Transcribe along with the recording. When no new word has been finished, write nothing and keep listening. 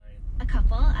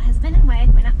husband and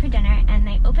wife went out for dinner and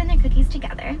they opened their cookies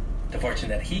together. The fortune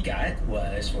that he got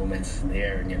was romance is in the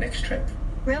air on your next trip.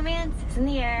 Romance is in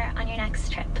the air on your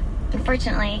next trip.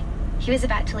 Unfortunately, he was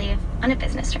about to leave on a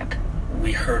business trip.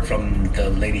 We heard from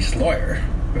the lady's lawyer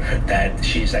that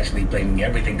she's actually blaming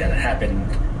everything that happened,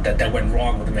 that went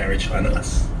wrong with the marriage on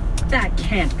us. That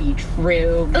can't be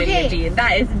true, Okay. Vinny.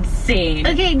 That is insane.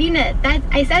 Okay, Nina,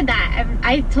 I said that.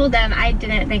 I told them I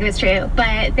didn't think it was true,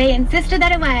 but they insisted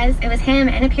that it was. It was him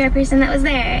and a PR person that was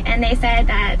there, and they said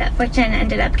that fortune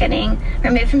ended up getting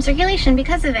removed from circulation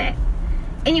because of it.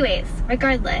 Anyways,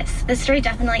 regardless, the story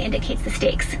definitely indicates the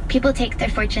stakes. People take their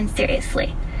fortunes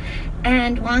seriously.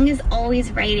 And Wong is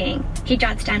always writing. He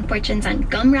jots down fortunes on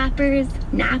gum wrappers,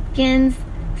 napkins.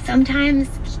 Sometimes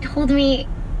he told me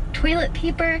toilet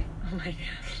paper. Oh my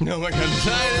God. Oh my God.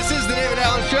 This is the David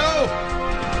Allen Show.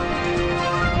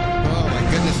 Oh my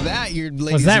goodness,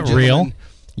 ladies that and gentlemen, real?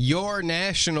 Your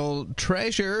national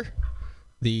treasure,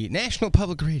 the National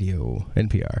Public Radio,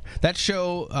 NPR. That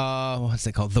show, what's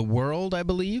it called? The World, I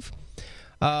believe.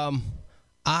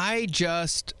 I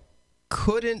just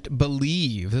couldn't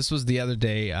believe, this was the other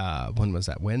day, when was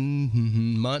that?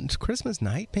 Christmas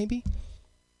night, maybe?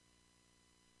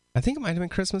 I think it might have been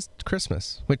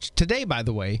Christmas, which today, by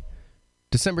the way,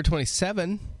 December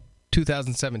 27,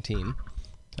 2017,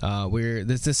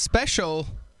 there's this special,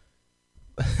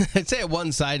 I'd say a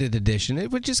one-sided edition,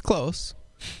 which is close,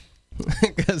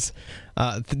 because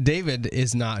David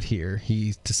is not here.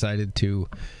 He decided to,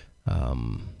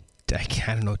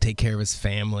 take care of his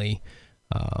family.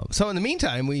 So in the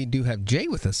meantime, we do have Jay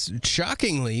with us,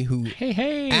 shockingly, who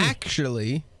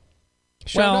actually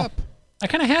showed up. I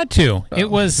kind of had to. Oh.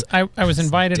 It was I was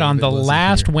invited on the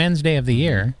last Wednesday of the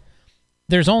year.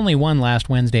 There's only one last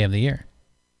Wednesday of the year.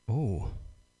 Oh.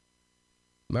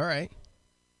 All right.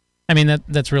 I mean,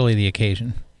 that's really the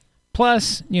occasion.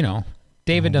 Plus,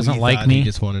 David doesn't like me. He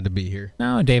just wanted to be here.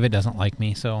 No, David doesn't like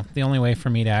me. So the only way for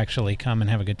me to actually come and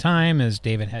have a good time is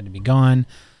David had to be gone.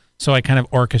 So I kind of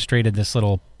orchestrated this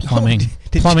little plumbing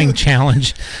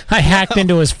challenge. I hacked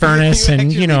into his furnace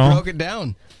and, broke it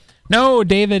down. No,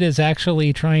 David is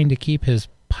actually trying to keep his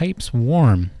pipes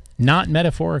warm, not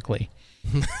metaphorically.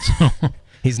 So,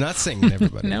 he's not singing,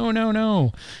 everybody.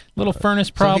 No. Little furnace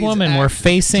problem, and we're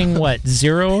facing,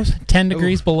 10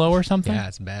 degrees below or something? Yeah,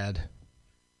 it's bad.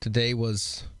 Today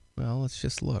was, let's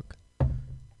just look. I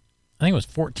think it was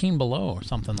 14 below or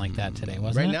something like that today,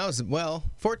 wasn't it? Right now,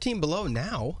 14 below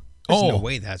now. There's no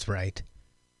way that's right.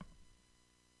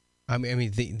 I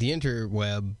mean, the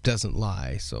interweb doesn't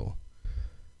lie, so...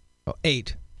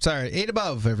 8. Sorry, 8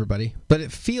 above, everybody. But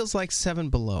it feels like 7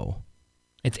 below.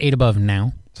 It's 8 above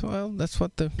now. So, that's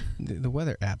what the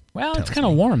weather app Well, tells it's kind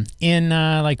of me. warm. In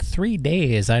 3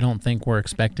 days, I don't think we're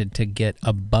expected to get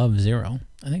above 0.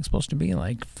 I think it's supposed to be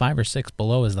 5 or 6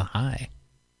 below is the high.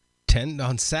 10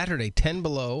 on Saturday, 10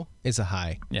 below is a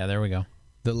high. Yeah, there we go.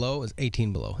 The low is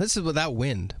 18 below. This is without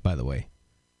wind, by the way.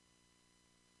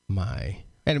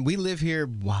 And we live here,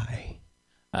 why?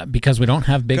 Because we don't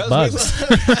have big bugs.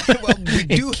 We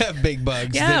do have big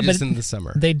bugs. Yeah, They're just but in the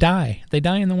summer. They die. They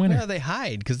die in the winter. Yeah, they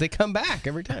hide because they come back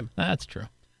every time. That's true.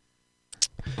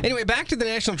 Anyway, back to the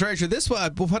National Treasure. This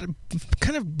what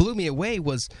kind of blew me away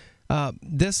was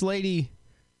this lady.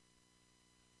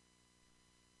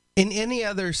 In any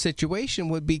other situation,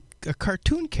 would be a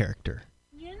cartoon character.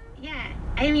 Yeah,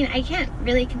 I mean, I can't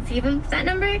really conceive of that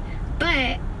number,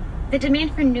 but the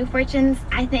demand for new fortunes,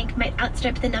 I think, might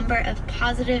outstrip the number of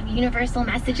positive universal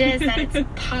messages that it's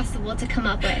possible to come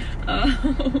up with.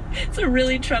 Oh, it's a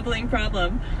really troubling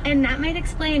problem. And that might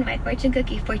explain why fortune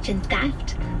cookie fortune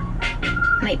theft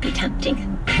might be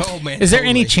tempting. Oh, man. Is there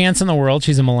any chance in the world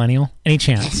she's a millennial? Any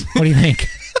chance? What do you think?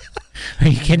 Are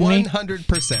you kidding me?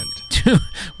 100%.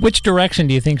 Which direction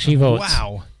do you think she votes?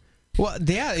 Wow. Well,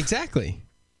 yeah, exactly.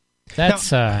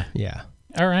 That's, yeah.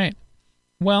 All right.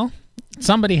 Well,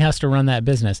 somebody has to run that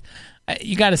business.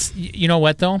 You got to, you know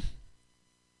what, though?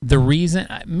 The reason,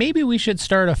 maybe we should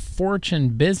start a fortune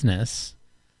business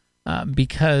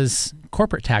because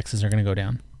corporate taxes are going to go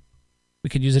down. We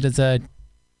could use it as a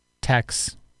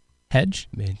tax hedge.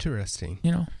 Interesting.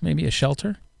 Maybe a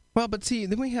shelter. Well, but see,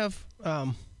 then we have,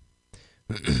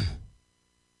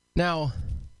 now,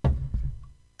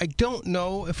 I don't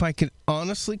know if I could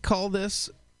honestly call this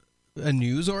a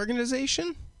news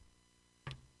organization.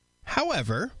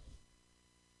 However,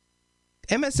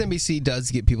 MSNBC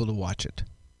does get people to watch it.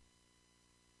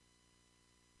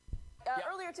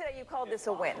 Earlier today, you called this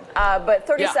a win, but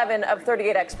 37 of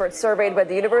 38 experts surveyed by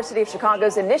the University of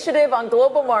Chicago's Initiative on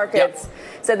Global Markets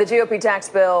said the GOP tax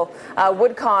bill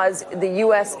would cause the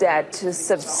U.S. debt to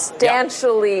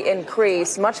substantially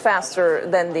increase much faster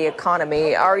than the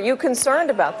economy. Are you concerned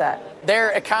about that?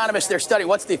 Their economists, they're studying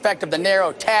what's the effect of the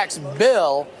narrow tax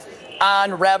bill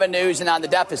on revenues and on the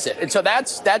deficit. And so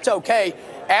that's okay.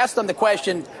 Ask them the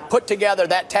question, put together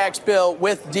that tax bill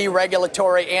with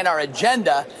deregulatory and our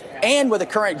agenda, and with the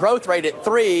current growth rate at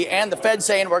 3, and the Fed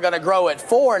saying we're going to grow at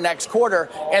 4 next quarter,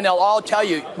 and they'll all tell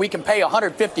you we can pay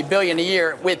 $150 billion a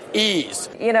year with ease.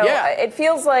 You know, it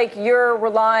feels like you're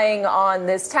relying on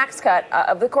this tax cut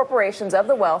of the corporations, of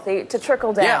the wealthy, to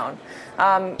trickle down.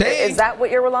 Is that what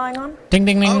you're relying on? Ding,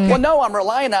 ding, ding. Okay. Well, no, I'm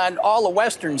relying on all of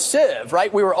Western Civ,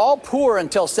 right? We were all poor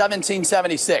until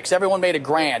 1776. Everyone made a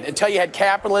grand until you had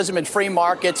capitalism and free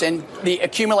markets and the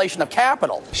accumulation of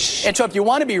capital. And so if you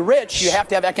want to be rich, you have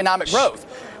to have economic growth.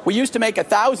 We used to make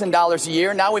 $1,000 a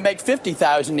year. Now we make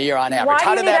 $50,000 a year on average. Why How do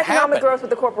you did need that economic happen? growth with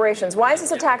the corporations? Why is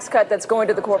this a tax cut that's going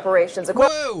to the corporations?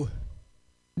 Whoa!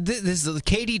 This is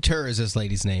Katie Tur is this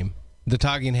lady's name, the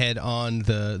talking head on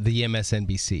the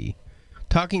MSNBC,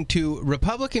 talking to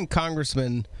Republican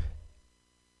Congressman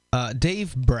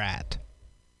Dave Brat.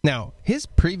 Now, his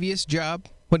previous job,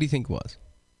 what do you think it was?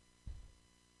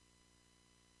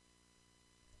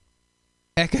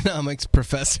 Economics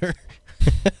professor.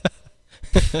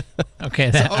 Okay,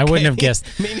 I wouldn't have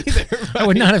guessed. Me neither. Right? I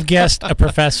would not have guessed a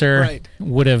professor Right.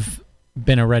 would have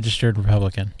been a registered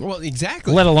Republican. Well,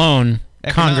 exactly. Let alone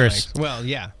Economics. Congress. Well,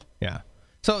 yeah.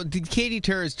 So Katie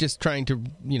Tur is just trying to,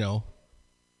 of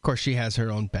course, she has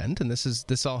her own bent, and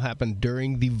this all happened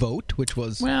during the vote, which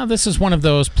was... Well, this is one of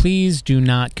those, please do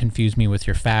not confuse me with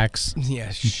your facts.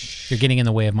 Yeah, You're getting in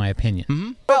the way of my opinion.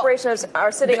 Mm-hmm. Corporations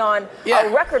are sitting on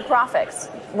record profits,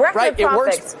 record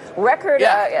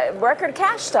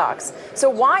cash stocks. So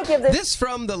why give this? This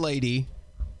from the lady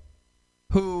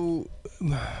who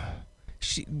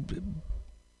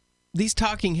these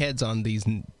talking heads on these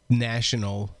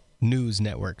national news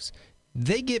networks,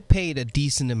 they get paid a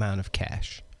decent amount of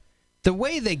cash. The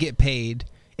way they get paid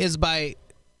is by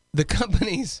the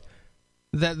companies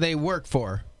that they work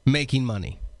for making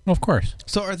money. Of course.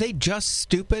 So are they just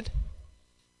stupid?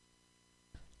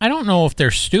 I don't know if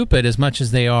they're stupid as much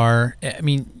as they are. I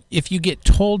mean, if you get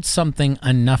told something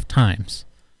enough times,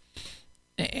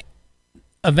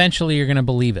 eventually you're going to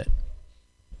believe it,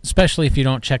 especially if you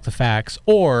don't check the facts,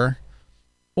 or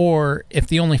if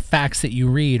the only facts that you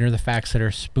read are the facts that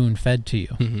are spoon-fed to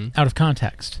you out of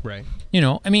context. Right.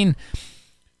 I mean,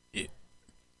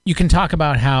 you can talk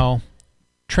about how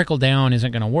trickle-down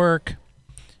isn't going to work.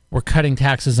 We're cutting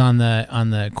taxes on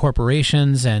the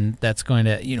corporations, and that's going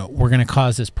to, we're going to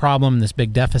cause this problem, this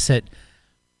big deficit.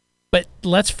 But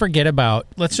let's just forget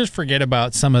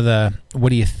about some of the what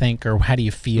do you think or how do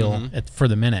you feel for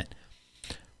the minute.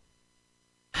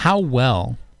 How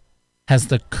well has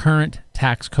the current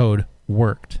tax code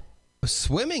worked?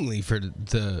 Swimmingly for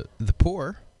the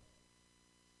poor.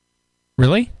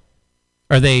 Really?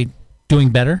 Are they doing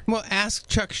better? Well, ask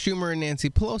Chuck Schumer and Nancy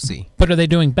Pelosi. But are they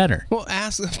doing better? Well,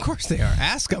 of course they are.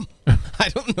 Ask them. I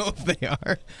don't know if they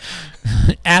are.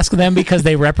 Ask them because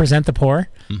they represent the poor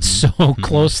so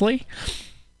closely.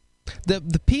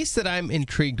 The piece that I'm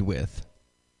intrigued with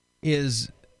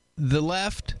is the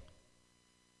left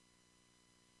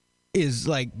is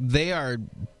like they are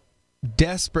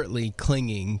desperately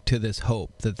clinging to this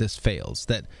hope that this fails,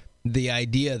 that the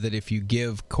idea that if you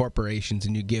give corporations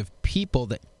and you give people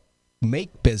that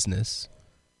make business,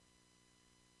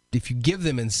 if you give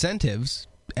them incentives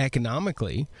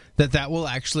economically, that will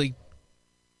actually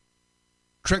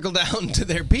trickle down to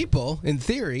their people, in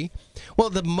theory. Well,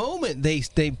 the moment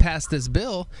they pass this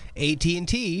bill,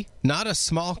 AT&T, not a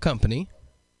small company,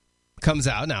 comes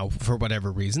out now for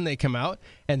whatever reason. They come out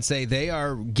and say they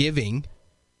are giving.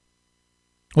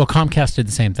 Well, Comcast did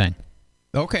the same thing.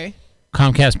 Okay.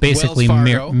 Comcast basically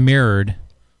mirrored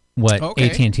what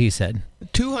AT&T said.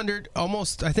 200,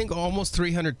 almost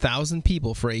 300,000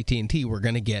 people for AT&T we're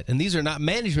going to get. And these are not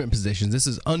management positions. This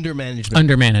is under management.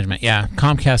 Under management, yeah.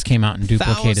 Comcast came out and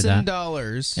duplicated that.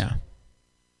 $1,000. Yeah.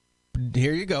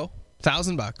 Here you go.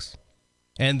 $1,000.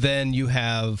 And then you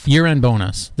have year-end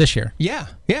bonus this year. Yeah,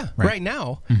 right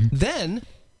now. Then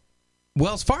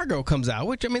Wells Fargo comes out,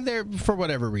 which, I mean, they're, for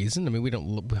whatever reason, I mean,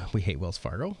 we hate Wells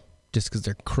Fargo just because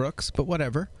they're crooks, but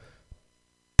whatever.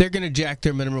 They're going to jack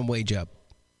their minimum wage up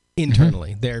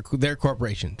internally, their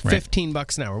corporation,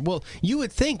 $15 an hour. Well, you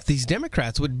would think these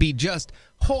Democrats would be just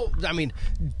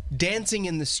dancing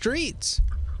in the streets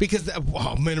because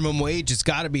minimum wage has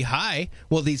got to be high.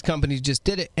 Well, these companies just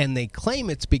did it, and they claim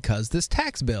it's because this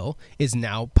tax bill is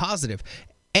now positive.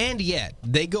 And yet,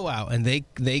 they go out and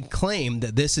they claim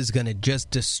that this is going to just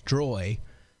destroy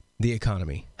the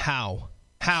economy. How?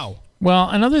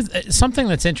 Well, something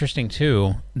that's interesting,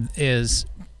 too, is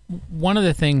one of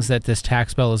the things that this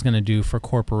tax bill is going to do for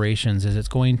corporations is it's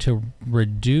going to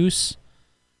reduce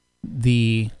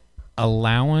the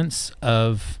allowance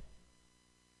of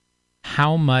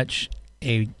how much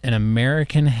an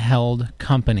American-held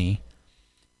company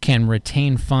can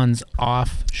retain funds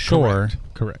offshore.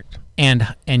 Correct.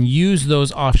 And use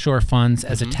those offshore funds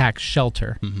as a tax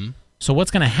shelter. Mm-hmm. So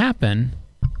what's going to happen,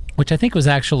 which I think was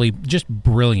actually just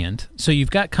brilliant. So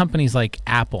you've got companies like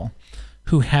Apple,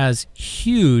 who has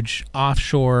huge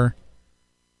offshore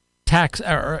tax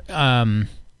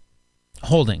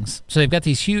holdings. So they've got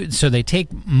these huge. So they take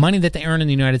money that they earn in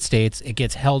the United States, it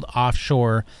gets held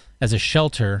offshore as a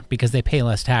shelter because they pay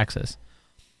less taxes.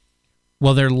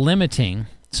 Well, they're limiting.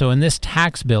 So in this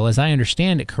tax bill, as I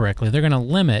understand it correctly, they're going to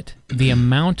limit the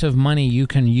amount of money you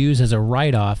can use as a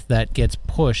write-off that gets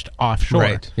pushed offshore.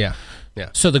 Right. Yeah.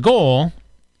 So the goal,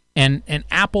 and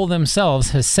Apple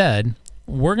themselves has said,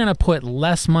 we're going to put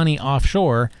less money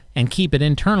offshore and keep it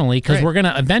internally because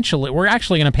we're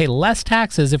actually going to pay less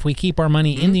taxes if we keep our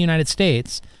money in the United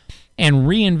States and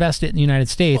reinvest it in the United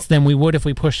States than we would if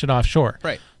we pushed it offshore.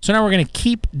 Right. So now we're going to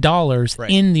keep dollars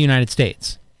in the United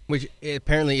States. Which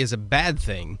apparently is a bad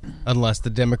thing unless the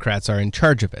Democrats are in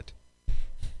charge of it.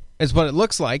 It's what it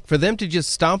looks like. For them to just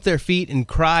stomp their feet and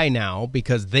cry now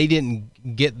because they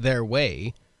didn't get their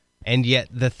way, and yet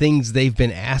the things they've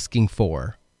been asking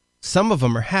for, some of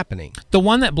them are happening. The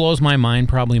one that blows my mind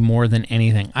probably more than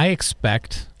anything, I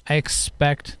expect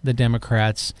the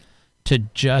Democrats to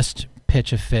just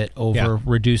pitch a fit over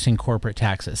reducing corporate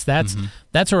taxes. That's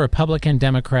a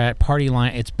Republican-Democrat party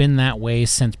line. It's been that way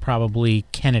since probably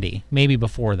Kennedy, maybe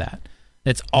before that.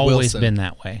 It's always been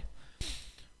that way.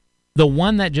 The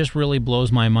one that just really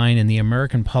blows my mind in the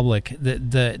American public,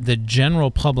 the general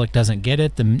public doesn't get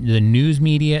it. The news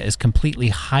media is completely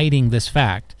hiding this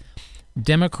fact.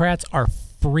 Democrats are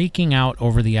freaking out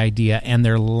over the idea, and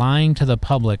they're lying to the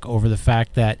public over the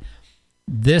fact that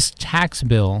this tax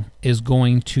bill is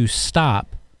going to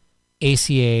stop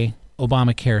ACA,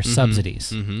 Obamacare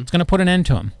subsidies. It's going to put an end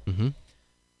to them.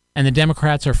 And the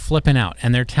Democrats are flipping out,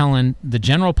 and they're telling the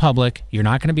general public, you're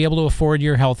not going to be able to afford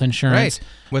your health insurance.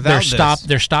 Right.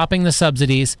 They're stopping the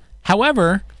subsidies.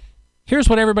 However, here's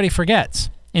what everybody forgets.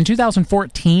 In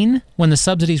 2014, when the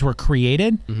subsidies were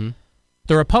created,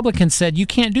 the Republicans said, you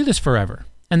can't do this forever.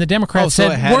 And the Democrats said,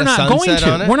 we're not going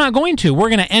to. We're not going to. We're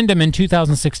going to end them in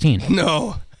 2016.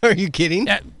 No. Are you kidding?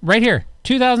 Right here.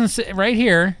 Here's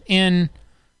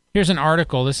an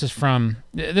article. This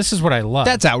is what I love.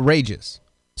 That's outrageous.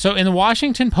 So in the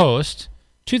Washington Post,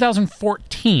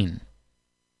 2014,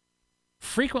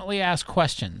 frequently asked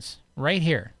questions, right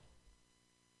here.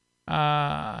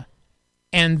 And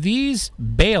these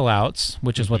bailouts,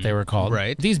 which is what they were called,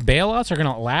 these bailouts are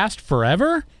going to last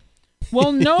forever?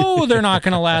 Well, no, they're not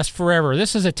going to last forever.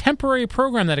 This is a temporary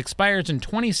program that expires in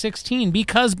 2016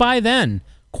 because by then,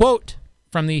 quote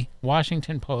from the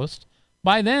Washington Post,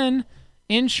 by then,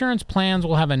 insurance plans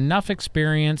will have enough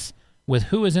experience with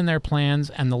who is in their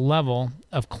plans and the level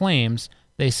of claims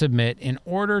they submit in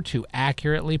order to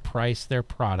accurately price their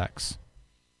products.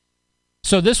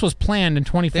 So this was planned in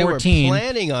 2014. They were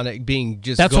planning on it being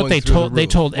just That's going what they through told. the They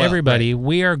roof. told everybody,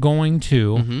 we are going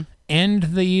to end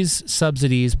these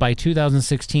subsidies by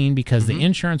 2016 because the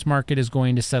insurance market is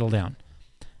going to settle down.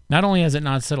 Not only has it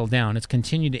not settled down, it's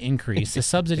continued to increase. The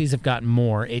subsidies have gotten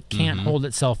more. It can't hold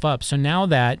itself up. So now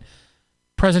that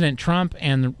President Trump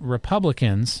and the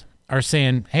Republicans are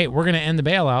saying, hey, we're going to end the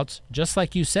bailouts, just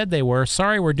like you said they were.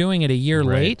 Sorry, we're doing it a year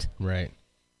late. Right.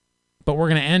 But we're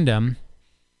going to end them.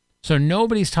 So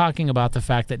nobody's talking about the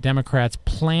fact that Democrats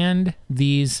planned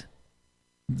the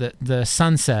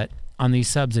sunset on these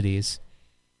subsidies,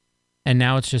 and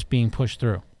now it's just being pushed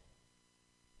through.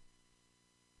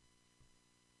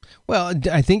 Well,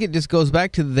 I think it just goes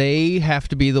back to they have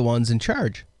to be the ones in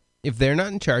charge. If they're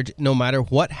not in charge, no matter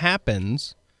what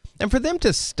happens, and for them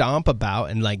to stomp about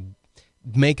and like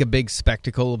make a big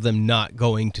spectacle of them not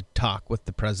going to talk with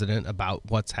the president about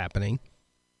what's happening,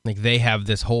 like they have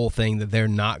this whole thing that they're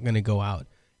not going to go out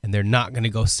and they're not going to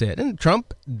go sit. And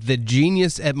Trump, the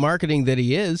genius at marketing that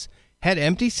he is, had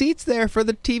empty seats there for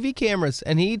the TV cameras,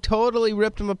 and he totally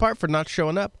ripped them apart for not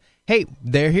showing up. Hey,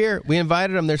 they're here. We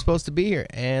invited them. They're supposed to be here,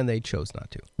 and they chose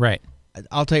not to. Right.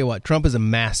 I'll tell you what, Trump is a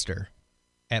master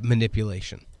at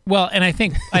manipulation. Well, and I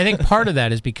think part of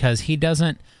that is because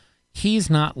he's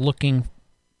not looking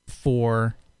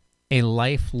for a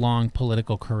lifelong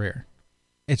political career.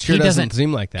 It sure doesn't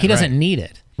seem like that. He doesn't need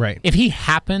it. Right. If he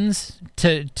happens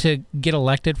to get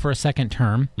elected for a second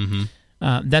term,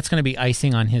 that's going to be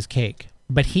icing on his cake.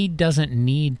 But he doesn't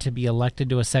need to be elected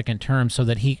to a second term so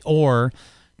that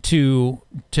to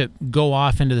go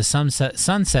off into the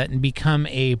sunset and become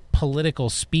a political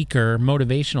speaker,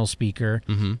 motivational speaker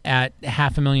at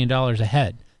 $500,000 a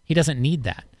head. He doesn't need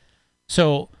that.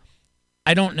 So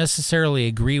I don't necessarily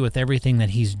agree with everything that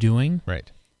he's doing. Right.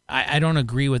 I don't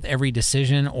agree with every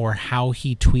decision or how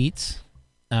he tweets,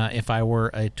 if I were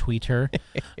a tweeter.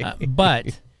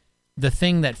 But the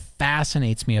thing that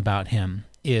fascinates me about him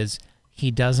is he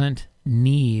doesn't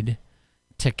need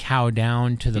to cow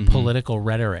down to the political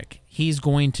rhetoric. He's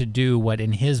going to do what,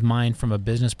 in his mind, from a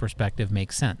business perspective,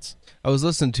 makes sense. I was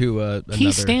listening to another...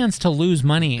 He stands to lose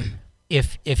money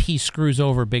if he screws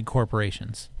over big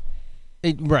corporations.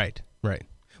 Right.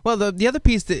 Well, the other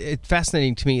piece that is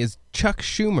fascinating to me is Chuck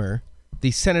Schumer, the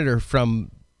senator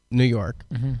from New York,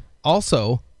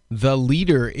 also the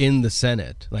leader in the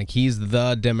Senate. Like, he's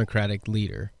the Democratic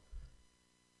leader.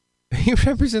 He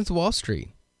represents Wall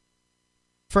Street.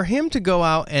 For him to go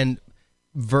out and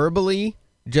verbally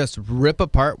just rip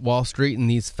apart Wall Street and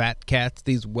these fat cats,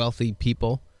 these wealthy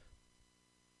people,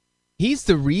 he's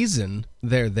the reason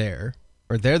they're there,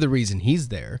 or they're the reason he's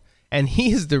there. And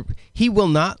he will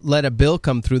not let a bill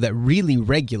come through that really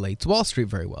regulates Wall Street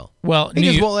very well. Well, he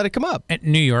just won't let it come up.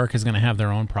 New York is going to have their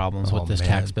own problems with this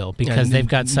tax bill because they've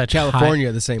got such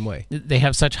California the same way. They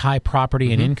have such high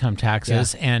property and income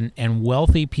taxes, and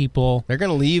wealthy people. They're going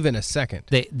to leave in a second.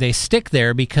 They stick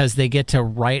there because they get to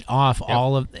write off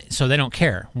all of, so they don't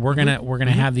care. We're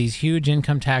gonna have these huge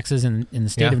income taxes in the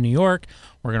state of New York.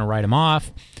 We're going to write them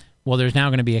off. Well, there's now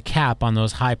going to be a cap on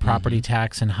those high property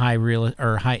tax and high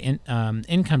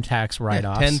income tax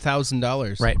write-offs.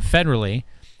 $10,000. Right, federally.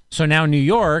 So now New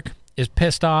York is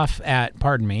pissed off at,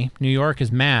 New York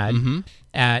is mad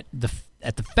at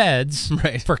the feds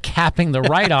for capping the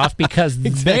write-off because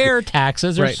their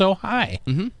taxes are so high.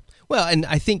 Well, and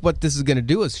I think what this is going to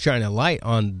do is shine a light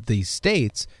on these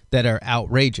states that are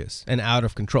outrageous and out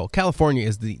of control. California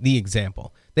is the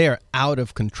example. They are out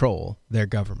of control, their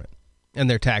government. And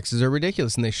their taxes are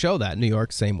ridiculous, and they show that. New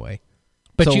York, same way.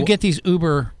 But you get these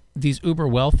uber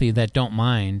wealthy that don't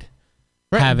mind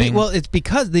having. Well, it's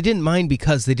because they didn't mind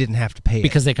because they didn't have to pay it.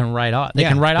 Because they can write off. They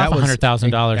can write off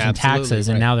 $100,000 in taxes,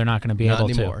 and now they're not going to be able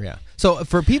anymore, to. Yeah. So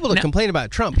for people to complain about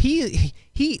Trump, he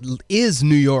is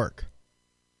New York.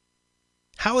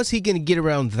 How is he going to get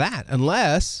around that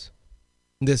unless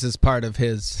this is part of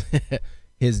his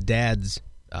dad's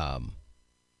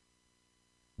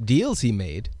deals he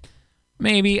made?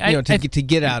 Maybe to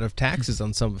get out of taxes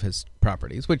on some of his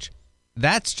properties, which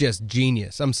that's just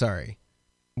genius. I'm sorry,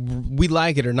 we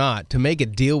like it or not, to make a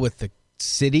deal with the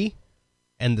city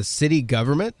and the city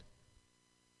government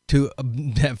to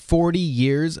have 40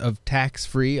 years of tax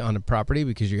free on a property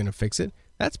because you're going to fix it.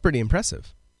 That's pretty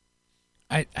impressive.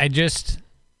 I just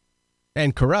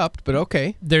and corrupt, but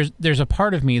okay. There's a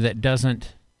part of me that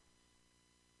doesn't.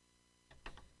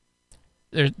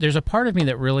 There's a part of me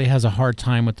that really has a hard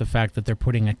time with the fact that they're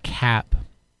putting a cap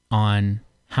on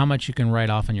how much you can write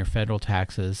off on your federal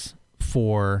taxes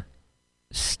for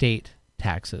state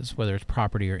taxes, whether it's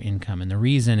property or income. And the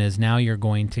reason is now you're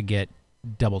going to get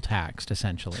double taxed,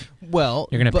 essentially. Well,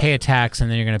 you're going to pay a tax, and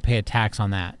then you're going to pay a tax on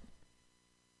that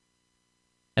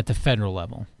at the federal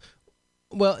level.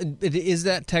 Well, is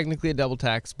that technically a double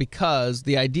tax? Because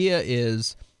the idea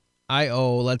is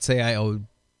let's say I owe,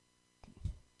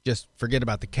 just forget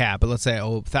about the cap, but let's say I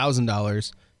owe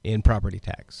 $1,000 in property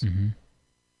tax.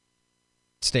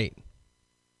 State.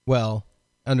 Well,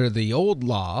 under the old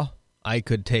law, I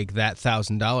could take that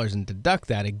 $1,000 and deduct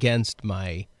that against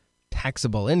my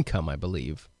taxable income, I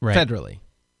believe, federally.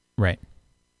 Right.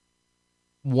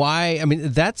 Why? I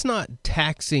mean, that's not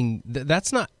taxing.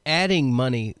 That's not adding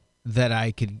money that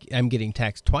I'm getting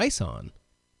taxed twice on.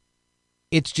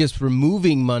 It's just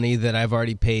removing money that I've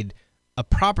already paid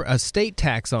a state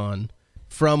tax on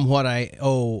from what I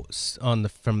owe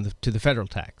to the federal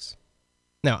tax.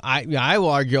 Now, I will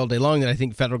argue all day long that I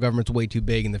think the federal government's way too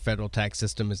big and the federal tax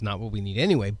system is not what we need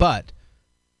anyway, but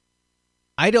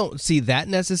I don't see that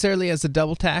necessarily as a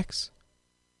double tax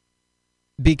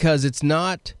because it's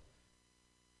not.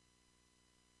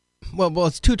 Well,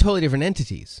 it's two totally different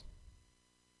entities.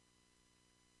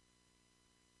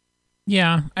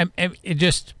 Yeah, it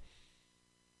just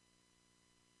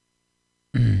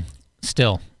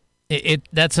still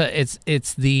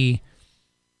it's the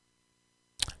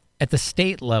at the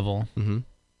state level.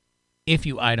 If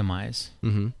you itemize,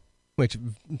 which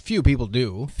few people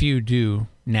do. Few do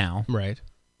now, right?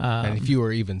 And if you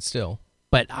were even still.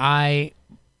 But I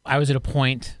was at a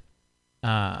point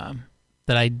that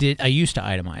I used to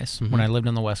itemize when I lived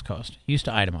on the West Coast. Used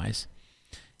to itemize.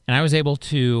 And I was able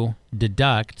to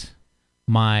deduct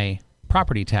my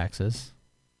property taxes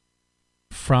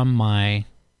from my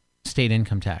state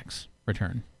income tax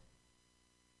return.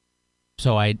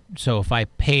 So if I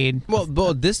paid...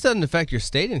 Well, this doesn't affect your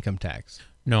state income tax.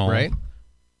 No. Right?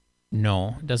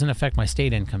 No, it doesn't affect my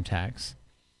state income tax.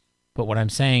 But what I'm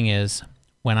saying is,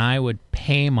 when I would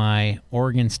pay my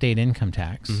Oregon state income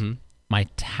tax, my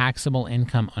taxable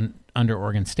income under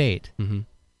Oregon state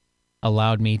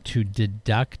allowed me to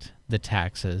deduct the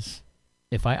taxes,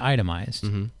 if I itemized,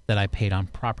 that I paid on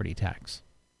property tax.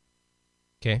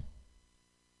 Okay.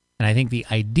 And I think the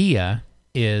idea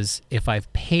is, if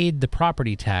I've paid the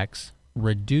property tax,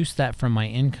 reduce that from my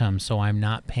income so I'm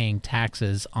not paying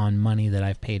taxes on money that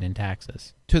I've paid in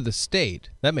taxes. To the state,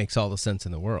 that makes all the sense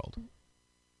in the world.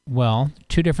 Well,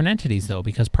 two different entities, though,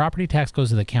 because property tax goes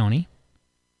to the county,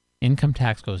 income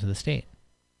tax goes to the state.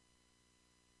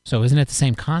 So isn't it the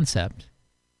same concept?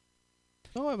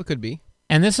 Oh, it could be.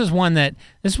 And this is one that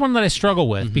I struggle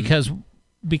with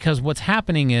because what's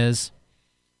happening is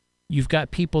you've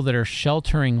got people that are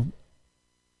sheltering.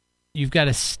 You've got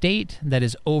a state that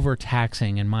is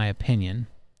overtaxing, in my opinion,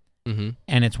 and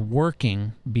it's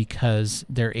working because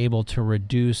they're able to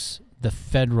reduce the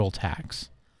federal tax.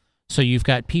 So you've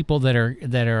got people that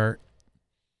are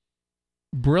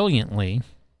brilliantly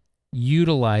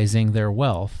utilizing their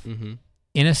wealth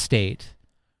in a state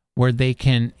where they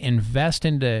can invest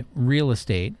into real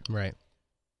estate, right,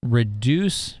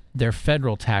 reduce their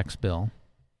federal tax bill,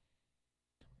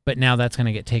 but now that's going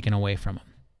to get taken away from them.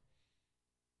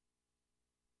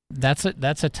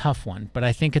 That's a tough one, but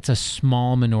I think it's a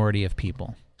small minority of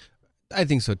people. I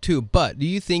think so too. But do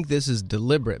you think this is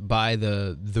deliberate by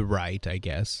the right, I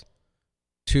guess,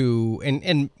 to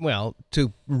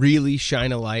to really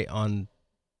shine a light on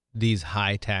these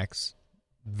high tax,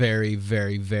 very,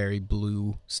 very, very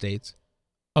blue states?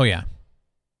 Oh yeah,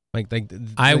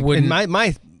 I wouldn't.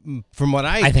 My from what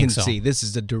I can see, this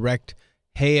is a direct.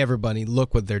 Hey, everybody,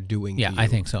 look what they're doing. Yeah, to you. I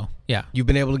think so. Yeah. You've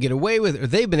been able to get away with it, or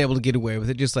they've been able to get away with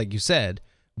it, just like you said.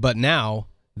 But now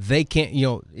they can't,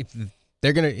 if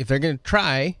they're gonna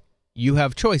try, you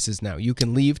have choices now. You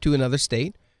can leave to another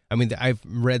state. I mean, I've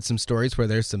read some stories where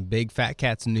there's some big fat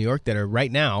cats in New York that are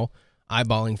right now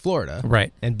eyeballing Florida.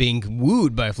 Right. And being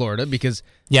wooed by Florida because...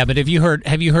 Yeah, but have you heard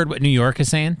what New York is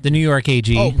saying? The New York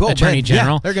AG, Attorney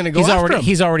General. Yeah, they're going to go after him.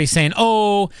 He's already saying,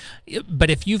 but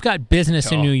if you've got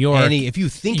business in New York... if you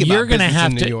think about business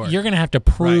in New York... You're going to have to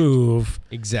prove...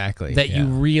 Right. Exactly. That you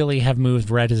really have moved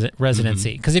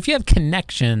residency. Because if you have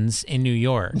connections in New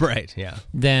York... Right, yeah.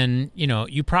 Then,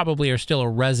 you probably are still a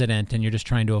resident and you're just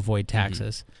trying to avoid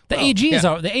taxes. The AG's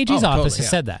office has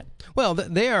said that. Well,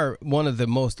 they are one of the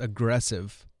most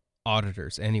aggressive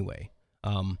auditors anyway.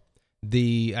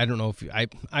 I don't know if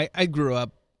I grew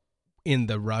up in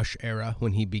the Rush era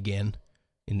when he began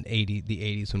in the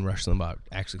 80s when Rush Limbaugh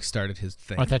actually started his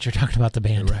thing. I thought you were talking about the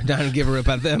band. I don't give a rip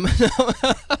about them.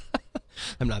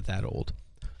 I'm not that old.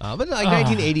 But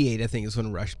 1988, I think, is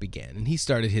when Rush began, and he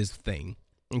started his thing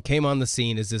and came on the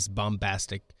scene as this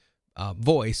bombastic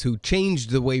voice who changed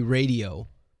the way radio.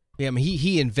 Yeah, I mean,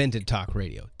 he invented talk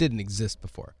radio. Didn't exist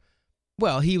before.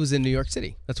 Well, he was in New York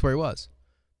City. That's where he was.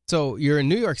 So you're in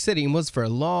New York City and was for a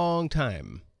long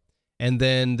time. And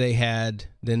then they had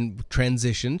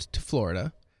transitioned to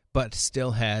Florida, but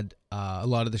still had a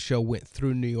lot of the show went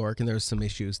through New York, and there was some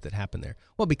issues that happened there.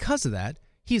 Well, because of that,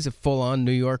 he's a full-on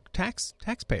New York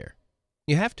taxpayer.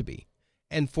 You have to be.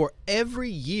 And for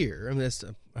every year,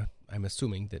 I'm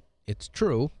assuming that it's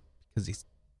true because he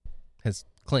has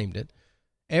claimed it,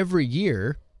 every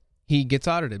year he gets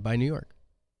audited by New York.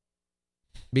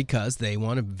 Because they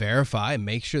want to verify and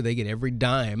make sure they get every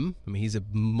dime. I mean, he's a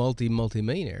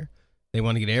multi-millionaire. They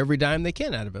want to get every dime they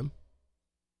can out of him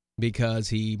because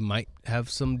he might have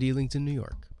some dealings in New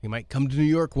York. He might come to New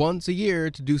York once a year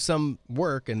to do some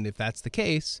work, and if that's the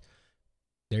case,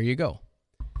 there you go.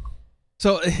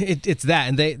 So it's that,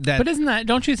 and But isn't that?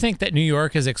 Don't you think that New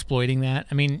York is exploiting that?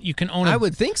 I mean, you can own. I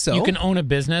would think so. You can own a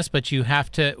business, but you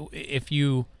have to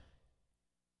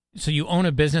So you own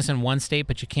a business in one state,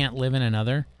 but you can't live in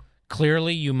another.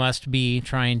 Clearly, you must be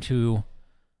trying to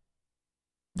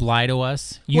lie to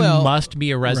us. You must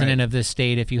be a resident of this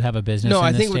state if you have a business in this state. No,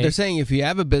 I think what they're saying, if you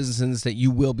have a business in the state, you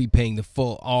will be paying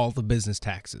all the business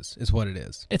taxes, is what it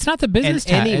is. It's not the business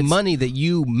tax. And any money that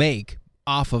you make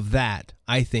off of that,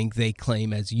 I think they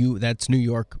claim as that's New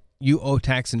York. You owe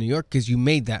tax in New York because you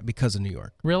made that because of New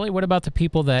York. Really? What about the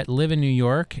people that live in New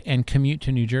York and commute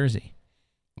to New Jersey?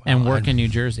 and work in New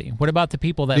Jersey? What about the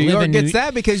people that New live York in gets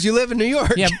that because you live in New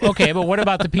York. Yeah, okay, but what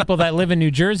about the people that live in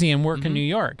New Jersey and work in New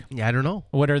York? Yeah, I don't know.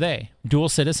 What are they? Dual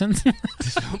citizens?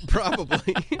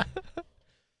 Probably.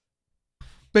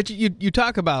 But you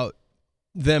talk about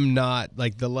them not,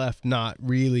 like the left not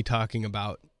really talking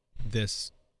about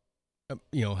this,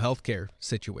 healthcare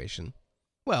situation.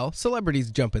 Well,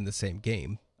 celebrities jump in the same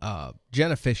game.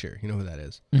 Jenna Fisher, you know who that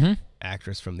is? Mm-hmm.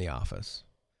 Actress from The Office.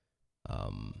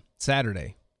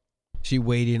 Saturday, she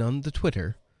weighed in on the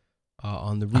Twitter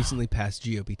on the recently passed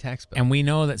GOP tax bill. And we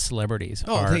know that celebrities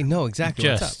are they know exactly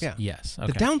just, what's up. Yeah. Yes.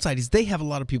 Okay. The downside is they have a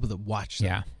lot of people that watch them.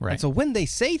 Yeah, right. And so when they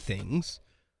say things,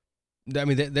 I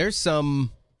mean, there's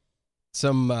some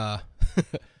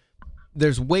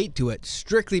there's weight to it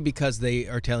strictly because they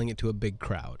are telling it to a big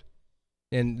crowd.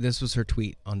 And this was her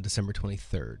tweet on December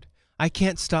 23rd. I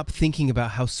can't stop thinking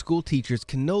about how school teachers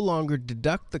can no longer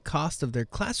deduct the cost of their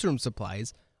classroom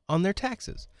supplies on their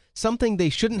taxes, something they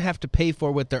shouldn't have to pay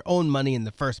for with their own money in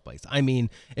the first place. I mean,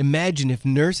 imagine if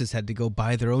nurses had to go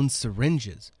buy their own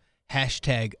syringes.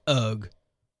 #UGH.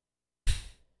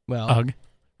 Well, UGH?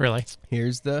 Really?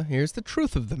 Here's the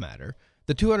truth of the matter.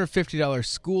 The $250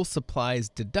 school supplies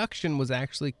deduction was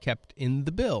actually kept in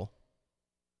the bill.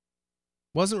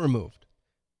 Wasn't removed.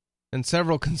 And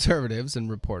several conservatives and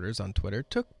reporters on Twitter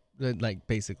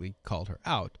basically called her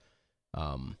out.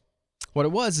 What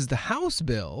it was is the House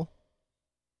bill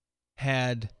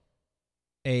had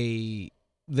they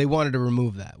wanted to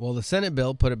remove that. Well, the Senate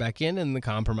bill put it back in, and the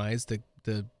compromise,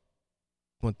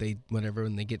 when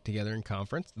they get together in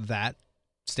conference, that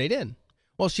stayed in.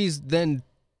 Well, she's then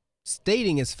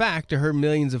stating as fact to her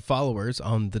millions of followers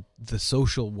on the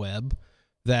social web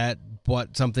that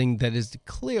something that is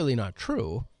clearly not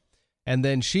true. And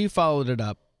then she followed it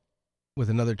up with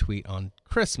another tweet on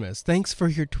Christmas. Thanks for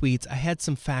your tweets. I had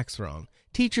some facts wrong.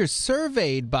 Teachers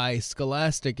surveyed by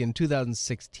Scholastic in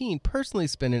 2016 personally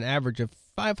spent an average of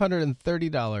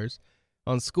 $530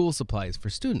 on school supplies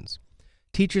for students.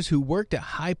 Teachers who worked at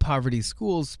high-poverty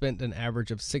schools spent an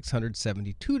average of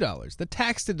 $672. The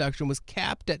tax deduction was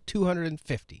capped at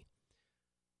 $250.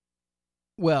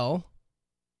 Well,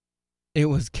 it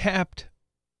was capped.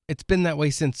 It's been that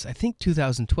way since, I think,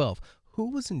 2012.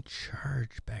 Who was in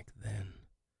charge back then?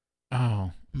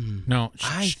 Oh, no.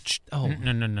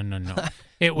 No.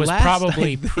 It was Last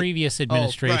probably I- previous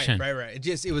administration. Right.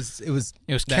 It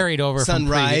was carried over from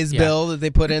Sunrise previous- bill that they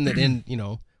put in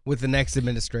with the next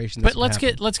administration. But let's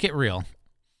get real.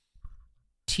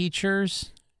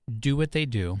 Teachers do what they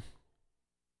do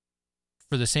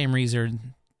for the same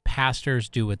reason pastors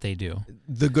do what they do.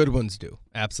 The good ones do.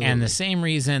 Absolutely. And the same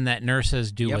reason that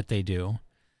nurses do what they do.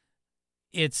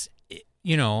 It's,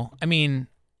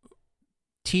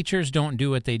 teachers don't do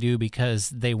what they do because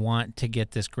they want to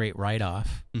get this great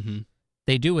write-off. Mm-hmm.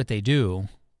 They do what they do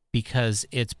because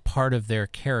it's part of their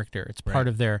character. It's part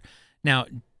of their... Now,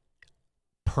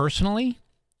 personally,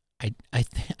 I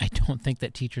don't think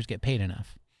that teachers get paid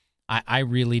enough. I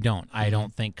really don't. I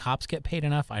don't think cops get paid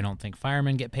enough. I don't think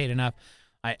firemen get paid enough.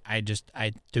 I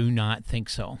do not think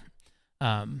so.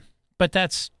 But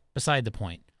that's beside the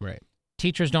point. Right.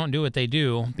 Teachers don't do what they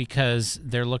do because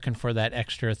they're looking for that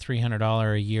extra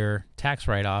 $300 a year tax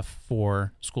write-off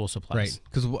for school supplies. Right.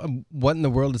 Because what in the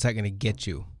world is that going to get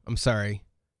you? I'm sorry.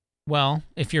 Well,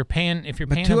 if you're paying But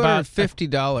about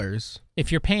 $250.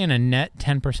 if you're paying a net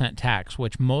 10% tax,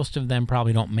 which most of them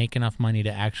probably don't make enough money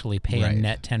to actually pay a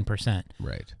net 10%.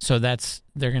 Right. So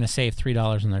they're going to save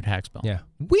 $3 on their tax bill. Yeah.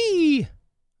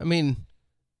 I mean,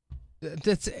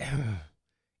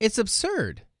 it's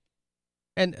absurd.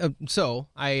 And so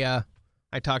I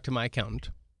talked to my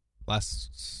accountant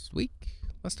last week,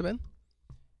 must have been.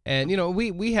 And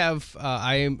we have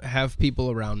I have people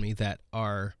around me that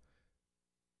are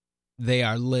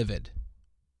livid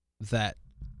that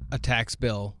a tax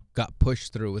bill got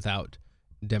pushed through without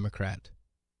Democrat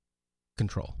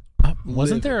control.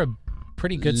 Wasn't there a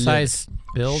pretty good sized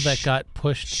bill that got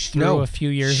pushed through a few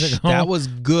years ago? That was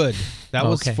good. That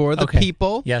was for the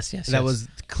people. Yes. That was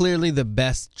clearly the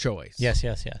best choice. Yes.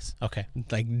 Okay.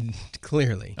 Like,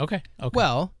 clearly. Okay.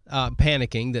 Well,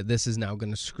 panicking that this is now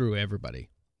going to screw everybody.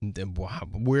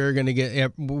 We're going to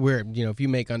get, if you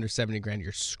make under 70 grand,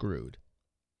 you're screwed.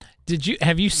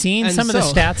 Have you seen some of the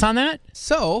stats on that?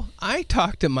 So I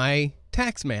talked to my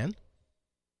tax man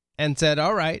and said,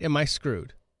 all right, am I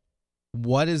screwed?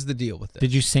 What is the deal with this?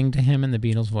 Did you sing to him in the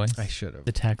Beatles voice? I should have.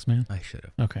 The tax man? I should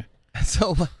have. Okay.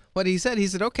 So what he said,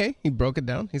 okay. He broke it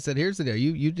down. He said, here's the deal.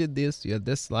 You did this. You had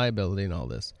this liability and all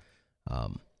this.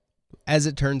 As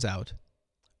it turns out,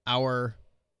 our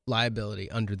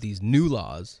liability under these new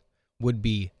laws would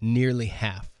be nearly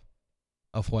half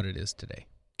of what it is today.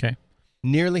 Okay.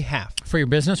 Nearly half. For your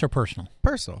business or personal?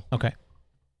 Personal. Okay.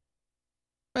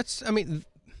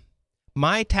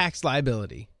 My tax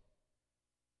liability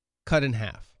cut in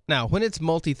half. Now, when it's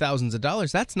multi-thousands of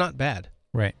dollars, that's not bad.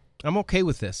 Right. I'm okay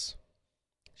with this.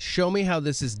 Show me how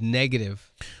this is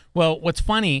negative. Well, what's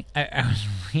funny, I was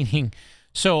reading,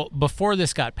 so before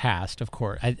this got passed, of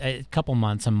course,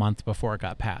 a month before it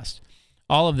got passed,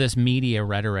 all of this media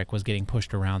rhetoric was getting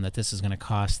pushed around that this is going to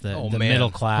cost the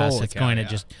middle class. Holy it's cow, going yeah.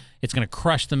 to it's going to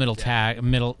crush the middle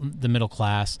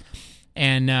class,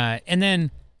 and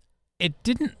then it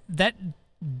didn't.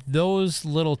 Those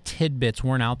little tidbits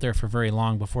weren't out there for very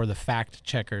long before the fact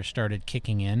checkers started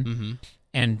kicking in,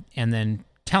 and then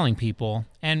telling people,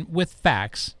 and with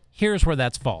facts, here's where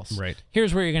that's false. Right.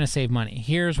 Here's where you're going to save money.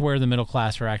 Here's where the middle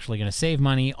class are actually going to save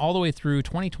money all the way through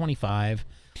 2025.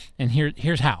 And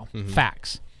here's how.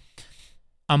 Facts.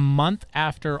 A month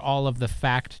after all of the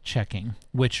fact checking,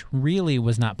 which really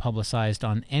was not publicized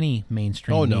on any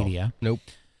mainstream media. Nope.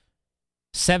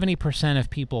 70% of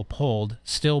people polled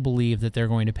still believe that they're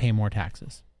going to pay more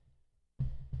taxes.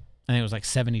 I think it was like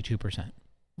 72%.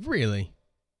 Really?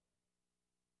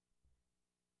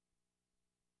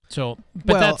 So,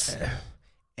 but that's...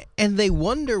 And they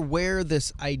wonder where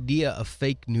this idea of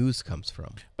fake news comes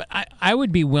from. But I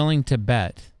would be willing to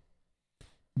bet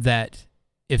that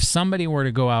if somebody were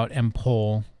to go out and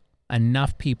poll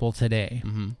enough people today,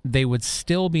 they would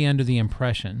still be under the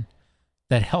impression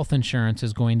that health insurance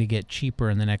is going to get cheaper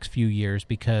in the next few years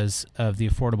because of the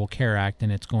Affordable Care Act,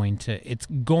 and it's going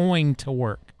to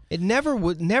work. It never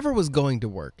was going to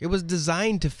work. It was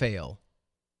designed to fail.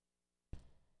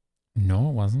 No,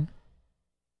 it wasn't.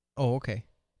 Oh, okay.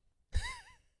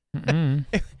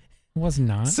 It was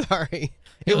not. Sorry.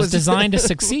 It was designed to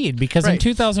succeed because in Right.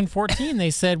 2014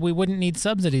 they said we wouldn't need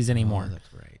subsidies anymore. Oh,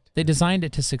 that's right. They designed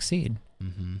it to succeed.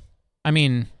 I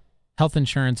mean, health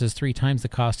insurance is 3 times the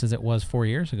cost as it was 4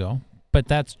 years ago, but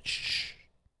that's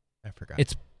I forgot.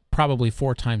 it's probably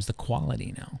 4 times the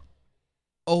quality now.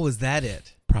 Oh, is that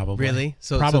it? Probably. Really?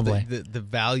 So probably. So the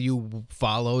value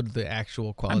followed the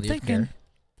actual quality I'm thinking. of care?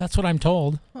 That's what I'm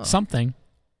told. Huh. Something.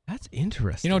 That's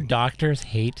interesting. You know, doctors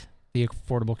hate the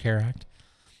Affordable Care Act.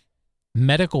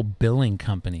 Medical billing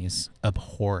companies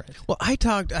abhor it. Well, I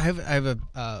have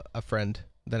a friend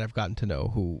that I've gotten to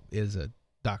know who is a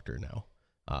doctor now.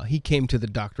 He came to the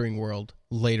doctoring world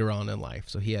later on in life,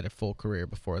 so he had a full career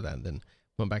before that, and then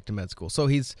went back to med school. So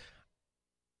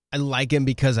I like him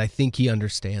because I think he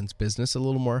understands business a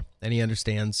little more, and he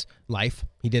understands life.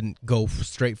 He didn't go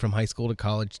straight from high school to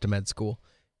college to med school.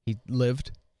 He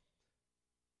lived.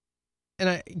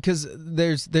 And because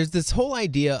there's this whole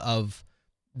idea of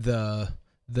the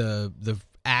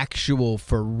actual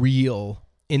for real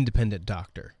independent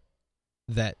doctor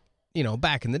that, you know,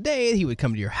 back in the day he would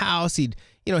come to your house, he'd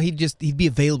be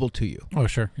available to you. Oh,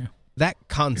 sure. Yeah. That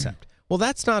concept. Well,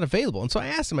 that's not available. And so I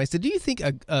asked him, I said, do you think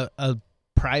a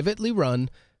privately run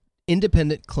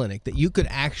independent clinic that you could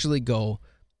actually go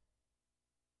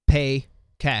pay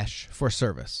cash for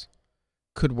service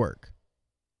could work?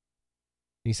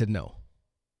 And he said no.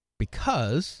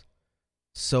 Because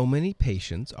so many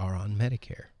patients are on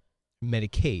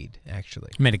Medicaid,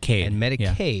 actually. Medicaid. And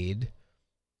Medicaid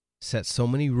sets so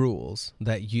many rules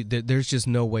that there's just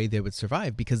no way they would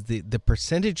survive because the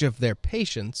percentage of their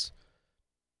patients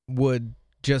would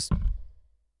just,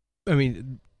 I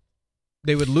mean,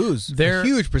 they would lose a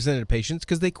huge percentage of patients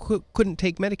because they couldn't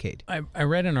take Medicaid. I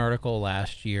read an article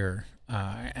last year,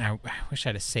 and I wish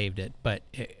I'd have saved it, but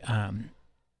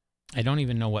I don't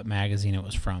even know what magazine it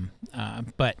was from.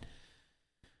 But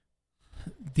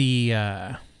the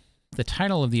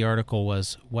title of the article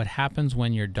was "What Happens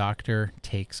When Your Doctor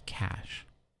Takes Cash,"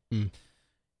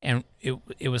 and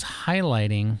it was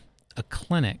highlighting a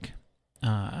clinic.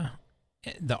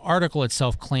 The article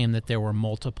itself claimed that there were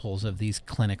multiples of these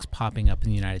clinics popping up in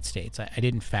the United States. I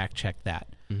didn't fact check that,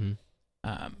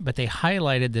 but they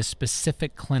highlighted this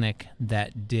specific clinic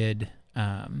that did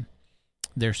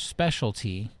their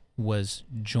specialty was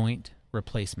joint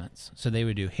replacements. So they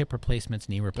would do hip replacements,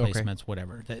 knee replacements,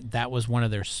 whatever. That was one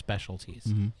of their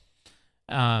specialties.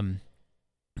 They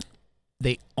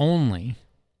only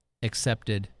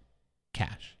accepted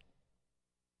cash.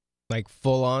 Like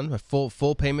full on, a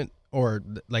full payment, or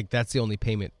like that's the only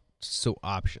payment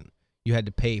option. You had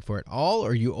to pay for it all,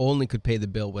 or you only could pay the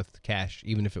bill with cash,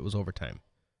 even if it was overtime.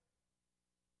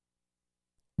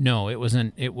 No, it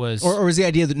wasn't. It was, or was the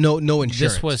idea that no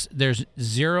insurance? There's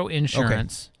zero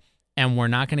insurance, and we're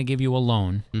not going to give you a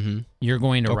loan. You're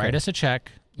going to write us a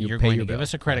check. You're going to give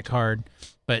us a credit card,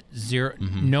 but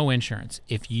no insurance.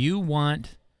 If you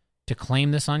want to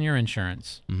claim this on your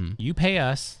insurance, you pay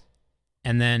us,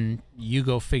 and then you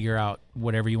go figure out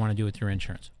whatever you want to do with your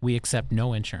insurance. We accept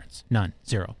no insurance, none,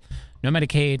 zero. No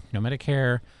Medicaid, no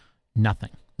Medicare,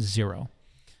 nothing, zero.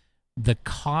 The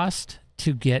cost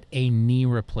to get a knee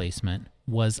replacement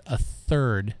was a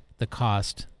third the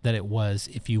cost that it was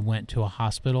if you went to a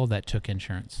hospital that took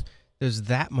insurance. There's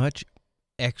that much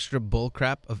extra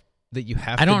bullcrap that you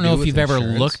have to do. I don't know if with you've ever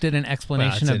insurance. looked at an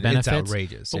explanation of benefits. It's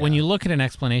outrageous. But when you look at an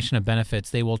explanation of benefits,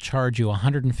 they will charge you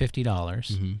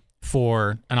 $150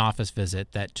 for an office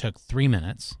visit that took 3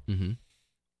 minutes. Mm-hmm.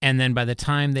 And then by the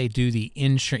time they do the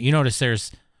insurance, you notice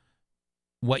there's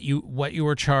what you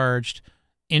were charged,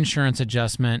 insurance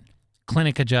adjustment,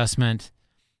 clinic adjustment.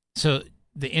 So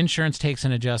the insurance takes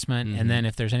an adjustment, and then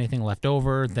if there's anything left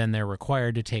over, then they're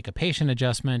required to take a patient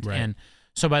adjustment. Right. And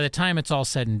so by the time it's all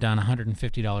said and done, a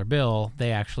 $150 bill,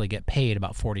 they actually get paid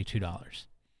about $42.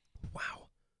 Wow.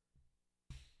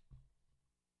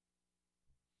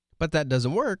 But that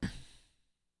doesn't work.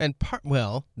 And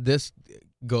this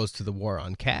goes to the war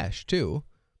on cash too.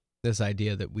 This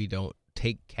idea that we don't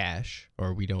take cash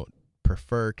or we don't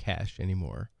prefer cash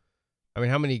anymore. I mean,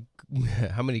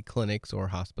 how many clinics or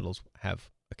hospitals have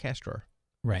a cash drawer?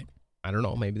 Right. I don't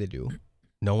know. Maybe they do.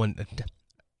 No one.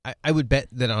 I would bet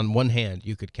that on one hand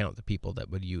you could count the people that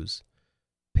would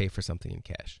pay for something in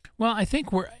cash. Well, I think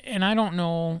and I don't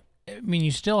know. I mean,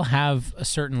 you still have a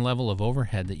certain level of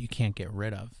overhead that you can't get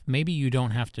rid of. Maybe you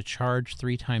don't have to charge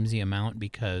 3 times the amount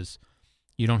because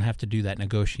you don't have to do that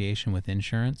negotiation with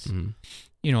insurance. Mm-hmm.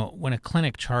 You know, when a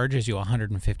clinic charges you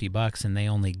 $150 and they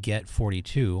only get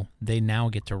 42, they now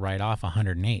get to write off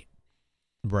 108.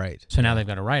 Right. So now they've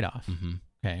got a write-off. Mm-hmm.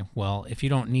 Okay. Well, if you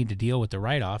don't need to deal with the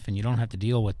write-off and you don't have to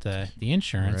deal with the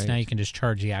insurance, Right. now you can just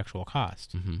charge the actual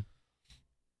cost. Mm-hmm.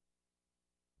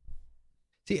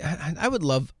 See, I would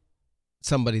love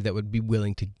somebody that would be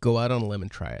willing to go out on a limb and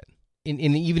try it.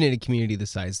 Even in a community the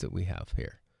size that we have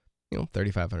here.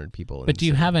 3,500 people. But do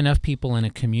you have enough people in a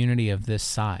community of this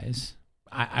size?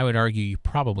 I would argue you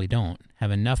probably don't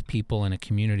have enough people in a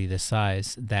community this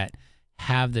size that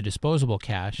have the disposable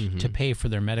cash to pay for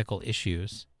their medical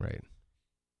issues. Right.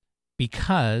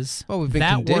 Because we've been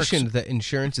that conditioned works, that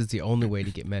insurance is the only way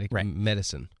to get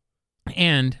medicine.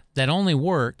 And that only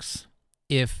works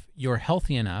if you're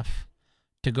healthy enough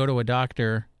to go to a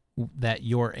doctor that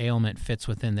your ailment fits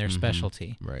within their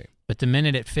specialty. Right. But the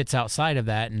minute it fits outside of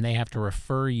that and they have to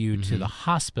refer you to the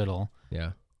hospital,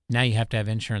 now you have to have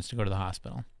insurance to go to the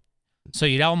hospital. So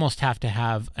you'd almost have to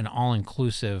have an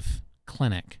all-inclusive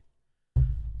clinic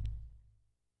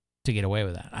to get away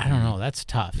with that. I don't know. That's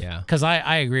tough. Yeah. Because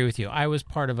I agree with you. I was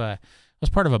part of a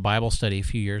Bible study a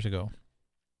few years ago,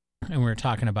 and we were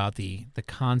talking about the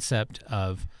concept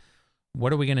of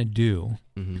what are we going to do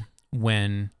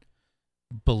when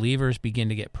believers begin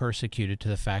to get persecuted to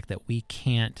the fact that we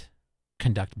can't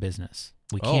conduct business.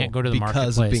 We can't go to the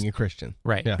marketplace. Because of being a Christian.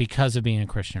 Right, Yeah. because of being a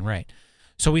Christian, right.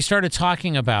 So we started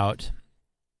talking about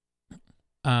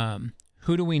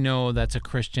who do we know that's a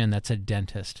Christian that's a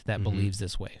dentist that believes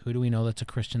this way? Who do we know that's a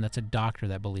Christian that's a doctor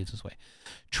that believes this way?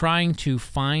 Trying to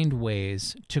find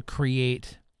ways to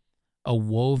create a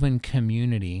woven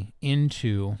community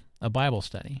into a Bible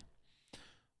study.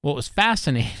 What was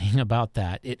fascinating about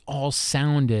that, it all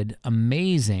sounded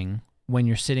amazing when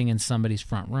you're sitting in somebody's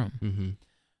front room. Mm-hmm.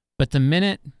 But the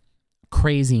minute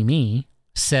crazy me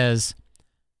says,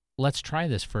 let's try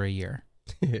this for a year.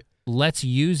 Let's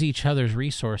use each other's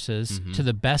resources to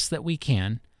the best that we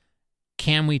can.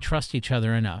 Can we trust each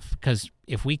other enough? Because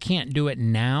if we can't do it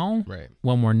now,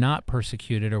 when we're not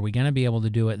persecuted, are we going to be able to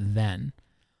do it then?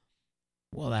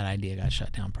 Well, that idea got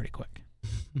shut down pretty quick.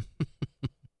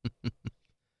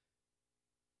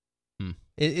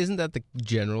 Isn't that the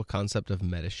general concept of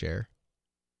MediShare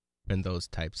and those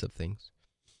types of things?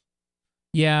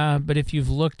 Yeah, but if you've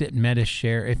looked at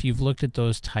MediShare, if you've looked at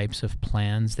those types of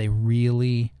plans, they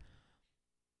really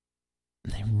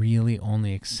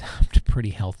only accept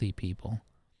pretty healthy people.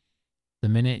 The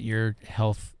minute your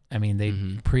health,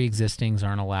 pre-existings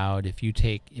aren't allowed. If you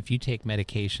take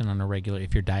medication on a regular,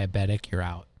 if you're diabetic, you're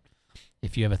out.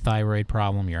 If you have a thyroid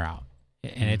problem, you're out.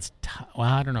 And it's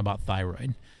I don't know about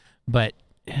thyroid, but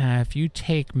if you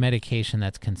take medication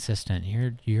that's consistent,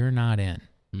 you're not in.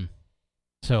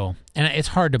 So, and it's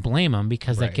hard to blame them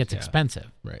because that gets expensive.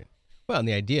 Right. Well, and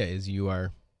the idea is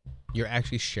you're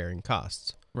actually sharing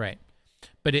costs. Right.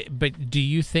 But do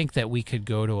you think that we could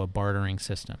go to a bartering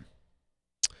system?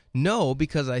 No,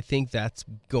 because I think that's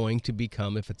going to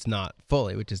become, if it's not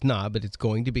fully, which is not, but it's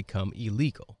going to become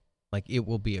illegal. Like it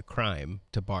will be a crime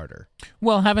to barter.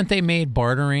 Well, haven't they made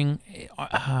bartering?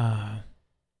 I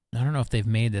don't know if they've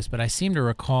made this, but I seem to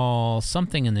recall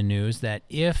something in the news that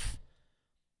if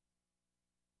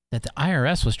that the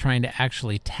IRS was trying to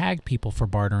actually tag people for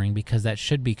bartering because that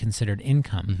should be considered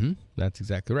income. Mm-hmm. That's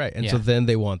exactly right. And so then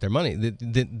they want their money.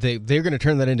 They're going to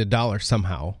turn that into dollars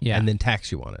somehow and then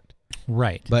tax you on it.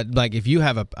 Right. But like if you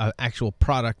have an actual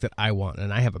product that I want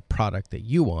and I have a product that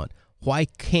you want, why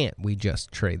can't we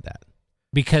just trade that?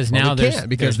 Because now there's a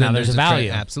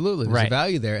value. Absolutely. There's a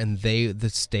value there, and the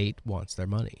state wants their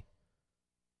money.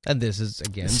 And this is,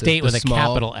 again, state with a small,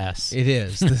 capital S. It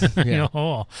is.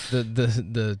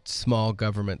 The small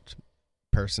government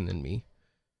person in me,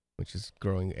 which is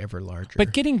growing ever larger.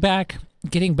 But getting back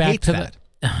Hates to that.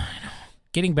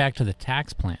 getting back to the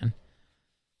tax plan,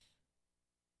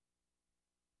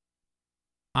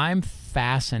 I'm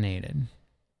fascinated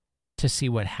to see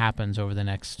what happens over the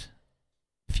next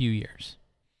few years.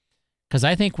 Because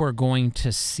I think we're going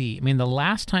to see, the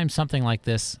last time something like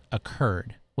this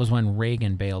occurred was when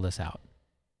Reagan bailed us out.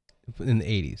 In the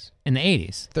 80s. In the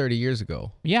 80s. 30 years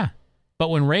ago. Yeah. But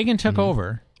when Reagan took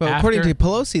over... Well, according to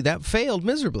Pelosi, that failed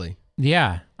miserably.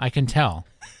 Yeah, I can tell.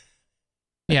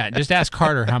 Yeah, just ask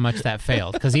Carter how much that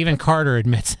failed, because even Carter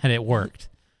admits that it worked.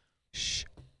 Shh.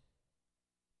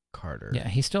 Carter. Yeah,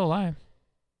 he's still alive.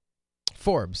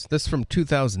 Forbes. This is from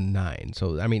 2009.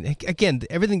 So, again,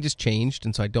 everything just changed,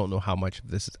 and so I don't know how much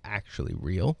of this is actually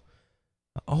real.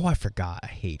 Oh, I forgot. I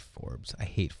hate Forbes. I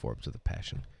hate Forbes with a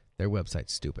passion. Their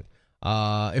website's stupid.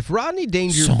 If Rodney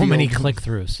Dangerfield... So many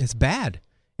click-throughs. It's bad.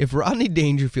 If Rodney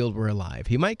Dangerfield were alive,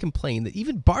 he might complain that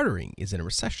even bartering is in a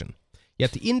recession.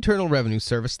 Yet the Internal Revenue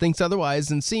Service thinks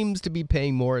otherwise and seems to be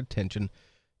paying more attention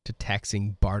to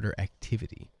taxing barter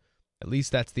activity. At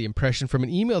least that's the impression from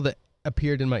an email that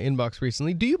appeared in my inbox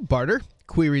recently. Do you barter?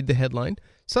 Queried the headline.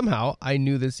 Somehow, I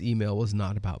knew this email was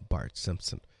not about Bart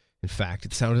Simpson. In fact,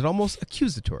 it sounded almost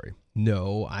accusatory.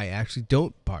 No, I actually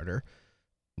don't barter,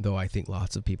 though I think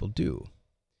lots of people do.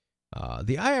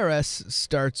 The IRS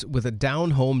starts with a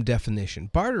down-home definition.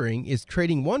 Bartering is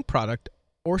trading one product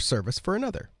or service for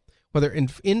another, whether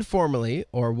informally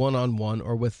or one-on-one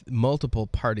or with multiple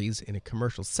parties in a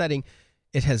commercial setting.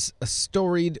 It has a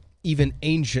storied, even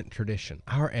ancient tradition.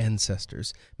 Our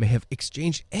ancestors may have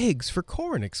exchanged eggs for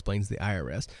corn, explains the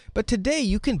IRS, but today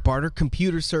you can barter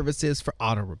computer services for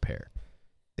auto repair.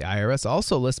 The IRS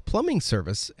also lists plumbing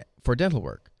service for dental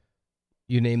work.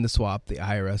 You name the swap, the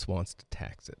IRS wants to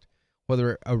tax it.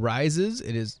 Wherever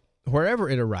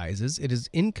it arises, it is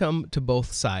income to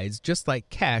both sides, just like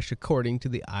cash, according to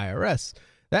the IRS.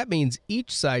 That means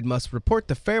each side must report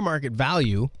the fair market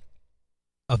value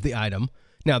of the item.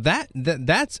 Now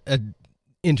that's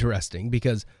interesting,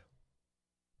 because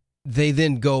they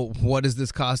then go, what does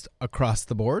this cost across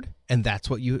the board? And that's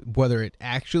what whether it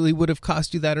actually would have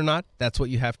cost you that or not, that's what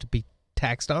you have to be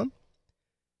taxed on.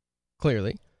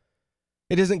 Clearly.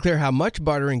 It isn't clear how much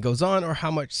bartering goes on or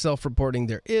how much self-reporting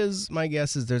there is. My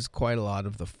guess is there's quite a lot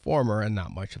of the former and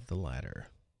not much of the latter.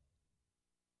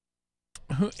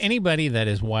 Anybody that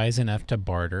is wise enough to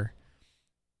barter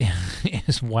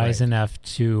is wise enough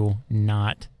to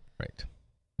not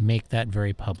make that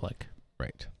very public.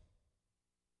 Right.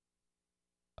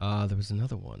 There was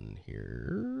another one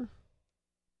here.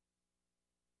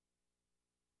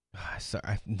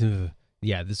 Sorry.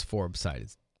 Yeah, this Forbes site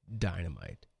is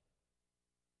dynamite.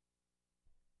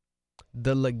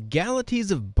 The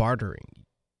legalities of bartering.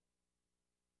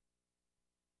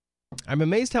 I'm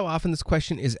amazed how often this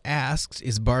question is asked,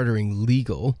 is bartering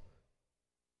legal?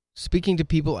 Speaking to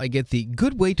people, I get the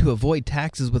good way to avoid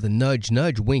taxes with a nudge,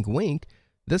 nudge, wink, wink.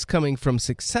 This coming from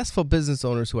successful business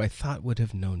owners who I thought would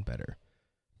have known better.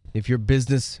 If your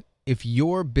business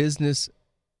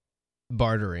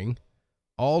bartering,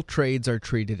 all trades are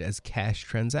treated as cash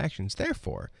transactions.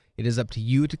 Therefore, it is up to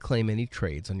you to claim any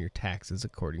trades on your taxes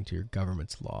according to your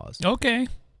government's laws. Okay.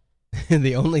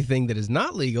 The only thing that is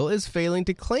not legal is failing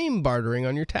to claim bartering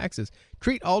on your taxes.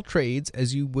 Treat all trades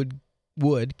as you would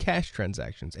cash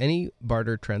transactions. Any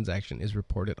barter transaction is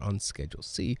reported on Schedule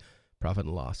C, profit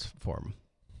and loss form.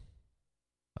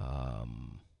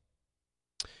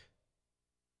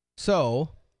 So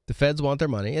the feds want their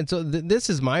money, and so this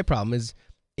is my problem. Is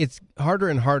it's harder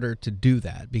and harder to do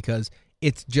that because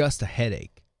it's just a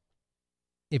headache.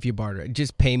 If you barter,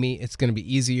 just pay me. It's going to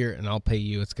be easier, and I'll pay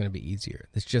you. It's going to be easier.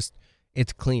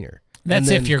 It's cleaner. That's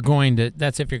if you're going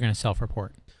to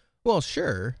self-report. Well,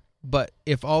 sure, but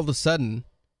if all of a sudden,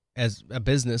 as a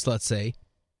business, let's say,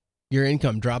 your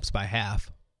income drops by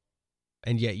half,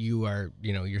 and yet you're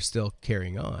still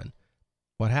carrying on,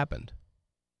 what happened?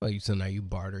 Well, so now you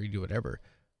barter, you do whatever.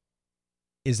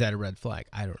 Is that a red flag?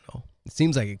 I don't know. It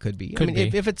seems like it could be.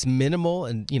 If it's minimal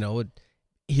and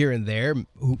here and there,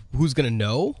 who's going to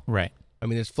know? Right.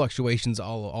 There's fluctuations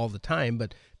all the time,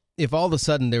 but if all of a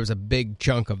sudden there was a big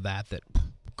chunk of that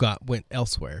went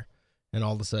elsewhere, and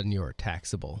all of a sudden your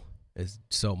taxable is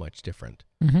so much different.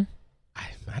 Mm-hmm.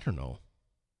 I don't know.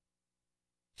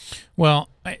 Well,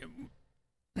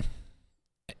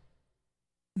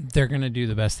 they're going to do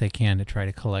the best they can to try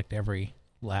to collect every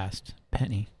last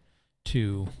penny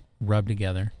to rub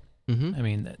together. Mm-hmm. I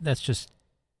mean, that's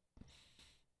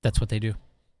what they do.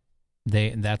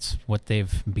 That's what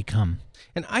they've become.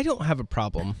 And I don't have a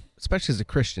problem, especially as a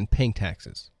Christian, paying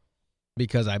taxes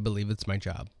because I believe it's my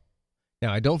job.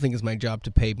 Now, I don't think it's my job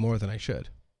to pay more than I should.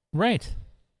 Right.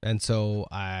 And so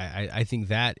I think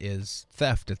that is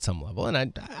theft at some level.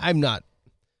 And I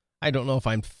don't know if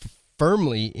I'm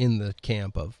firmly in the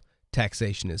camp of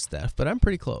taxation is theft, but I'm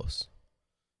pretty close.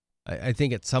 I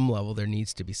think at some level there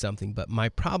needs to be something. But my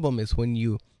problem is when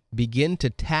you begin to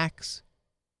tax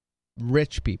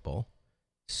rich people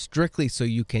strictly so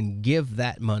you can give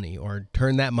that money or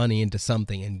turn that money into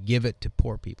something and give it to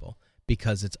poor people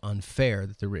because it's unfair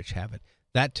that the rich have it.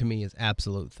 That to me is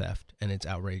absolute theft, and it's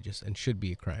outrageous and should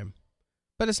be a crime.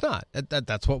 But it's not.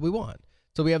 That's what we want.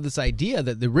 So we have this idea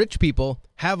that the rich people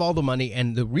have all the money,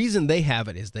 and the reason they have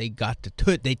it is they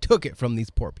took it from these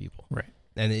poor people. Right.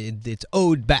 And it's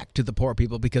owed back to the poor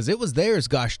people because it was theirs,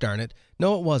 gosh darn it.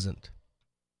 No, it wasn't.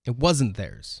 It wasn't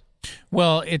theirs.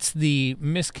 Well, it's the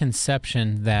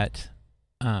misconception that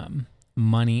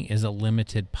money is a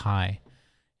limited pie.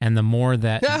 And the more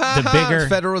that the bigger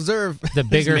Federal Reserve, the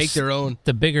bigger make their own.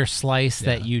 The bigger slice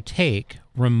that you take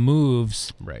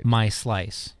removes my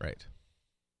slice. Right.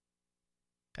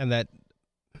 And that,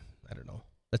 I don't know.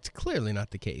 That's clearly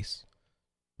not the case.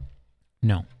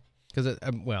 No. Because,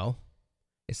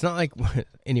 it's not like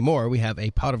anymore we have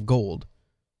a pot of gold.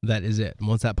 That is it. And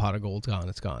once that pot of gold's gone,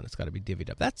 it's gone. It's got to be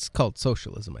divvied up. That's called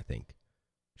socialism, I think.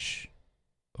 Shh.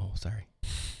 Oh, sorry.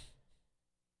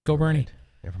 Go Bernie. Right.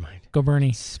 Never mind. Go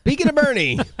Bernie. Speaking of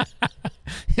Bernie.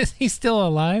 Is he still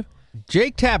alive?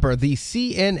 Jake Tapper, the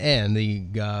CNN,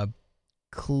 the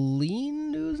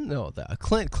Clean News? No, the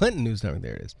Clinton News Network.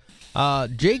 There it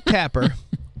is. Jake Tapper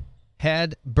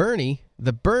had Bernie,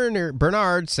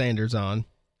 Bernard Sanders on,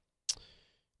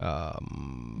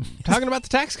 talking about the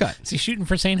tax cut. Is he shooting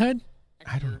for sainthood?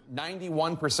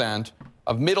 91%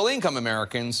 of middle-income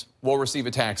Americans will receive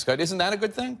a tax cut. Isn't that a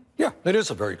good thing? Yeah, it is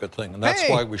a very good thing. And that's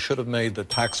why we should have made the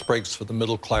tax breaks for the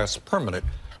middle class permanent.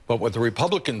 But what the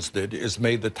Republicans did is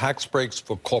made the tax breaks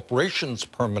for corporations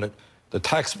permanent, the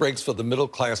tax breaks for the middle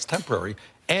class temporary,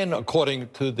 and according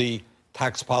to the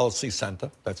Tax Policy Center,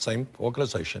 that same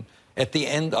organization, at the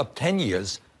end of 10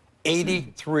 years,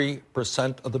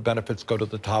 83% of the benefits go to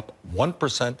the top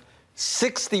 1%.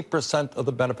 60% of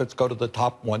the benefits go to the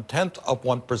top 1/10 of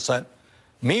 1%.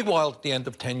 Meanwhile, at the end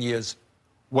of 10 years,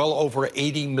 well over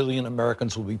 80 million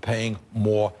Americans will be paying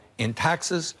more in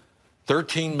taxes.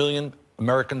 13 million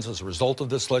Americans, as a result of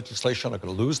this legislation, are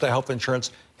going to lose their health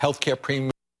insurance, health care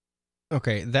premium.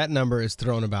 Okay, that number is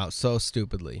thrown about so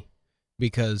stupidly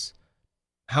because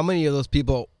how many of those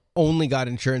people only got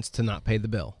insurance to not pay the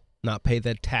bill, not pay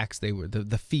the tax they were,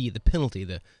 the fee, the penalty,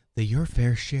 the your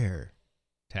fair share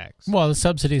tax? Well, the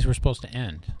subsidies were supposed to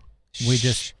end.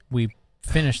 We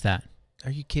finished that.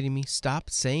 Are you kidding me?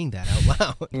 Stop saying that out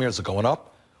loud. Premiums are going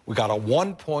up. We got a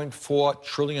 $1.4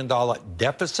 trillion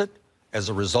deficit as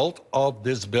a result of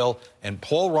this bill. And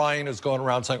Paul Ryan is going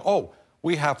around saying,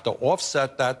 we have to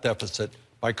offset that deficit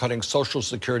by cutting Social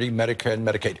Security, Medicare, and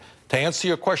Medicaid. To answer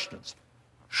your questions,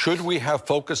 should we have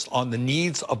focused on the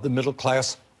needs of the middle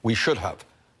class? We should have.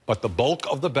 But the bulk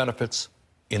of the benefits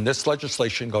in this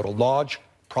legislation go to large,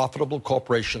 profitable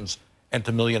corporations and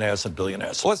to millionaires and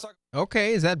billionaires. So let's talk.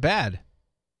 Okay, is that bad?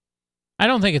 I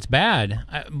don't think it's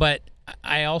bad, but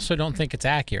I also don't think it's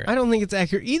accurate. I don't think it's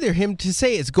accurate either. Him to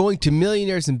say it's going to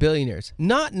millionaires and billionaires.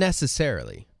 Not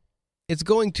necessarily. It's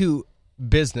going to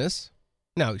business.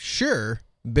 Now, sure,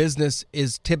 business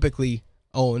is typically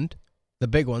owned, the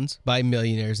big ones, by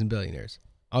millionaires and billionaires.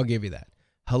 I'll give you that.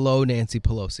 Hello, Nancy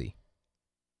Pelosi.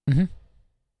 Mm-hmm.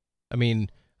 I mean,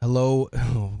 hello,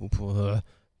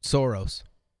 Soros.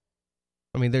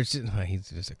 I mean, he's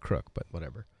just a crook, but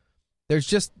whatever. There's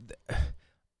just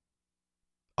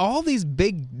all these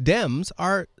big Dems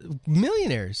are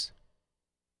millionaires.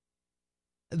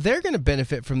 They're going to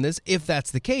benefit from this if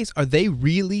that's the case. Are they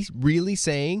really, really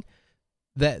saying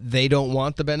that they don't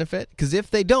want the benefit? Because if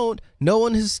they don't, no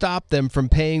one has stopped them from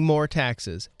paying more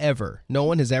taxes ever. No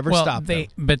one has ever stopped them.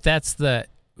 But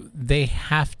they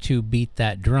have to beat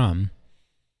that drum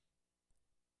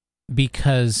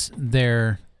because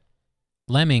their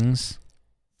lemmings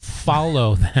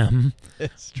follow them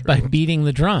by beating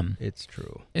the drum. It's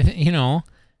true. You know,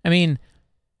 I mean,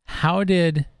 how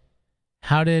did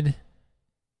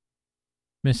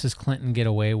Mrs. Clinton get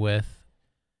away with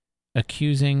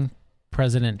accusing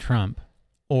President Trump,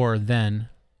 or then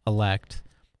elect,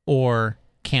 or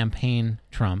campaign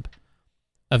Trump,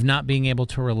 of not being able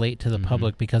to relate to the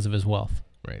public because of his wealth.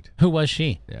 Right. Who was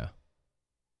she? Yeah.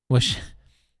 Was she,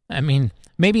 I mean,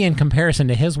 maybe in comparison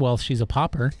to his wealth, she's a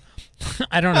pauper.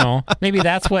 I don't know. Maybe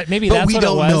that's what. Maybe But that's we what it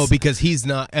don't was. know because he's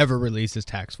not ever released his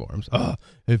tax forms.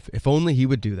 If only he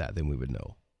would do that, then we would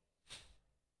know.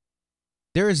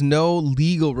 There is no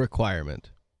legal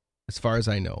requirement, as far as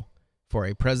I know, for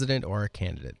a president or a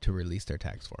candidate to release their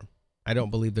tax form. I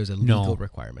don't believe there's a legal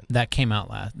requirement. That came out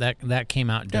last. That came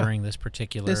out during this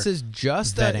particular. This is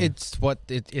just vetting.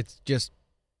 it's just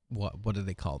what do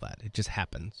they call that? It just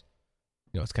happens.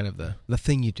 You know, it's kind of the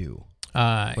thing you do.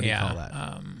 What do you call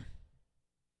that?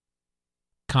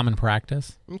 Common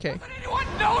practice. Okay. Does anyone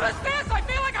notice this? I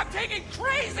feel like I'm taking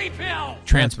crazy pills.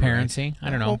 Transparency. Right. I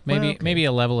don't know. Maybe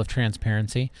a level of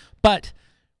transparency. But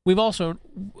we've also.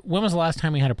 When was the last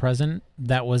time we had a president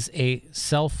that was a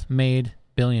self-made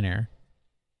billionaire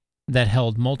that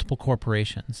held multiple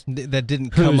corporations that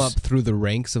didn't come up through the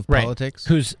ranks of politics,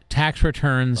 whose tax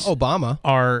returns Obama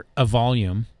are a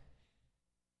volume?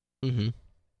 Mm-hmm.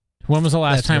 When was the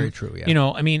last That's time? very true, yeah. You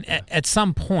know, I mean, at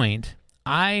some point,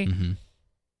 it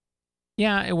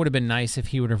would have been nice if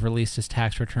he would have released his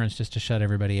tax returns just to shut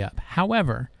everybody up.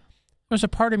 However, there's a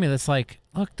part of me that's like,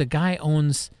 look, the guy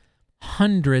owns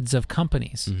hundreds of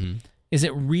companies. Mm-hmm. Is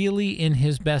it really in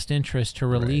his best interest to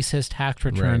release his tax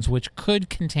returns, which could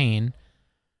contain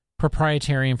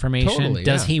proprietary information? Totally,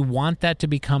 Does he want that to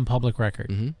become public record?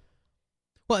 Mm-hmm.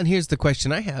 Well, and here's the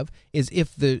question I have: is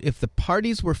if the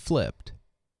parties were flipped,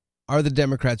 are the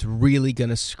Democrats really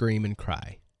going to scream and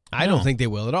cry? I don't think they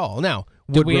will at all. Now,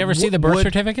 did we ever see the birth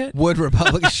certificate? Would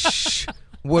Republicans?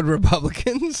 Would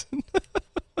Republicans?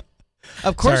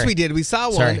 Of course we did. We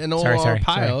saw one, and old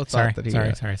Pyle thought that he.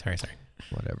 Sorry.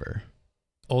 Whatever.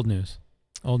 Old news.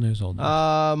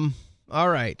 All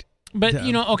right. But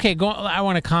I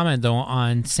want to comment though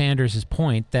on Sanders'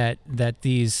 point that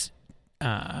these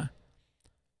the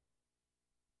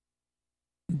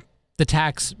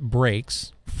tax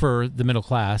breaks for the middle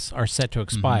class are set to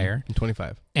expire in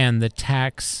 25, and the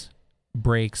tax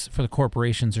breaks for the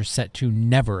corporations are set to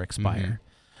never expire.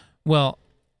 Well,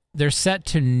 they're set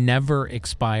to never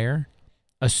expire,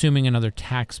 assuming another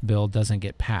tax bill doesn't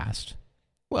get passed.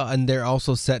 Well, and they're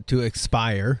also set to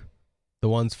expire, the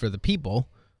ones for the people,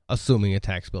 assuming a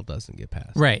tax bill doesn't get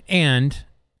passed. Right, and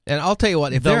I'll tell you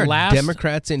what, if there are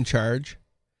Democrats in charge,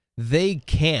 they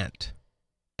can't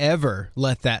ever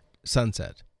let that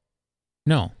sunset.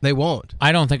 No, they won't.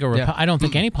 I don't think I don't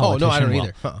think any politician I don't will.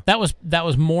 either. Huh. That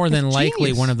was more than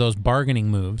likely genius. one of those bargaining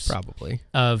moves, probably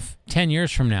of 10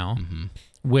 years from now,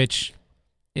 which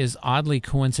is oddly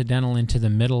coincidental into the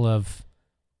middle of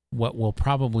what will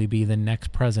probably be the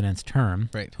next president's term,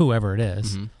 right? Whoever it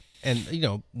is. And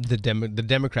the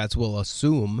Democrats will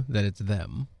assume that it's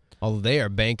them, although they are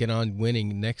banking on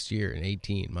winning next year in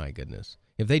 18. My goodness,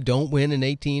 if they don't win in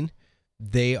 18.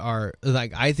 They are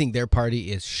I think their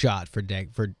party is shot for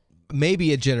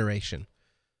maybe a generation.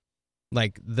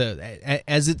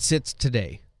 As it sits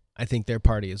today, I think their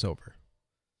party is over.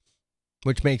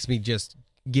 Which makes me just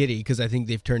giddy because I think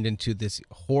they've turned into this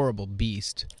horrible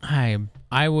beast. I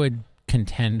would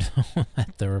contend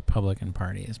that the Republican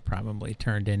Party has probably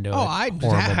turned into a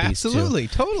horrible beast absolutely,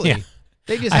 too. Totally. Yeah.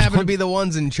 They just happen to be the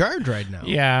ones in charge right now.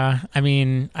 Yeah, I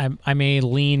mean, I may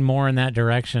lean more in that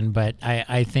direction, but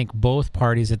I think both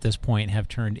parties at this point have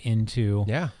turned into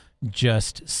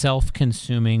just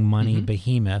self-consuming money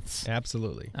behemoths.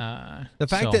 Absolutely.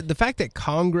 The fact that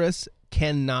Congress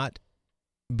cannot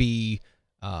be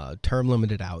term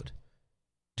limited out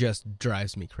just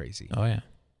drives me crazy. Oh yeah.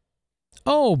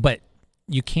 Oh, but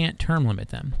you can't term limit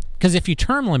them. Because if you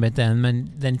term limit them,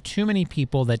 then too many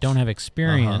people that don't have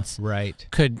experience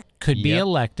could be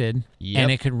elected,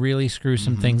 and it could really screw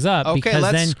some things up. Okay, because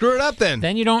let's screw it up then.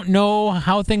 Then you don't know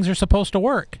how things are supposed to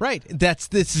work. Right. This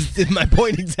is my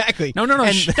point exactly. No.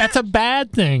 That's a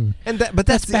bad thing. But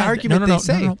that's the argument they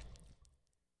say. No.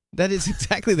 That is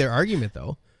exactly their argument,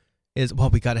 though. Is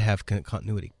we got to have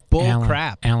continuity.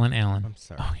 Crap. Alan. I'm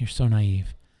sorry. Oh, you're so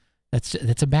naive. That's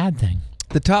a bad thing.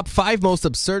 The top 5 most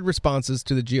absurd responses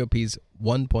to the GOP's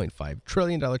 $1.5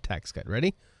 trillion tax cut.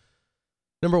 Ready?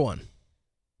 Number 1.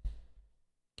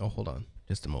 Oh, hold on.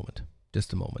 Just a moment.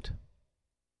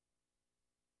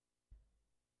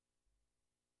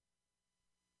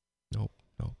 Nope.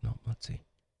 Let's see.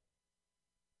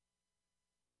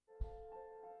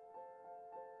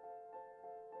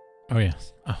 Oh,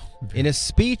 yes. In a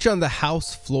speech on the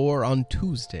House floor on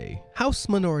Tuesday, House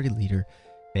Minority Leader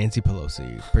Nancy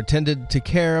Pelosi pretended to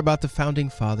care about the Founding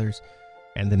Fathers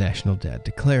and the national debt,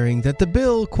 declaring that the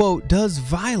bill, quote, does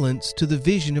violence to the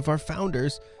vision of our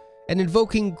founders, and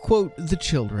invoking, quote, the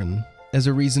children as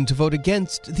a reason to vote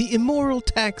against the immoral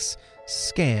tax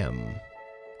scam.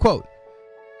 Quote,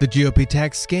 the GOP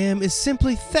tax scam is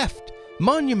simply theft,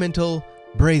 monumental,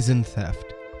 brazen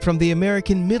theft, from the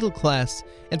American middle class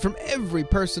and from every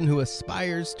person who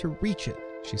aspires to reach it,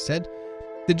 she said.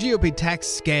 The GOP tax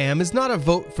scam is not a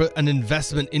vote for an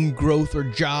investment in growth or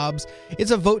jobs.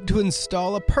 It's a vote to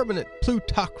install a permanent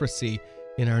plutocracy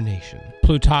in our nation.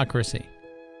 Plutocracy.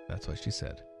 That's what she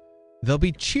said. They'll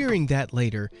be cheering that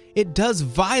later. It does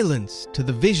violence to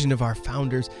the vision of our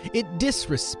founders. It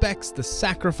disrespects the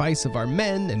sacrifice of our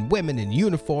men and women in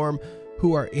uniform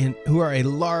who are a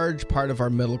large part of our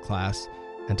middle class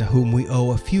and to whom we owe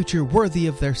a future worthy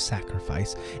of their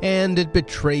sacrifice. And it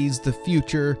betrays the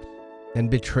future and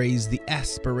betrays the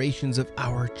aspirations of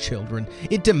our children.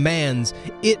 It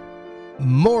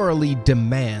morally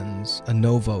demands a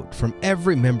no vote from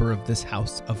every member of this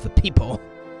House of the People.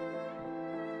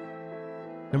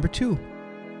 Number 2.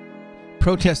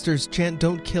 Protesters chant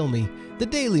 "Don't kill me." The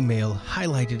Daily Mail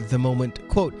highlighted the moment,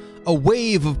 quote, a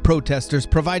wave of protesters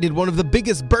provided one of the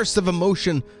biggest bursts of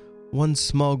emotion. One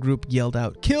small group yelled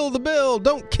out, "Kill the bill,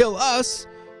 don't kill us,"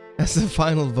 as the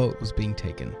final vote was being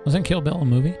taken. Wasn't Kill Bill a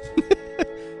movie?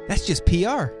 That's just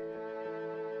PR.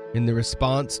 In the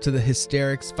response to the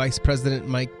hysterics, Vice President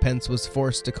Mike Pence was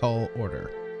forced to call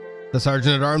order. "The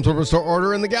Sergeant-at-Arms will restore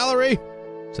order in the gallery,"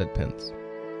 said Pence.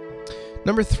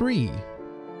 Number 3.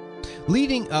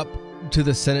 Leading up to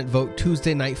the Senate vote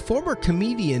Tuesday night, former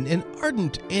comedian and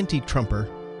ardent anti-Trumper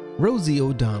Rosie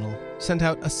O'Donnell sent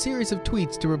out a series of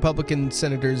tweets to Republican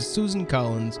Senators Susan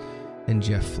Collins and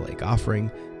Jeff Flake, offering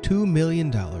 $2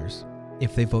 million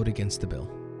if they vote against the bill.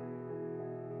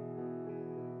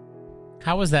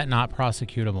 How is that not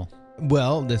prosecutable?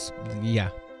 Well,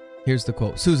 here's the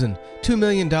quote. "Susan, $2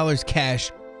 million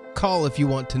cash. Call if you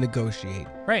want to negotiate."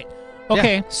 Right.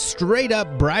 Okay. Yeah, straight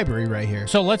up bribery right here.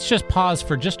 So let's just pause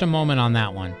for just a moment on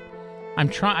that one.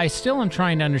 I still am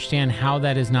trying to understand how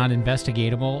that is not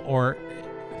investigatable or,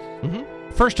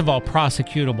 first of all,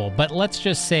 prosecutable, but let's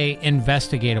just say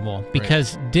investigatable,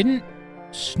 because didn't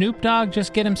Snoop Dogg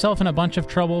just get himself in a bunch of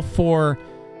trouble for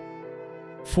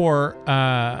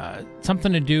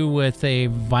something to do with a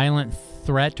violent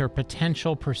threat or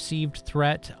potential perceived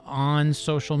threat on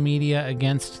social media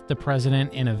against the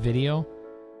president in a video?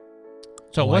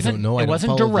 So it wasn't. I don't know. It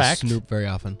wasn't direct. Snoop very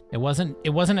often. It wasn't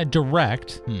a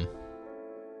direct,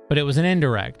 but it was an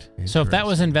indirect. So if that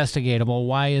was investigatable,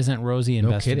 why isn't Rosie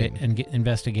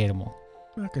investigatable?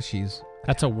 Because she's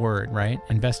That's a word, right?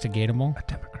 Investigatable. a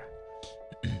Democrat.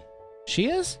 She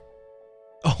is?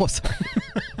 Oh, sorry.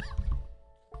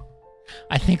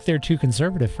 I think they're too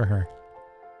conservative for her.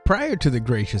 Prior to the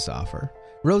gracious offer,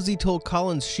 Rosie told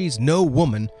Collins she's no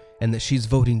woman and that she's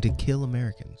voting to kill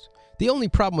Americans. The only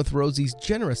problem with Rosie's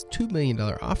generous $2 million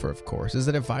offer, of course, is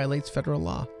that it violates federal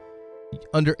law.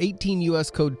 Under 18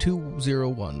 U.S. Code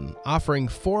 201, offering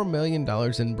 $4 million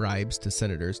in bribes to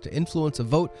senators to influence a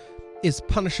vote is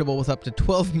punishable with up to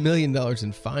 $12 million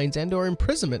in fines and or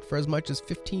imprisonment for as much as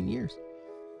 15 years.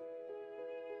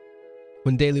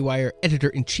 When Daily Wire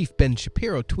editor-in-chief Ben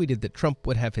Shapiro tweeted that Trump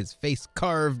would have his face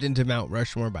carved into Mount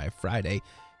Rushmore by Friday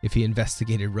if he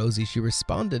investigated Rosie, she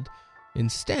responded in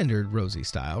standard Rosie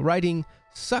style, writing,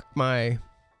 "Suck my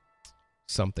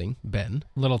something, Ben."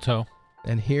 Little toe.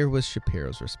 And here was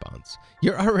Shapiro's response.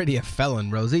 "You're already a felon,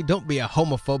 Rosie. Don't be a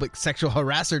homophobic sexual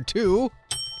harasser, too."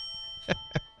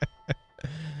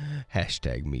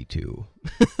 Hashtag me too.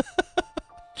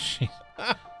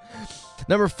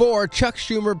 Number 4, Chuck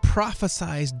Schumer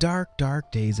prophesies dark,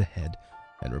 dark days ahead,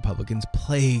 and Republicans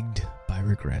plagued by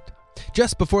regret.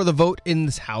 Just before the vote in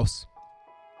this House,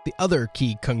 the other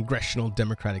key congressional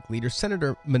Democratic leader,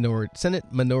 Senate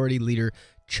Minority Leader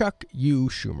Chuck U.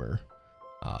 Schumer,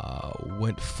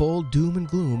 went full doom and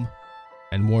gloom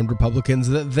and warned Republicans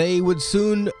that they would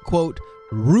soon, quote,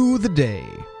 rue the day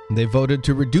they voted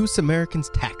to reduce Americans'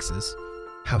 taxes.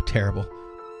 How terrible.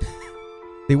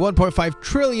 The $1.5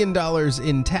 trillion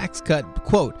in tax cut,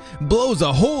 quote, blows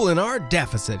a hole in our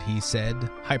deficit, he said,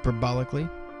 hyperbolically.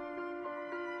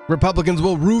 Republicans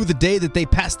will rue the day that they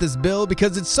passed this bill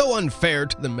because it's so unfair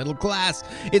to the middle class.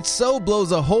 It so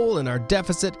blows a hole in our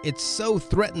deficit. It so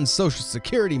threatens Social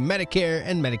Security, Medicare,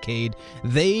 and Medicaid.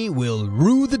 They will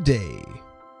rue the day.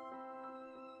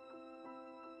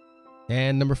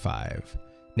 And number 5.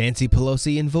 Nancy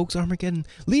Pelosi invokes Armageddon.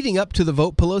 Leading up to the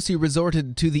vote, Pelosi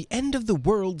resorted to the end of the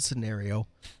world scenario.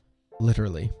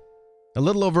 Literally. A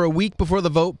little over a week before the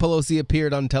vote, Pelosi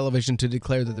appeared on television to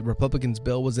declare that the Republicans'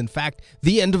 bill was in fact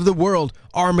the end of the world,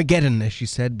 Armageddon, as she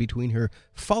said between her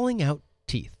falling out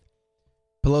teeth.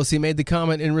 Pelosi made the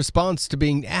comment in response to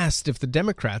being asked if the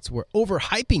Democrats were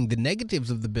overhyping the negatives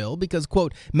of the bill because,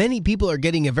 quote, many people are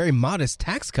getting a very modest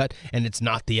tax cut and it's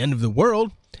not the end of the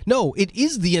world. No, it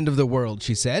is the end of the world,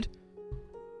 she said.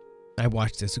 I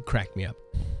watched this. It cracked me up.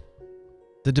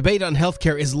 The debate on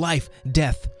healthcare is life,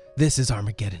 death. This is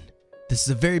Armageddon. This is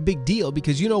a very big deal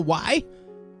because you know why?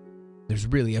 There's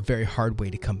really a very hard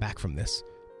way to come back from this.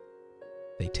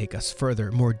 They take us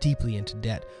further, more deeply into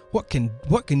debt. What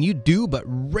can you do but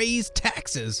raise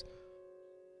taxes?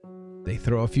 They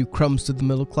throw a few crumbs to the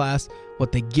middle class.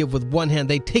 What they give with one hand,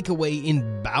 they take away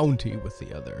in bounty with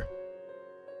the other.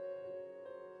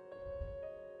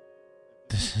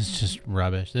 This is just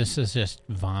rubbish. This is just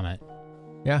vomit.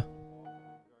 Yeah.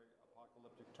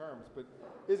 Apocalyptic terms, but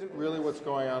isn't really what's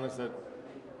going on is that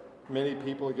many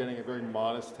people are getting a very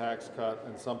modest tax cut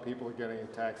and some people are getting a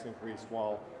tax increase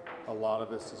while a lot of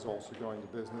this is also going to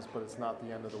business, but it's not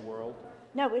the end of the world?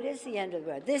 No, it is the end of the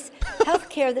world. This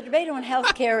healthcare, the debate on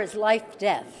healthcare is life,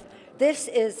 death. This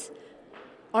is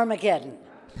Armageddon.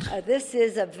 This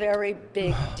is a very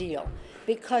big deal.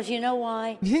 Because you know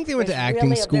why? You think they went to There's acting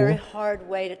really school? a very hard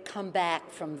way to come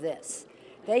back from this.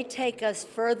 They take us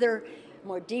further,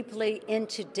 more deeply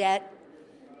into debt.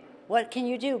 What can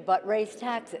you do but raise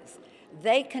taxes?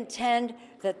 They contend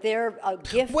that they're a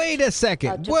gift. Wait a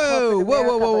second. to Whoa.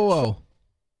 corporate America,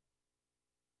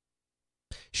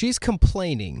 but She's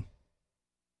complaining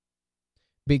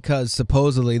because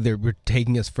supposedly they're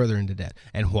taking us further into debt.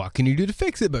 And what can you do to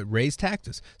fix it but raise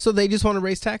taxes? So they just want to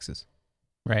raise taxes.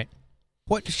 Right.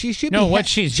 What she should No, be what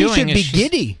she's she doing should is be she's-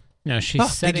 giddy. No, she's They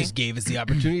setting. just gave us the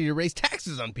opportunity to raise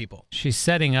taxes on people. She's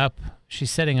setting up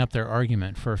their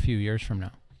argument for a few years from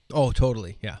now. Oh,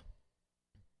 totally. Yeah.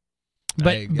 But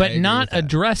I agree not with that.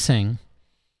 addressing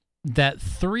that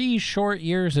 3 short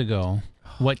years ago,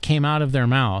 what came out of their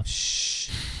mouth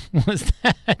was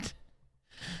that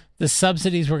the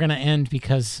subsidies were going to end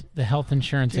because the health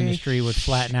insurance industry would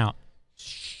flatten out.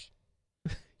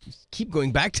 Keep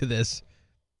going back to this.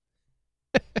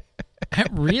 That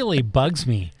really bugs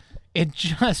me. It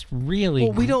just really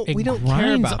Well, we don't care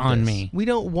grinds about on this. me. We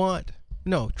don't want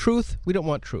truth. We don't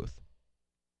want truth.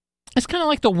 It's kind of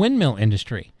like the windmill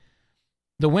industry.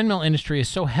 The windmill industry is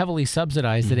so heavily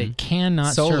subsidized that it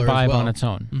cannot Solar as survive well. on its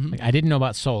own. Mhm. Like, I didn't know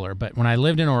about solar, but when I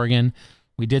lived in Oregon,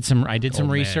 I did some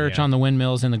research on the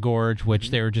windmills in the gorge, which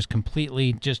they were just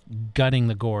completely just gutting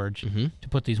the gorge to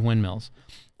put these windmills.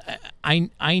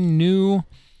 I knew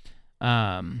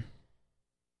a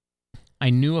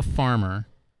farmer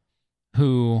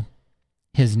who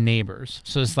his neighbors.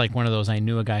 So it's like one of those I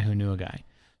knew a guy who knew a guy.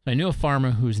 So I knew a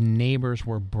farmer whose neighbors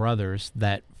were brothers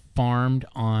that farmed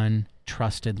on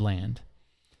trusted land.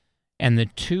 And the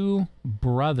two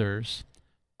brothers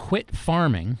quit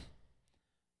farming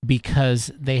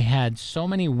because they had so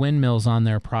many windmills on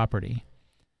their property.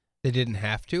 They didn't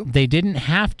have to? They didn't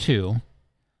have to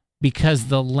because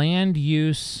the land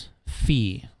use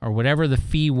fee, or whatever the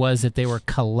fee was that they were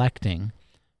collecting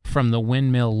from the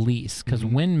windmill lease, because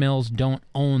windmills don't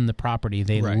own the property.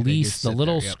 They Right, they lease just the sit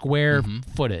little there, yep. square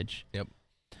footage. Yep.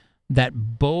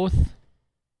 That both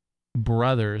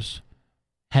brothers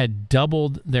had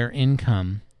doubled their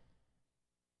income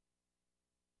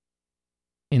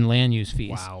in land use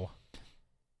fees. Wow.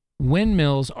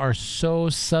 Windmills are so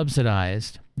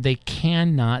subsidized, they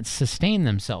cannot sustain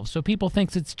themselves. So people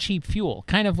think it's cheap fuel,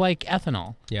 kind of like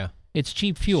ethanol. Yeah. It's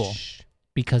cheap fuel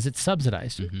because it's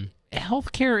subsidized.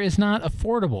 Healthcare is not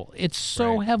affordable. It's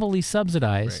so heavily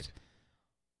subsidized.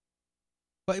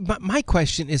 But my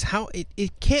question is how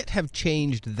it can't have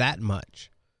changed that much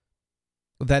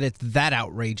that it's that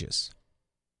outrageous.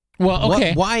 Well,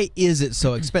 okay. Why is it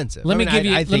so expensive? Let me give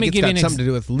you. I Let think me it's give you got an something to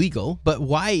do with legal, but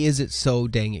why is it so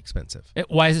dang expensive?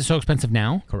 Why is it so expensive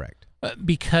now? Correct.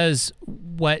 Because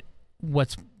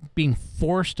what's being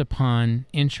forced upon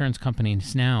insurance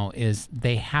companies now is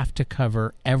they have to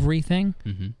cover everything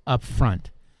up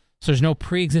front. So there's no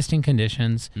pre-existing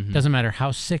conditions. Doesn't matter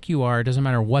how sick you are. Doesn't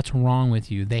matter what's wrong with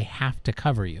you. They have to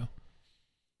cover you.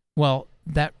 Well,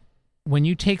 that when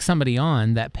you take somebody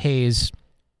on that pays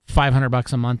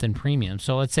 $500 a month in premiums.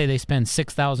 So let's say they spend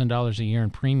 $6,000 a year in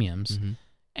premiums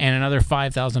and another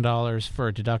 $5,000 for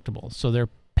a deductible. So they're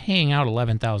paying out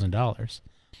 $11,000,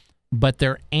 but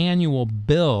their annual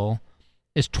bill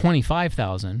is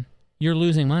 $25,000. You're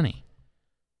losing money.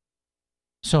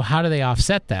 So how do they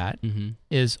offset that?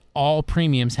 Is all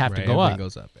premiums have to go everything up.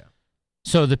 goes up, yeah.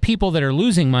 So the people that are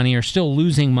losing money are still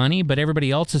losing money, but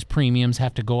everybody else's premiums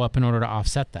have to go up in order to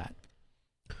offset that.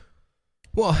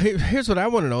 Well, here's what I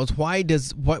want to know is why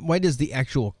does the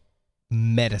actual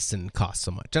medicine cost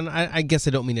so much? And I guess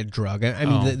I don't mean a drug. I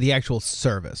mean the actual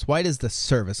service. Why does the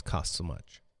service cost so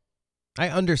much? I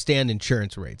understand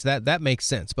insurance rates. That makes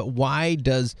sense. But why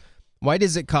does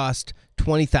it cost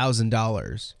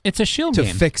 $20,000? It's a shield to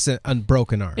game. Fix an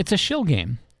unbroken arm. It's a shield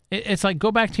game. It's like,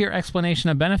 go back to your explanation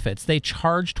of benefits. They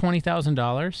charge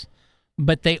 $20,000,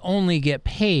 but they only get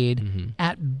paid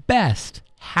at best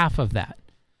half of that.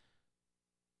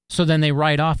 So then they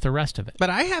write off the rest of it. But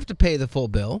I have to pay the full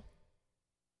bill.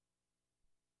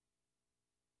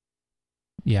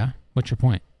 Yeah. What's your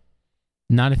point?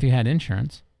 Not if you had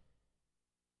insurance.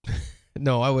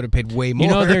 No, I would have paid way more.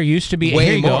 You know, there used to be... way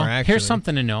here you more, go. actually. Here's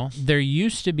something to know. There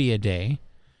used to be a day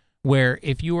where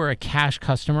if you were a cash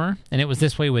customer, and it was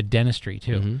this way with dentistry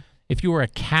too, if you were a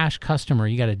cash customer,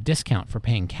 you got a discount for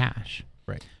paying cash.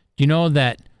 Right. Do you know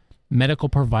that medical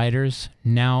providers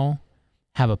now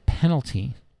have a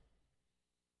penalty?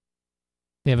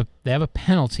 They have a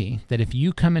penalty that if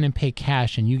you come in and pay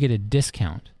cash and you get a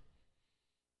discount,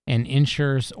 and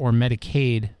insurers or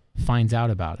Medicaid finds out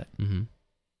about it,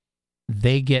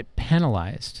 they get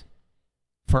penalized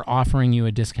for offering you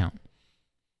a discount.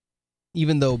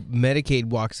 Even though Medicaid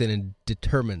walks in and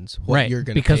determines what you're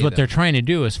going to pay. Because what they're trying to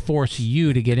do is force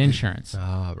you to get insurance.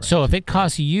 Right. So if it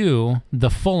costs you the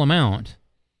full amount,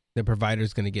 the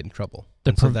provider's going to get in trouble.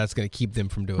 So that's going to keep them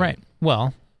from doing it. Right.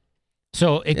 Well,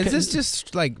 so is this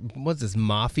just like, what's this,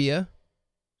 mafia?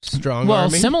 Strong well,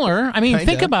 arming? Similar. I mean, Kinda.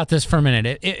 think about this for a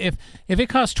minute. If it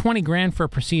costs $20,000 for a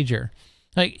procedure,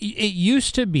 like it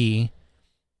used to be,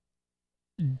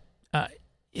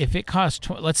 if it costs,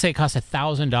 let's say it costs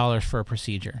 $1,000 for a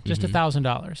procedure, just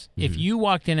 $1,000. If you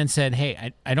walked in and said,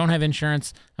 "Hey, I don't have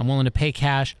insurance. I'm willing to pay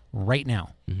cash right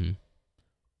now,"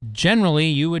 generally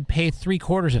you would pay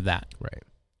 3/4 of that. Right.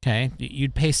 Okay.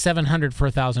 You'd pay $700 for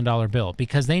a $1,000 bill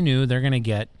because they knew they're going to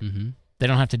get. They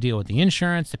don't have to deal with the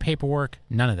insurance, the paperwork,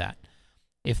 none of that.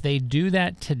 If they do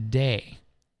that today,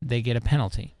 they get a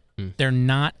penalty. They're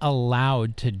not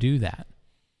allowed to do that.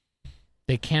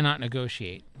 They cannot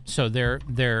negotiate. So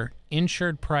their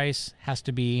insured price has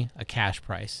to be a cash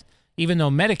price, even though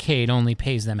Medicaid only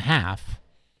pays them half.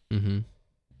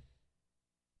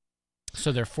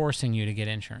 So they're forcing you to get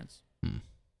insurance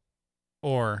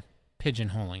or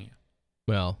pigeonholing you.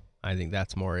 Well, I think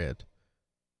that's more it.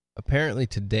 Apparently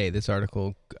today, this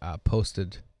article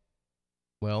posted,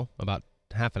 about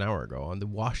half an hour ago on the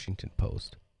Washington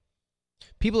Post.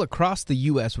 People across the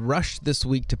U.S. rushed this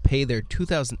week to pay their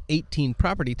 2018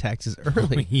 property taxes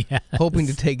early, hoping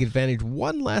to take advantage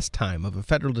one last time of a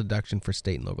federal deduction for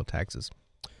state and local taxes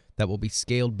that will be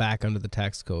scaled back under the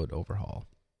tax code overhaul.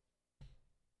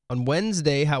 On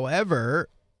Wednesday, however,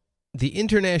 the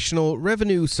International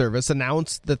Revenue Service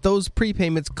announced that those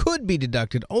prepayments could be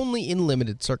deducted only in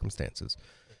limited circumstances,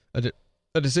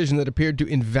 a decision that appeared to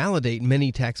invalidate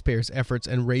many taxpayers' efforts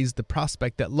and raised the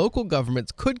prospect that local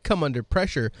governments could come under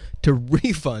pressure to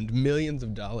refund millions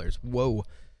of dollars. Whoa.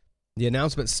 The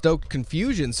announcement stoked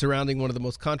confusion surrounding one of the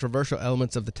most controversial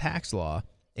elements of the tax law,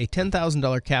 a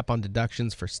 $10,000 cap on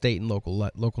deductions for state and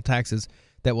local taxes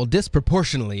that will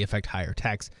disproportionately affect higher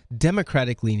tax,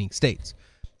 Democratic-leaning states.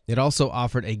 It also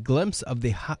offered a glimpse of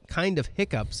the kind of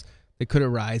hiccups that could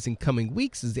arise in coming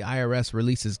weeks as the IRS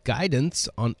releases guidance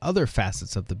on other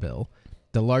facets of the bill,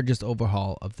 the largest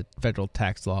overhaul of the federal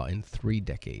tax law in 3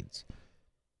 decades.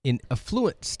 In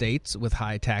affluent states with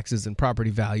high taxes and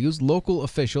property values, local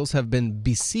officials have been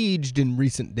besieged in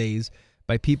recent days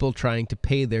by people trying to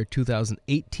pay their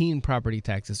 2018 property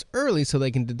taxes early so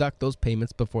they can deduct those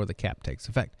payments before the cap takes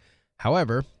effect.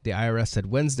 However, the IRS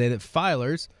said Wednesday that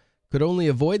filers could only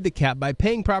avoid the cap by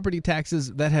paying property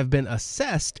taxes that have been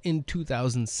assessed in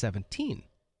 2017.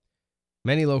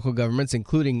 Many local governments,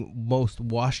 including most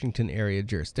Washington area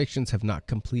jurisdictions, have not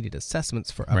completed assessments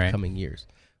for upcoming years.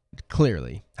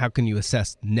 Clearly, how can you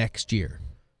assess next year?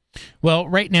 Well,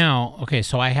 right now, okay,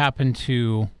 so I happen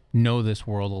to know this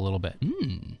world a little bit.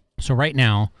 So right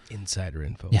now... Insider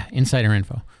info. Yeah, insider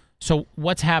info. So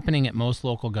what's happening at most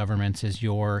local governments is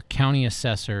your county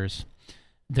assessors...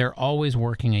 They're always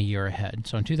working a year ahead.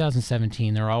 So in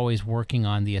 2017, they're always working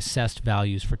on the assessed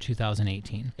values for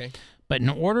 2018. Okay. But in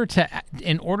order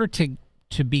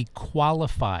to be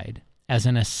qualified as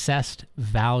an assessed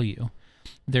value,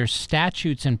 there's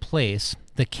statutes in place.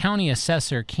 The county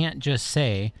assessor can't just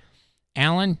say,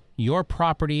 "Alan, your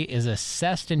property is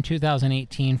assessed in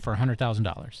 2018 for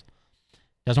 $100,000."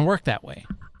 Doesn't work that way.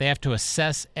 They have to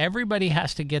assess. Everybody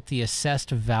has to get the assessed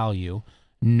value.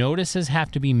 Notices have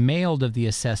to be mailed of the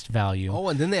assessed value. Oh,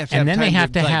 and then they have to and have then time they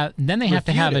have to to have then they have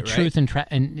to have a right? truth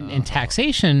in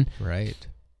taxation right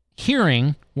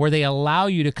hearing where they allow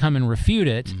you to come and refute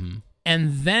it,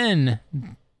 and then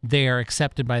they are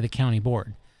accepted by the county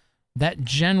board. That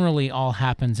generally all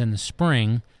happens in the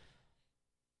spring,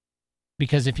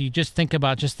 because if you just think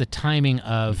about just the timing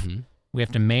of we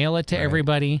have to mail it to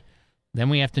everybody, then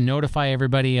we have to notify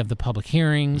everybody of the public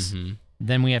hearings,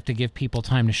 then we have to give people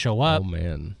time to show up. Oh,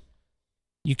 man.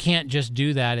 You can't just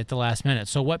do that at the last minute.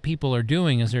 So what people are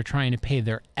doing is they're trying to pay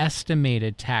their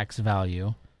estimated tax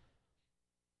value.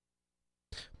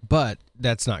 But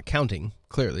that's not counting,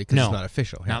 clearly, because it's not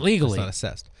official. Not legally. It's not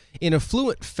assessed. In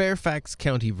affluent Fairfax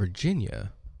County,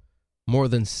 Virginia, more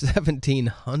than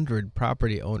 1,700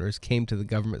 property owners came to the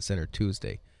government center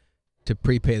Tuesday to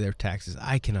prepay their taxes.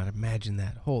 I cannot imagine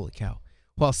that. Holy cow.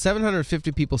 While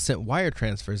 750 people sent wire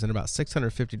transfers and about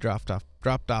 650 dropped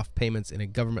off payments in a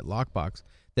government lockbox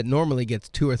that normally gets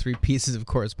 2 or 3 pieces of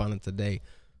correspondence a day,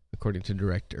 according to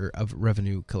Director of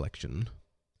Revenue Collection.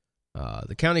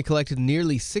 The county collected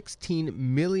nearly $16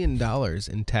 million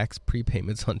in tax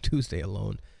prepayments on Tuesday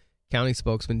alone. County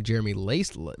spokesman Jeremy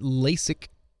Lasik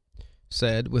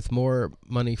said, with more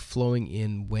money flowing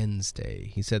in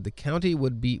Wednesday. He said the county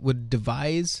would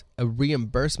devise a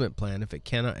reimbursement plan if it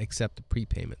cannot accept the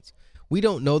prepayments. We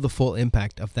don't know the full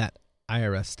impact of that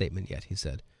IRS statement yet, he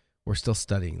said. We're still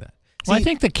studying that. Well, I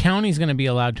think the county's going to be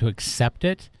allowed to accept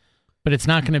it, but it's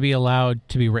not going to be allowed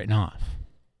to be written off.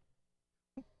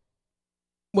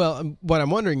 Well, what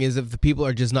I'm wondering is if the people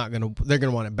are just not going to, they're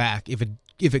going to want it back. If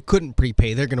it couldn't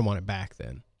prepay, they're going to want it back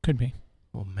then. Could be.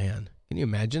 Oh, man. Can you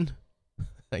imagine?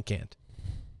 I can't.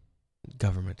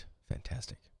 Government.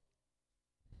 Fantastic.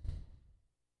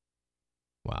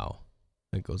 Wow.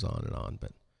 It goes on and on,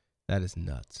 but that is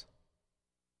nuts.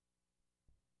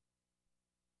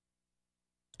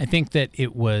 I think that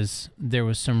there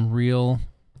was some real,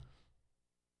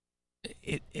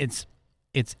 it's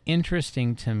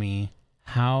interesting to me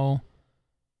how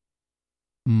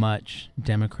much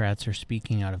Democrats are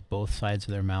speaking out of both sides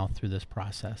of their mouth through this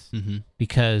process. Mm-hmm.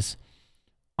 Because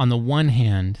on the one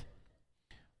hand,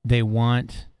 they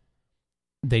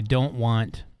don't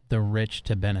want the rich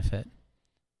to benefit.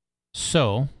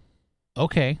 So,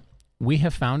 okay, we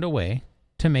have found a way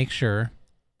to make sure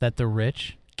that the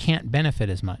rich can't benefit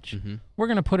as much. Mm-hmm. We're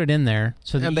going to put it in there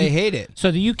so that they hate it. So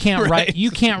that you can't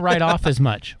write off as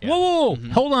much. Yeah. Whoa,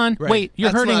 Mm-hmm. Hold on. Right. Wait, you're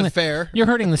That's hurting not fair. You're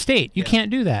hurting the state. You can't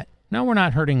do that. No, we're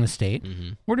not hurting the state.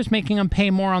 Mm-hmm. We're just making them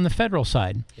pay more on the federal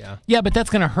side. Yeah. Yeah, but that's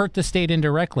going to hurt the state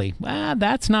indirectly.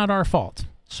 That's not our fault.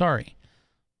 Sorry.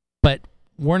 But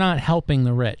we're not helping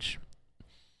the rich.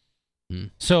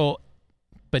 Mm. So,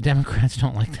 but Democrats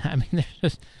don't like that. I mean, they're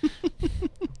just...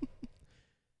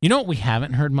 You know what we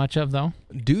haven't heard much of, though?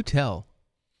 Do tell.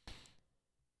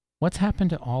 What's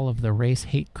happened to all of the race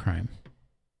hate crime?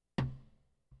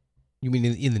 You mean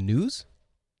in the news?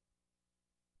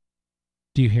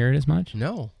 Do you hear it as much?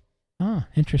 No. Oh,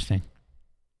 interesting.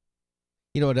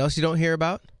 You know what else you don't hear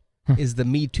about? Is the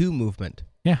Me Too movement.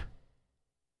 Yeah.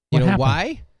 You What know happened?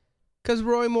 why? Because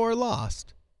Roy Moore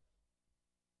lost.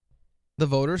 The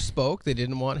voters spoke. They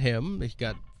didn't want him. He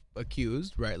got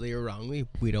accused, rightly or wrongly.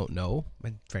 We don't know.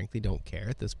 And frankly, don't care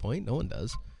at this point. No one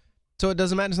does. So it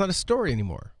doesn't matter. It's not a story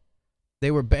anymore.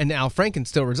 And Al Franken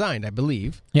still resigned, I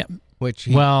believe. Yep.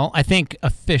 Well, I think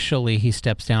officially he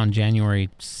steps down January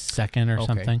 2nd or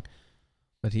something.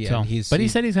 But he said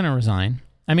he's going to resign.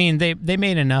 I mean, they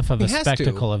made enough of a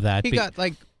spectacle of that.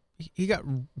 He got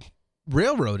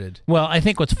railroaded. Well, I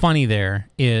think what's funny there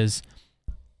is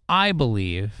I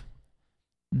believe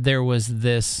there was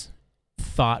this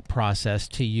thought process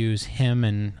to use him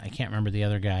and I can't remember the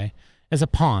other guy as a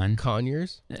pawn.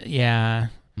 Conyers? Yeah.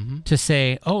 Mm-hmm. To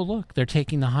say, oh, look, they're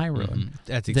taking the high road. Mm-hmm.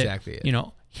 That's exactly it. You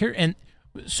know,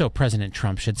 so President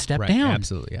Trump should step down.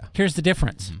 Absolutely, yeah. Here's the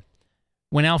difference. Mm-hmm.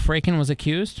 When Al Franken was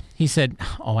accused, he said,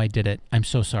 oh, I did it. I'm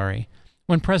so sorry.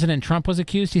 When President Trump was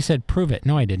accused, he said, prove it.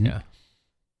 No, I didn't.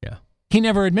 Yeah. He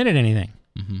never admitted anything.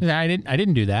 Mm-hmm. I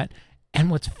didn't do that. And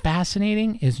what's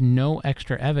fascinating is no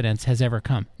extra evidence has ever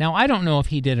come. Now, I don't know if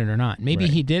he did it or not. Maybe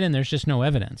he did and there's just no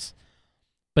evidence.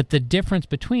 But the difference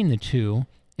between the two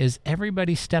is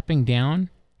everybody stepping down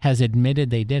has admitted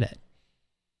they did it.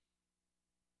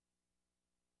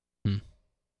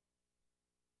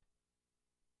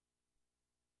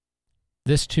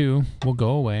 This too will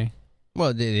go away. Well,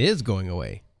 it is going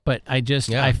away. But I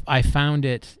just I find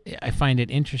it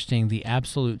interesting, the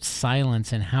absolute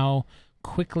silence and how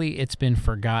quickly it's been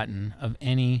forgotten of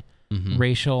any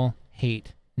racial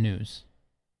hate news.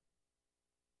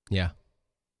 Yeah.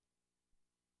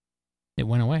 It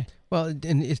went away. Well,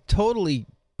 and it totally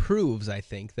proves, I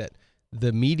think, that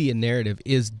the media narrative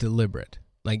is deliberate.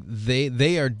 Like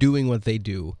they are doing what they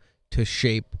do to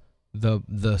shape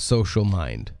the social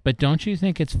mind. But don't you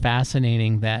think it's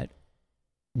fascinating that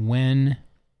when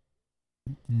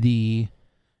you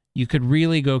could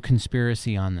really go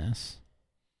conspiracy on this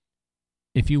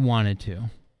if you wanted to,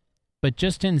 but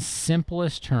just in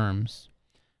simplest terms,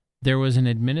 there was an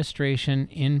administration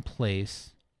in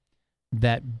place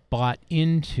that bought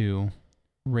into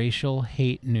racial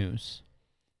hate news,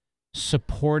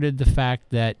 supported the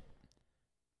fact that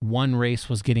one race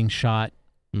was getting shot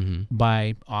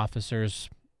by officers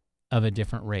of a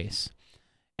different race,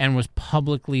 and was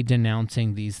publicly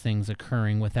denouncing these things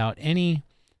occurring without any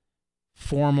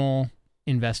formal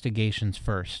investigations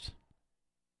first.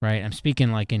 Right? I'm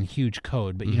speaking like in huge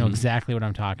code, but you know exactly what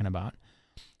I'm talking about.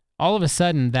 All of a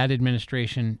sudden, that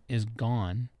administration is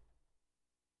gone.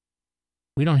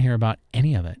 We don't hear about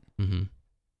any of it.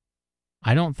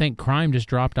 I don't think crime just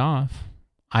dropped off.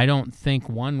 I don't think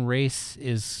one race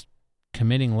is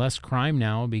committing less crime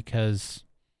now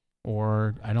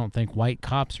or I don't think white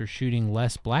cops are shooting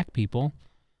less black people,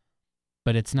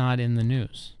 but it's not in the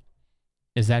news.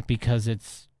 Is that because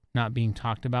it's not being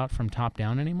talked about from top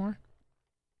down anymore?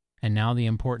 And now the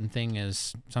important thing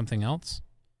is something else?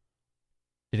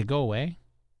 Did it go away?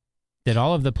 Did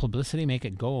all of the publicity make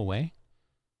it go away?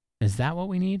 Is that what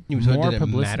we need? More did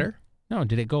publicity? It matter? No,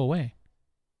 did it go away?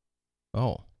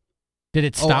 Oh. Did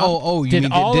it stop? Did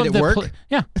it work?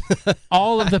 Yeah.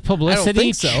 All of the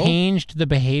publicity changed the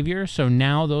behavior, so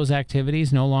now those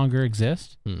activities no longer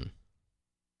exist?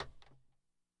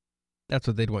 That's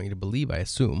what they'd want you to believe, I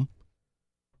assume.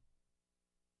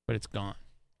 But it's gone.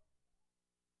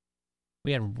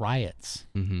 We had riots.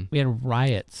 We had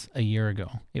riots a year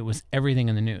ago. It was everything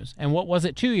in the news. And what was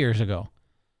it 2 years ago?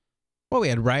 Well, we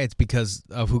had riots because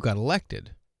of who got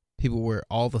elected. People were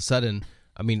all of a sudden,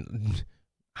 I mean,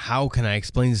 how can I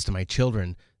explain this to my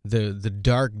children? The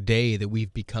dark day that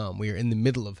we've become. We are in the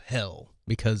middle of hell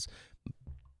because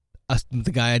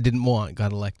the guy I didn't want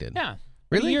got elected. Yeah.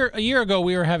 Really? A year ago,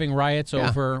 we were having riots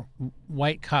over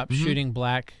white cops shooting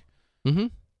black.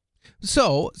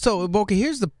 So okay,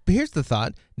 here's the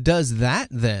thought. Was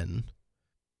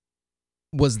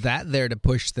that there to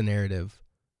push the narrative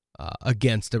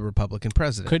against a Republican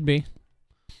president? Could be.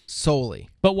 Solely.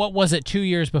 But what was it 2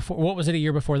 years before? What was it a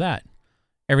year before that?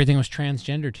 Everything was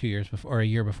transgender 2 years before, or a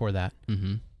year before that.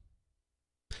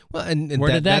 Well, and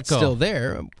where did that that's go? Still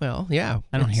there. Well, yeah.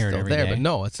 I don't hear it every there, day. But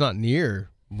no, it's not near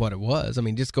what it was. I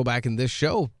mean, just go back in this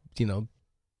show,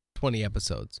 20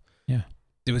 episodes. Yeah.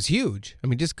 It was huge. I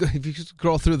mean, if you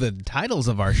scroll through the titles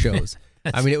of our shows,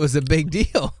 I mean, it was a big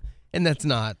deal, and that's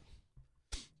not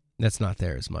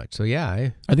there as much. So yeah,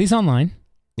 are these online?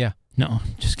 Yeah. No,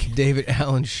 just kidding.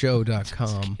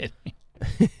 DavidAllenShow.com.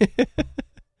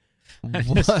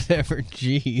 Whatever.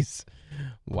 Jeez.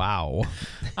 Wow.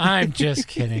 I'm just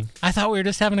kidding. I thought we were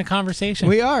just having a conversation.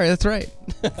 We are. That's right.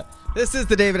 This is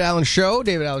the David Allen Show.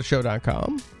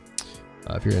 DavidAllenShow.com.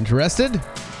 If you're interested.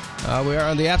 We are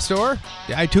on the App Store,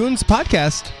 the iTunes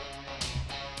podcast.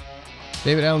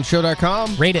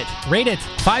 DavidAllenShow.com. Rate it.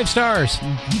 5 stars.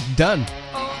 Done.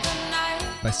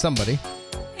 By somebody.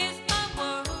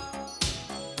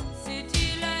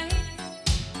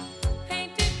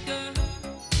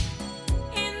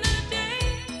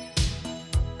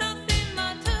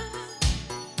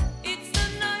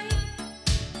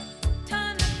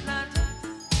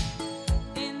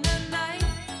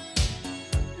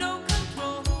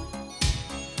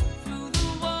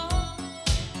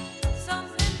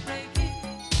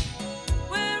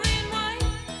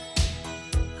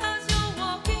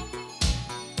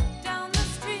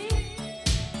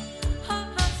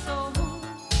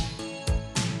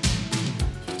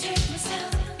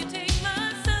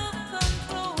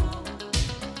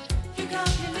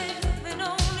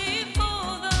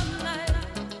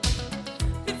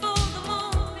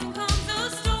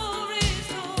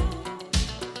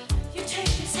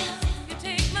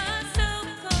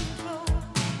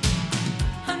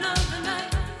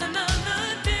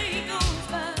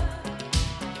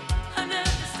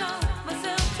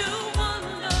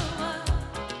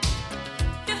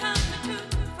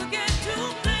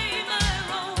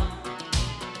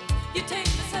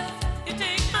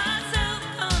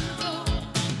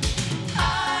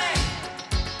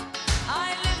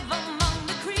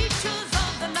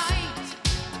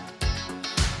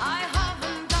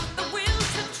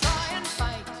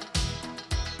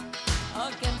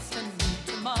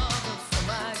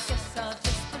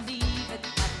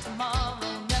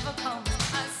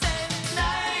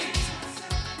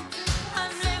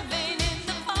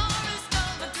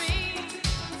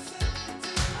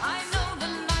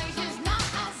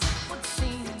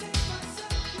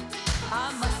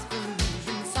 I must believe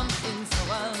in something,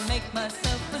 so I'll make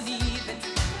myself believe.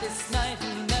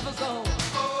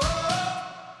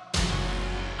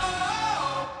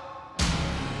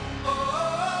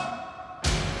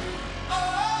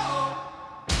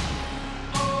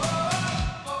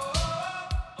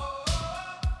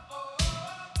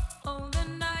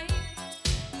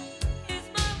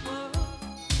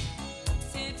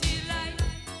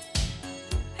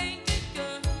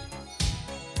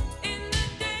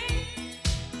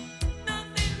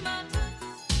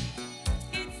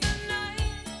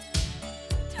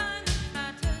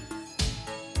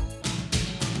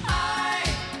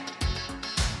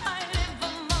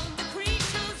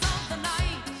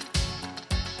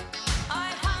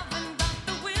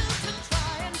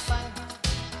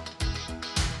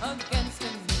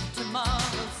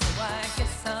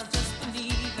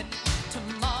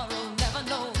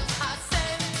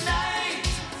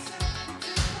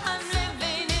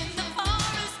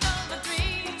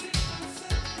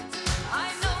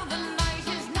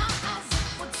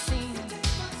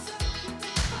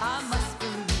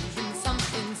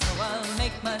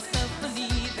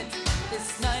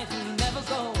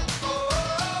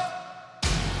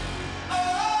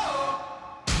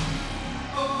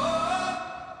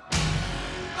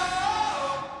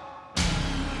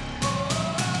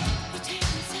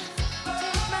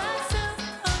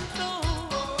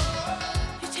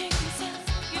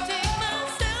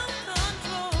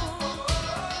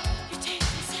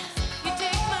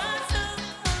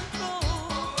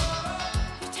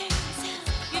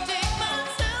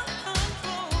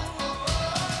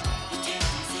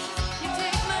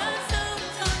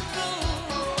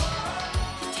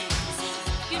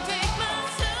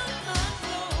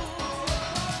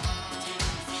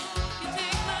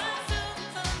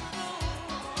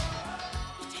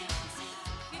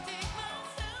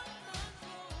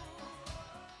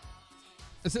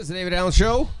 This is the David Allen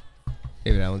Show.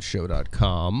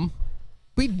 DavidAllenShow.com.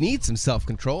 We need some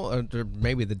self-control. Or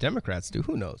maybe the Democrats do.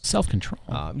 Who knows?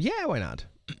 Self-control. Yeah, why not?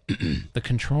 The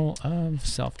control of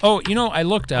self. Oh, I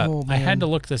looked up. I had to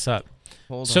look this up.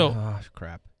 Hold on. Oh,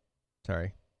 crap.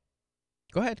 Sorry.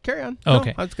 Go ahead. Carry on. Oh,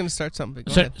 okay. No, I was going to start something.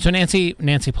 Go so, ahead. so Nancy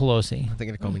Pelosi. I think they're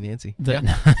going to call me Nancy.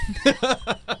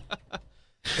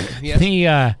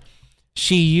 Yes.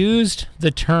 She used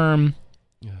the term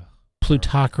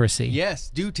plutocracy. Yes.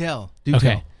 Do tell.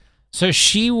 Okay. So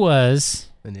she was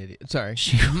an idiot. Sorry.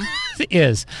 She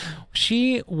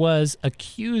was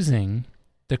accusing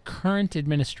the current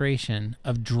administration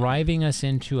of driving us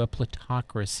into a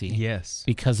plutocracy. Yes.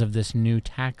 Because of this new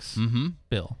tax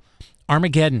bill.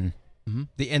 Armageddon. Mm-hmm.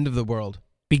 The end of the world.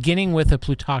 Beginning with a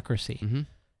plutocracy. Mm-hmm.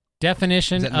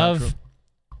 Definition of... True?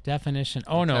 Definition.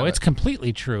 Oh, no, it's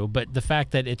completely true. But the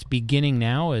fact that it's beginning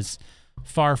now is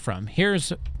far from.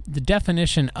 Here's the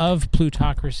definition of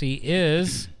plutocracy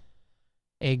is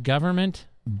a government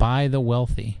by the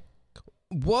wealthy.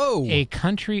 Whoa. A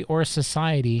country or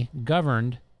society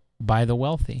governed by the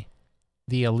wealthy.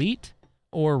 The elite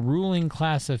or ruling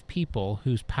class of people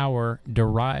whose power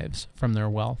derives from their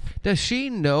wealth. Does she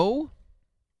know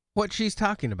what she's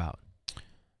talking about?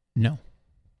 No.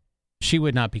 She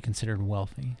would not be considered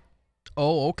wealthy.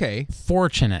 Oh, okay.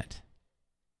 Fortunate.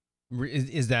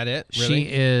 Is that it? Really?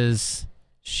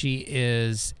 She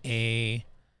is a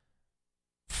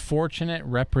fortunate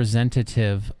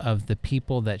representative of the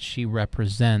people that she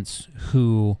represents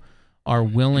who are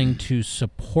willing to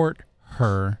support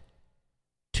her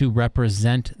to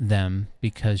represent them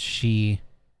because she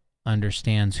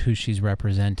understands who she's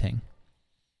representing.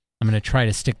 I'm going to try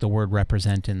to stick the word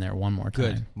represent in there one more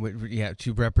time. Good. Yeah,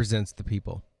 she represents the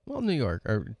people. Well, New York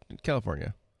or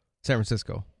California, San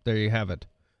Francisco. There you have it.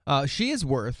 She is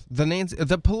worth, the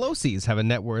Pelosi's have a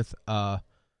net worth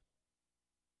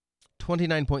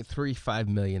 $29.35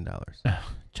 million.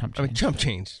 Chump change. I mean, chump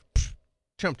change.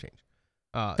 Chump change.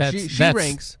 She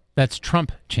ranks... That's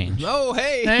Trump change. Oh,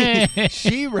 hey!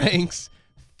 She ranks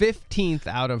 15th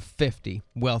out of 50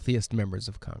 wealthiest members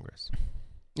of Congress.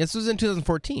 This was in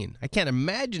 2014. I can't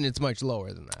imagine it's much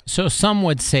lower than that. So some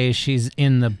would say she's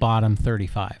in the bottom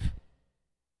 35.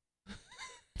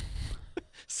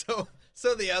 So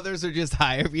the others are just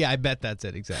higher. Yeah, I bet that's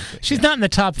it exactly. She's not in the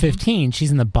top 15. She's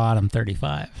in the bottom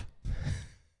 35.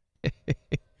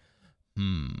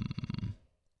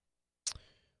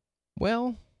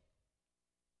 Well,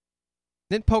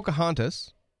 then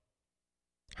Pocahontas,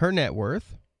 her net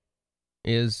worth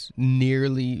is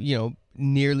nearly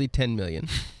 10 million.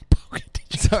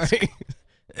 Sorry.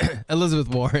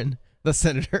 Elizabeth Warren, the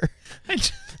senator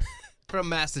from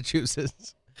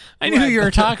Massachusetts. I knew you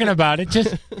were talking about it.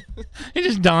 It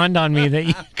just dawned on me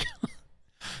that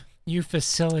you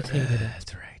facilitated it.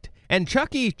 That's right. And Chuck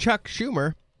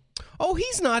Schumer, oh,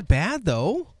 he's not bad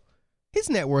though. His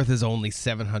net worth is only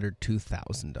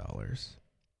 $702,000.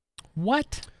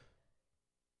 What?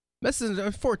 This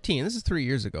is 14. This is 3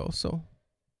 years ago, so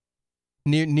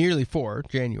nearly 4,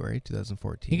 January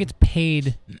 2014. He gets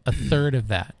paid a third of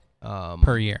that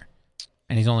per year,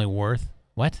 and he's only worth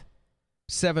what?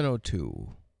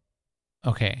 $702,000.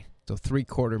 Okay, so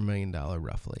 $750,000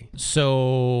 roughly.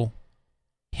 So,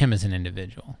 him as an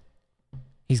individual,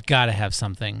 he's got to have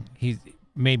something. He's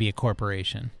maybe a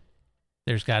corporation.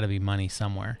 There's got to be money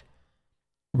somewhere.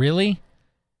 Really?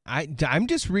 I'm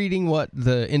just reading what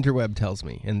the interweb tells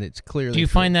me, and it's clearly. Do you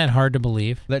find that hard to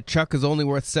believe? That Chuck is only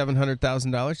worth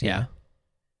 $700,000? Yeah.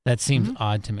 That seems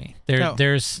odd to me.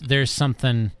 There's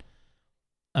something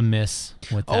amiss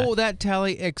with that. Oh, that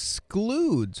tally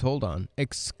excludes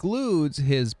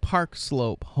his Park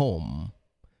Slope home,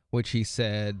 which he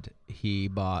said he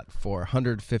bought for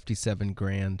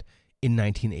 $157,000 in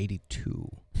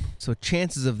 1982. So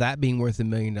chances of that being worth $1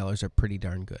 million are pretty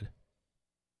darn good.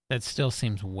 That still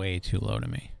seems way too low to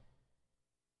me.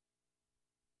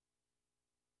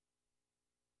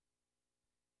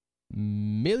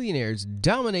 Millionaires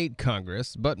dominate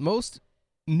Congress, but most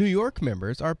New York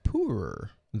members are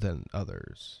poorer than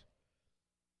others.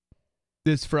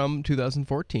 This from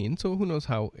 2014, so who knows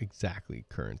how exactly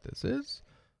current this is.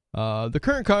 The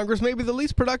current Congress may be the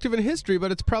least productive in history, but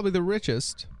it's probably the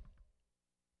richest.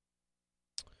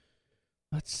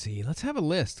 Let's see. Let's have a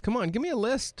list. Come on, give me a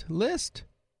list.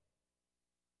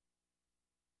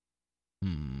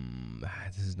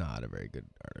 This is not a very good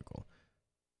article.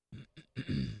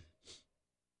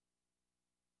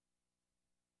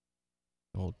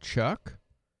 Old Chuck.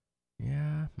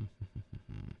 Yeah.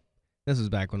 This was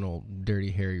back when old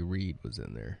Dirty Harry Reid was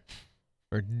in there.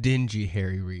 Or Dingy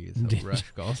Harry Reid, as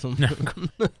Rush calls him. Not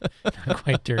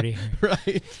quite Dirty Harry.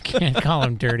 Right. Can't call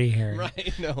him Dirty Harry.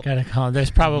 Right, no. Gotta call him.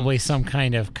 There's probably some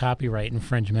kind of copyright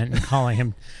infringement in calling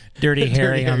him Dirty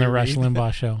Harry on the Rush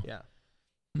Limbaugh show. Yeah.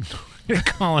 I'm gonna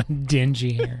call him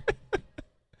Dingy Harry.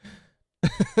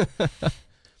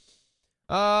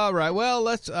 All right. Well,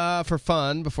 let's for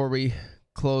fun before we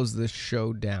close this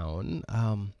show down.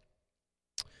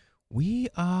 We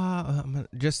are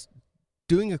just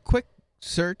doing a quick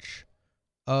search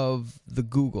of the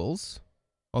Googles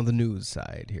on the news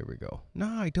side. Here we go. No,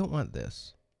 I don't want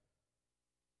this.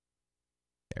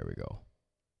 There we go.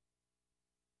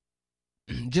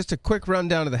 Just a quick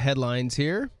rundown of the headlines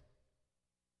here.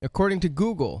 According to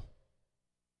Google,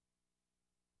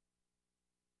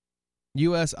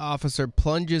 U.S. officer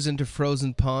plunges into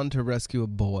frozen pond to rescue a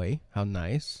boy. How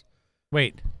nice.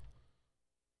 Wait.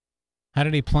 How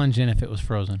did he plunge in if it was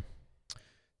frozen?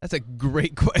 That's a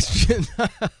great question.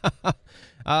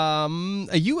 A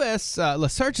U.S.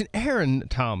 Sergeant Aaron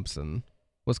Thompson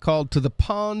was called to the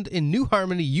pond in New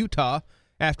Harmony, Utah,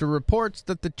 after reports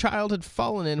that the child had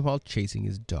fallen in while chasing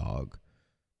his dog.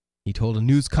 He told a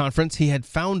news conference he had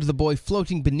found the boy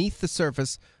floating beneath the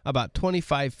surface about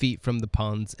 25 feet from the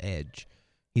pond's edge.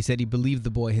 He said he believed the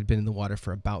boy had been in the water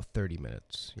for about 30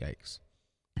 minutes. Yikes.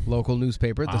 Local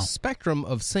newspaper, The Spectrum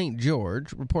of St.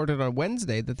 George, reported on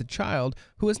Wednesday that the child,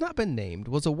 who has not been named,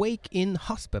 was awake in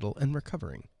hospital and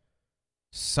recovering.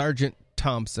 Sergeant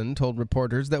Thompson told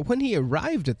reporters that when he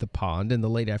arrived at the pond in the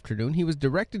late afternoon, he was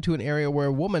directed to an area where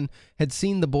a woman had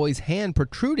seen the boy's hand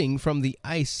protruding from the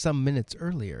ice some minutes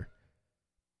earlier.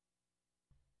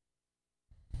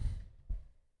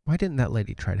 Why didn't that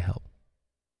lady try to help?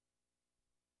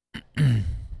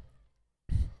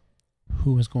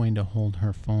 Who was going to hold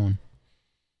her phone?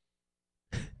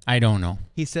 I don't know.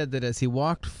 He said that as he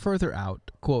walked further out,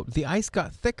 quote, the ice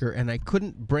got thicker and I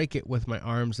couldn't break it with my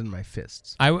arms and my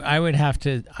fists. I would have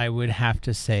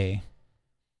to say,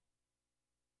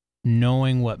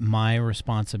 knowing what my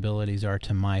responsibilities are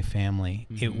to my family,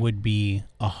 it would be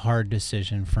a hard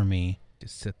decision for me.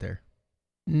 Just sit there.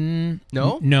 No.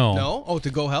 No? Oh, to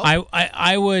go help?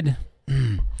 I would...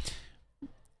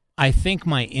 I think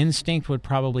my instinct would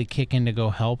probably kick in to go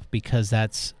help because I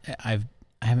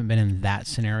haven't been in that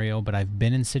scenario, but I've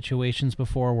been in situations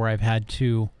before where I've but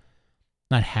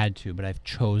I've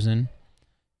chosen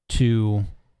to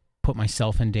put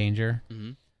myself in danger.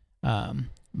 Mm-hmm.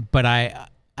 But I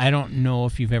don't know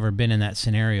if you've ever been in that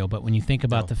scenario, but when you think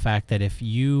about the fact that if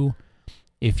you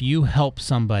help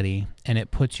somebody and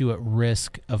it puts you at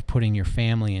risk of putting your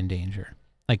family in danger,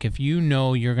 like if you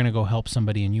know you're going to go help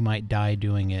somebody and you might die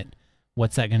doing it,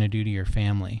 what's that going to do to your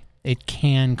family? It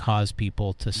can cause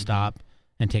people to stop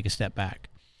and take a step back.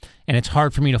 And it's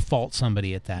hard for me to fault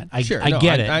somebody at that. I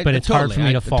get it, but it's hard for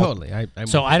me to fault. Totally.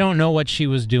 So I don't know what she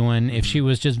was doing. If she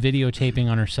was just videotaping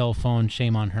on her cell phone,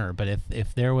 shame on her. But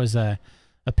if there was a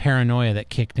paranoia that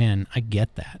kicked in, I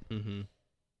get that. Mm-hmm.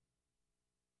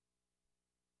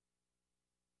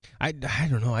 I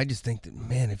don't know. I just think that,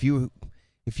 man, if you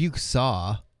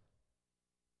saw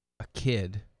a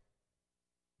kid,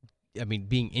 I mean,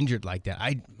 being injured like that,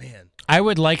 I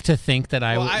would like to think that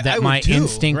my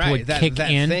instinct would kick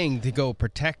in. That thing to go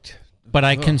protect. But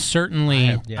I can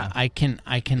certainly, I can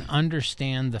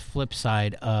understand the flip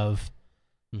side of,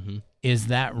 is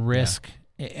that risk,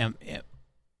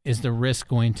 is the risk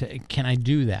going to, can I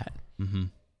do that? Mm-hmm.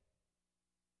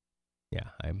 Yeah,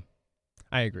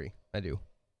 I agree. I do.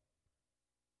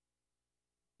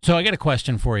 So I got a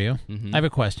question for you. Mm-hmm. I have a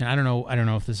question. I don't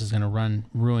know if this is going to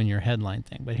ruin your headline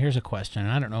thing, but here's a question.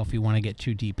 And I don't know if you want to get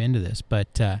too deep into this,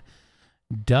 but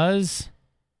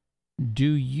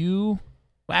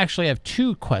actually I have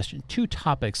two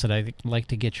topics that I'd like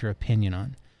to get your opinion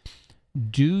on.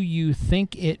 Do you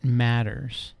think it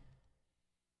matters?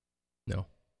 No.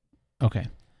 Okay.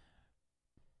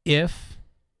 If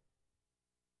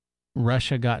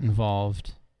Russia got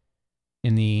involved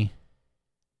in the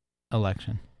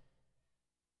election.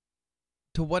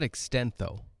 To what extent,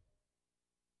 though?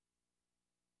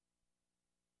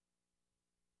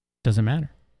 Doesn't matter.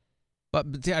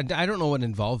 But I don't know what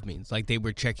involved means. Like they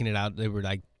were checking it out. They were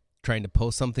like trying to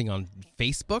post something on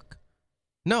Facebook.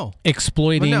 No.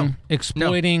 Exploiting. No.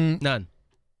 None.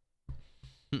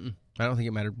 Mm-mm. I don't think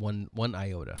it mattered one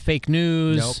iota. Fake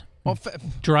news. Nope. Well,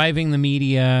 driving the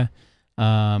media.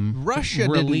 Russia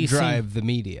didn't drive the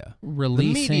media. The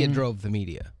media drove the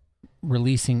media.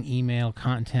 Releasing email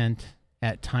content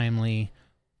at Timely,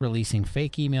 releasing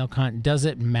fake email content. Does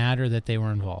it matter that they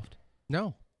were involved?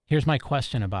 No. Here's my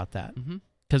question about that.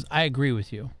 Because I agree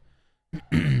with you.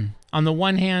 On the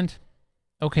one hand,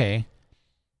 okay,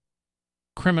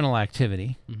 criminal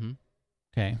activity, Mm-hmm.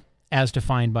 okay, as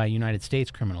defined by United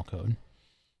States Criminal Code.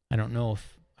 I don't know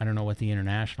what the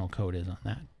international code is on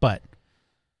that, but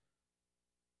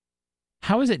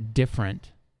how is it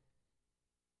different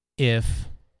if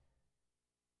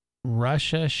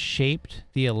Russia shaped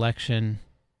the election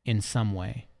in some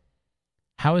way?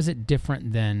 How is it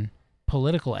different than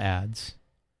political ads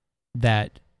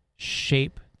that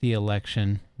shape the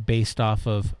election based off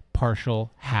of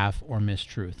partial, half, or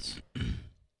mistruths?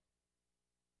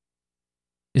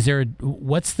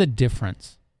 What's the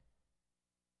difference?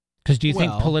 Because do you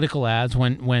think political ads,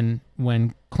 when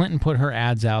Clinton put her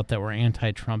ads out that were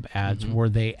anti-Trump ads, were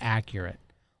they accurate?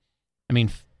 I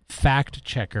mean, Fact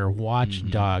Checker,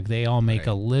 Watchdog, they all make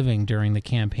a living during the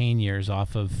campaign years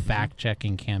off of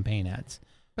fact-checking campaign ads.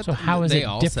 But so how is it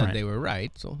different? They all said they were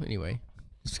right. So anyway,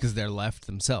 it's because they're left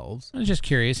themselves. I was just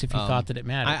curious if you thought that it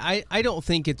mattered. I don't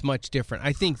think it's much different.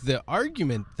 I think the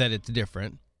argument that it's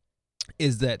different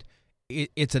is that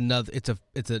it's an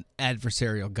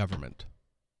adversarial government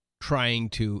trying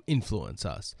to influence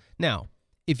us. Now,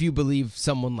 if you believe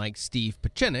someone like Steve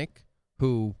Pieczenik,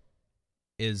 who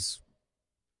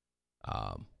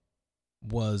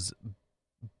was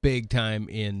big time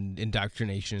in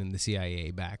indoctrination in the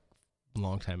CIA back a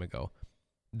long time ago,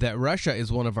 that Russia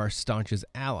is one of our staunchest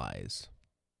allies,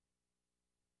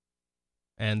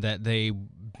 and that they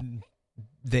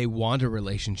want a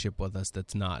relationship with us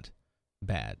that's not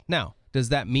bad. Now, does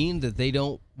that mean that they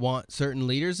don't want certain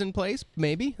leaders in place?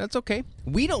 Maybe. That's okay.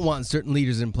 We don't want certain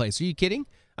leaders in place. Are you kidding?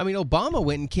 I mean, Obama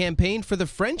went and campaigned for the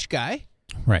French guy.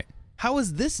 Right. How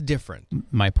is this different?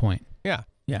 My point. Yeah.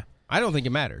 Yeah. I don't think it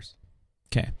matters.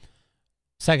 Okay.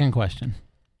 Second question.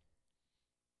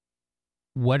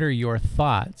 What are your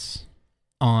thoughts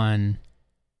on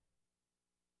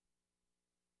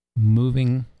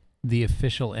moving the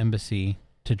official embassy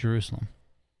to Jerusalem?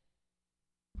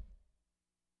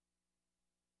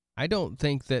 I don't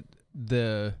think that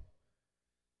it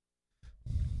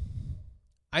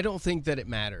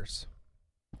matters.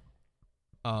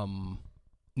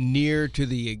 Near to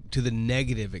the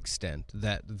negative extent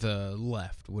that the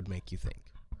left would make you think.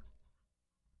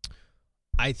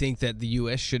 I think that the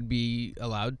U.S. should be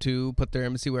allowed to put their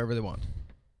embassy wherever they want.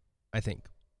 I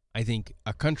think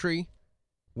a country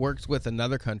works with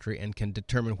another country and can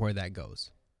determine where that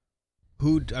goes.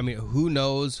 Who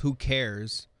knows? Who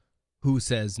cares? Who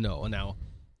says no? Now,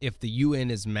 if the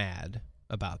UN is mad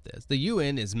about this, the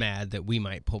UN is mad that we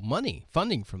might pull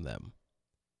funding from them.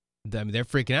 I mean, they're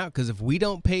freaking out because if we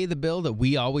don't pay the bill that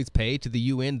we always pay to the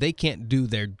UN, they can't do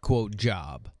their, quote,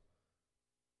 job.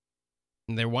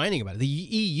 And they're whining about it. The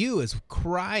EU is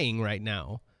crying right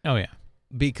now. Oh, yeah.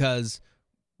 Because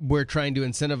we're trying to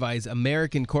incentivize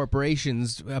American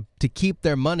corporations to keep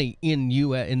their money in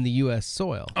the U.S.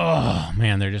 soil. Oh,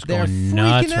 man, they're going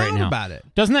nuts right now. About it.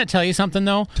 Doesn't that tell you something,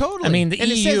 though? Totally. I mean, the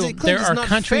EU, there are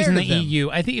countries in the them.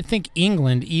 EU. I think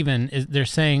England even, they're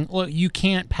saying, look, you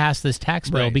can't pass this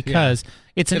tax bill because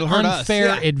it's an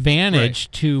unfair advantage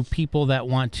to people that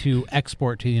want to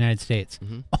export to the United States.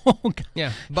 Mm-hmm. Oh, God.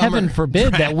 Yeah. Heaven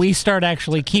forbid that we start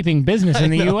actually keeping business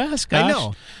in the U.S., gosh. I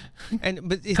know.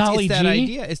 But it's that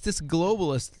idea. It's this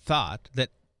globalist thought that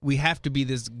we have to be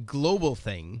this global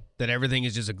thing, that everything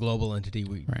is just a global entity.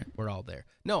 We're all there.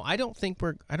 No, I don't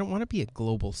want to be a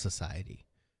global society.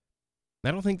 I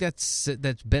don't think that's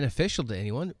beneficial to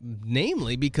anyone,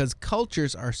 namely because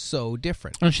cultures are so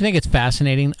different. Don't you think it's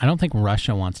fascinating? I don't think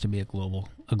Russia wants to be a global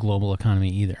economy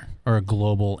either, or a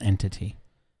global entity.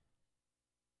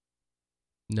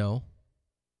 No.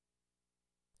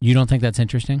 You don't think that's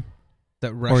interesting?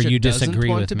 That Russia or you doesn't disagree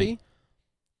want with to me? Be?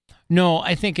 No,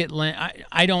 I think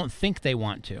I don't think they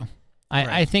want to.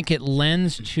 I think it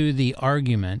lends to the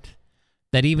argument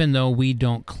that even though we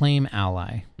don't claim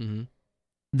ally,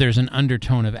 there's an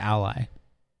undertone of ally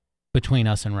between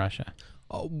us and Russia.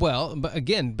 Oh, well, but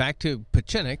again, back to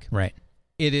Pieczenik. Right.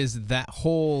 It is that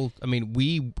whole. I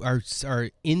mean, our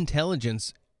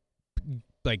intelligence,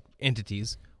 like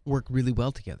entities, work really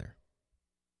well together.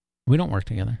 We don't work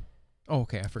together. Oh,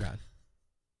 okay, I forgot.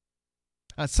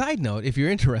 Side note, if you're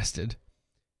interested,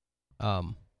 I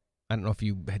don't know if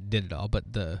you did it all,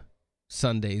 but the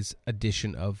Sunday's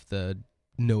edition of the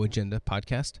No Agenda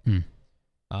podcast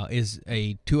is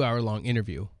a 2-hour-long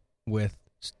interview with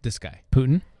this guy.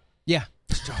 Putin? Yeah.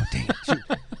 Oh, dang it.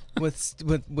 Shoot. with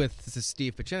the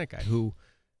Steve Pieczenik guy, who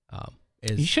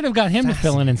is... You should have got him to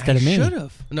fill in instead of me. I should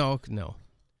have. No.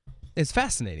 It's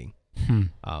fascinating.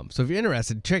 So if you're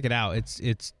interested, check it out.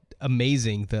 It's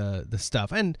amazing, the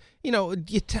stuff. And, you know,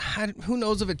 who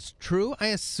knows if it's true? I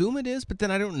assume it is, but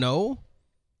then I don't know.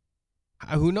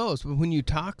 who knows? When you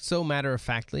talk so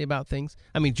matter-of-factly about things,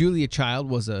 I mean, Julia Child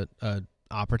was a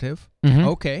operative. Mhm.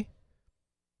 Okay.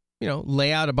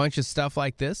 Lay out a bunch of stuff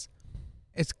like this.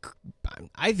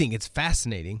 I think it's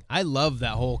fascinating. I love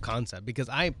that whole concept because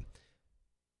I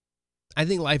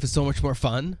think life is so much more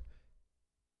fun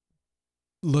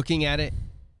looking at it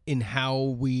in how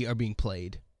we are being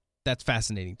played. That's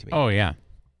fascinating to me. Oh, yeah.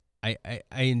 I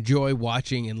enjoy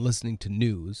watching and listening to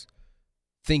news,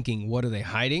 thinking, what are they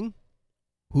hiding?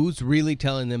 Who's really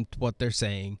telling them what they're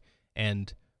saying?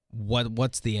 And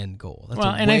what's the end goal? That's well,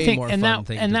 a and way I think, more and fun that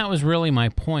thing and to- that was really my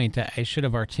point. I should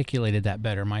have articulated that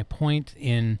better. My point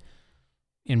in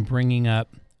bringing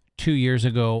up 2 years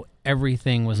ago,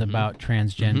 everything was about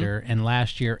transgender, and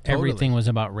last year everything was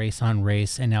about race on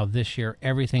race, and now this year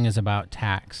everything is about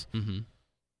tax. Mhm.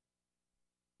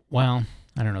 Well,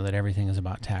 I don't know that everything is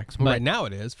about tax, Well, but right now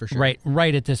it is, for sure.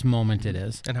 Right at this moment it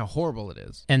is. And how horrible it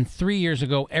is. And 3 years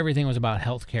ago, everything was about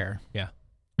healthcare. Yeah.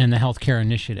 And the healthcare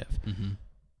initiative. Mm-hmm.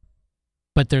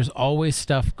 But there's always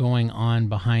stuff going on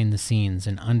behind the scenes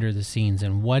and under the scenes.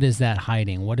 And what is that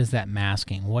hiding? What is that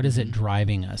masking? What is it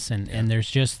driving us? And there's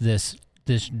just this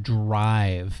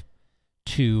drive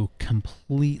to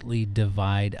completely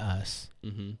divide us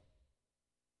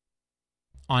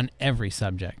on every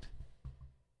subject.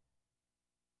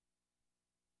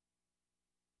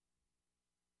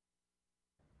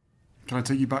 Can I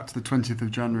take you back to the 20th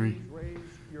of January,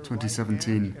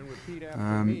 2017?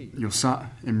 You're sat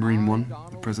in Marine One,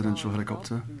 the presidential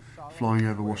helicopter, flying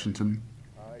over Washington.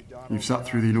 You've sat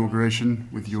through the inauguration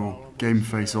with your game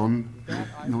face on,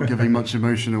 not giving much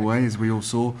emotion away, as we all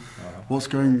saw. What's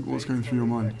going through your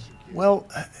mind? Well,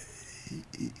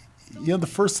 the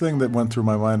first thing that went through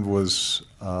my mind was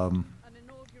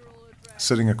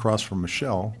sitting across from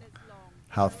Michelle,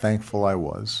 how thankful I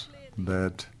was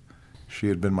that she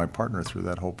had been my partner through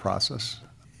that whole process.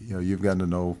 You've gotten to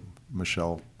know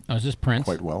Michelle is this Prince?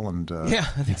 quite well, and yeah,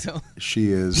 I think so.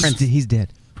 She is Prince. He's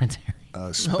dead. Prince Harry.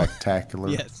 A spectacular,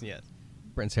 yes,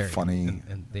 Prince Harry, funny,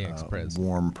 and the ex-pres.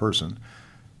 warm person.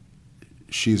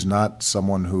 She's not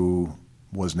someone who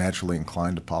was naturally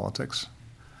inclined to politics.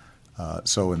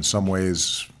 So in some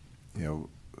ways,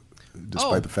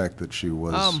 despite the fact that she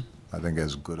was, I think,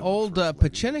 as good. Old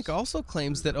Pachinik also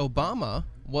claims that Obama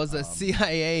was a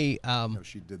CIA.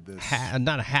 She did this.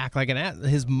 Not a hack, like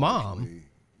his mom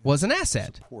was an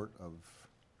asset.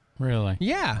 Really?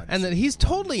 Yeah, and that he's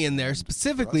totally in there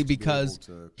specifically because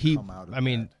he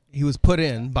was put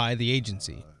in by the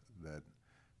agency. That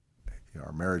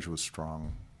our marriage was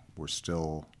strong. We're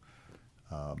still.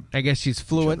 I guess she's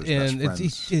fluent in.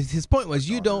 His point was,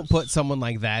 you don't put someone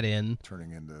like that in.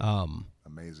 Turning into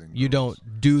amazing. You don't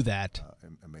do that.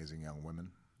 Amazing young women.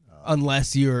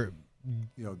 Unless you're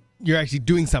actually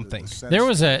doing something. There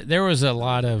was a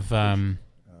lot of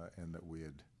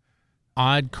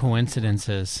odd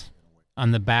coincidences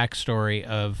on the backstory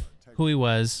of who he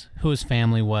was, who his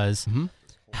family was,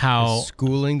 how his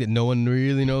schooling that no one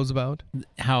really knows about,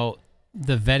 how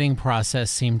the vetting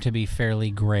process seemed to be fairly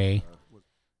gray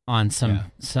on some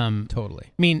totally.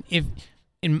 I mean,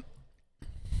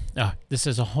 this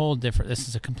is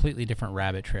a completely different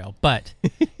rabbit trail, but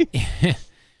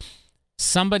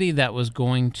somebody that was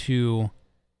going to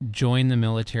join the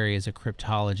military as a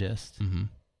cryptologist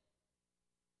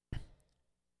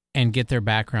and get their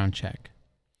background check,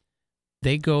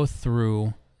 they go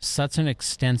through such an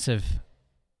extensive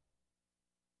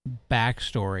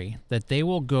backstory that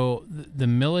the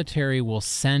military will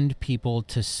send people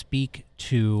to speak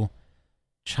to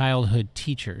childhood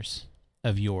teachers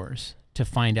of yours to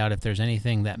find out if there's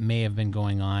anything that may have been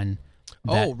going on.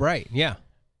 Right, yeah.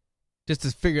 Just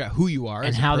to figure out who you are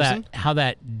and as a person. how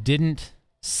that didn't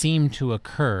seem to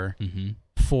occur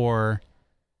for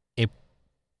a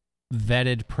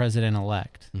vetted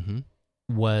president-elect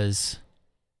was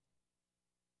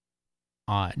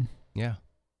odd. Yeah.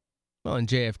 Well, and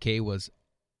JFK was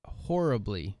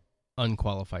horribly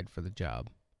unqualified for the job.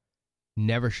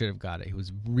 Never should have got it. He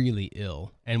was really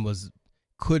ill and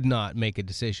could not make a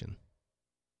decision.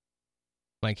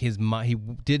 Like he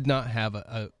did not have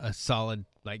a solid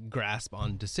grasp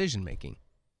on decision making.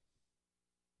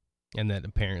 And that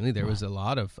apparently there was a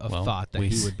lot of thought that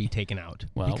he would be taken out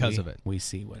because of it. We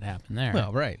see what happened there.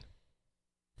 Well, right.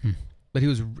 But he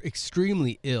was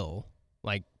extremely ill,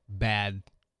 like bad,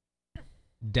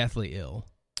 deathly ill.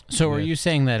 So are you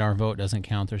saying that our vote doesn't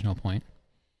count? There's no point?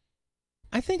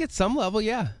 I think at some level,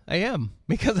 yeah, I am.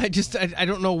 Because I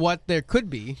don't know what there could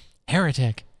be.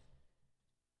 Heretic.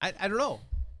 I don't know.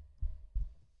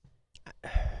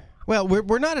 Well,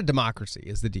 we're not a democracy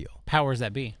is the deal. Powers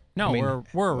that be. No,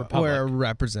 we're a republic. We're a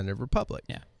representative republic.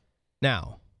 Yeah.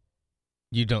 Now,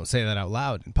 you don't say that out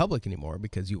loud in public anymore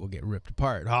because you will get ripped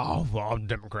apart. Oh, well,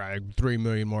 Democratic, 3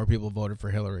 million more people voted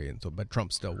for Hillary, and so but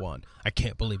Trump still won. I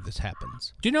can't believe this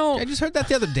happens. Do you know? I just heard that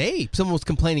the other day. Someone was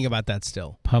complaining about that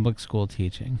still. Public school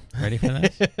teaching. Ready for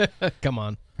this? Come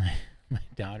on. My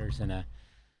daughter's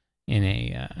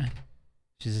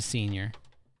she's a senior.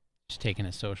 She's taking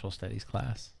a social studies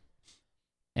class,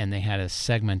 and they had a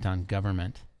segment on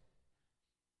government,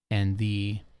 and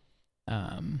the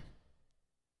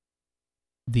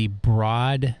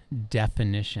broad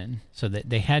definition, so that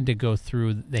they had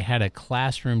a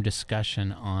classroom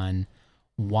discussion on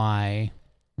why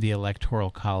the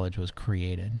Electoral College was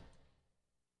created.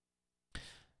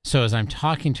 So as I'm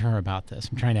talking to her about this,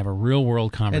 I'm trying to have a real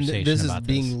world conversation about this. And this is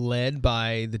being led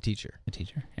by the teacher. The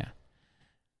teacher, yeah.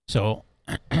 So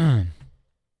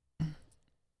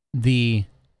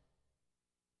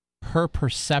her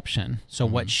perception, so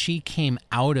what she came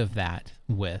out of that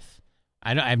with,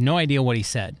 I have no idea what he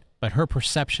said, but her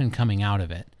perception coming out of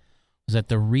it was that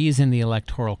the reason the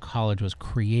Electoral College was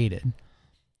created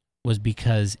was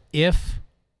because if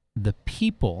the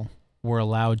people were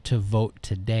allowed to vote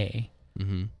today,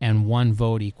 and one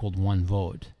vote equaled one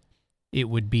vote, it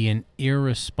would be an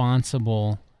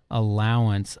irresponsible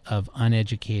allowance of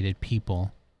uneducated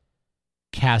people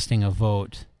casting a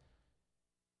vote.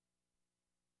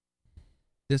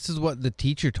 This is what the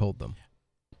teacher told them.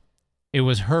 It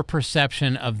was her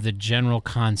perception of the general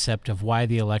concept of why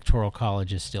the Electoral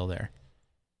College is still there.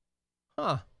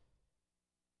 Huh.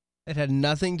 It had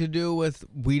nothing to do with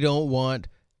we don't want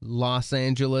Los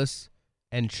Angeles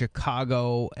and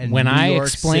Chicago and when New I York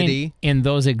explained City in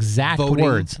those exact voting.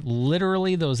 words,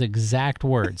 literally those exact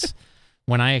words,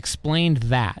 when I explained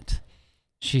that,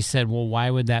 she said, well, why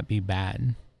would that be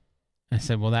bad? I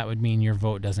said, well, that would mean your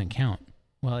vote doesn't count.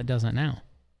 Well, it doesn't now.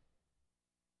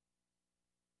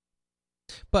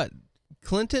 But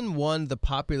Clinton won the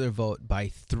popular vote by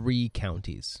 3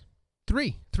 counties.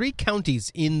 3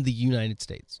 counties in the United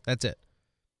States. That's it.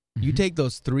 You take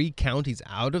those 3 counties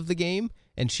out of the game,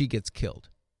 and she gets killed.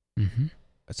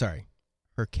 Sorry,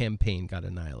 her campaign got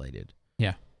annihilated.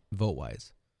 Yeah,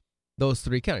 vote-wise. Those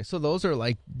 3 counties. So those are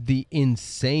like the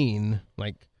insane,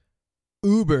 like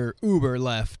uber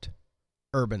left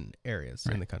urban areas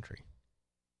in the country.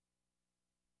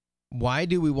 Why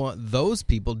do we want those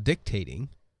people dictating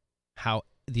how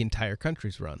the entire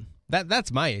country's run?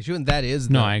 That's my issue, and that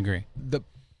is I agree.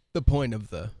 The point of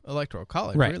the Electoral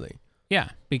College, really.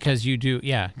 Yeah, because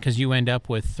you end up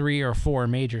with 3 or 4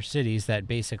 major cities that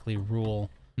basically rule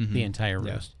the entire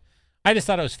roast. I just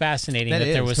thought it was fascinating that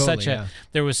there was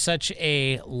there was such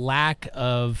a lack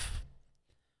of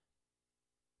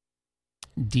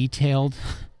detailed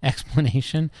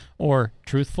explanation or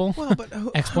truthful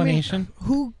explanation. I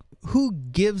mean, who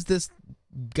gives this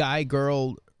guy,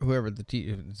 girl, whoever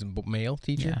is a male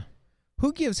teacher? Yeah.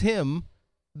 Who gives him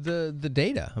the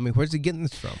data? I mean, where's he getting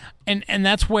this from? And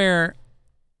that's where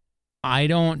I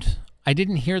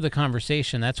didn't hear the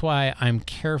conversation. That's why I'm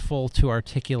careful to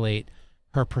articulate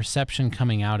her perception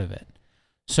coming out of it.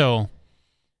 So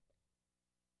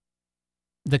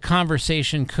the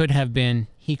conversation could have been,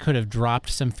 he could have dropped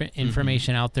some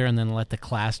information out there and then let the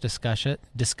class discuss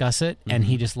it, and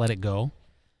he just let it go.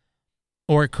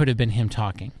 Or it could have been him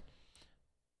talking.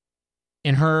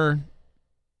 In her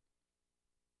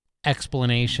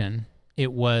explanation,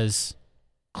 it was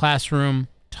classroom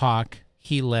talk.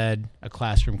 He led a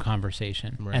classroom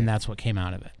conversation, and that's what came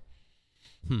out of it.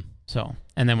 So,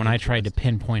 and then when I tried to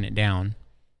pinpoint it down,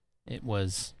 it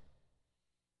was...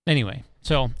 Anyway,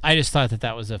 so I just thought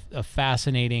that was a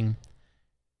fascinating...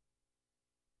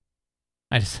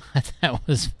 I just thought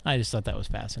that was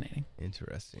fascinating.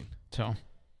 Interesting. So,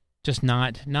 just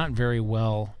not very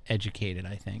well educated,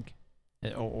 I think,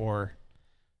 or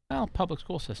public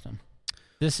school system.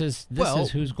 This is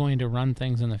who's going to run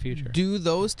things in the future. Do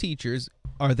those teachers,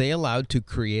 are they allowed to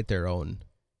create their own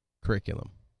curriculum?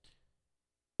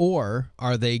 Or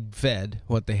are they fed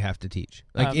what they have to teach?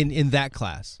 Like in that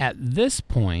class? At this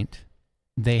point,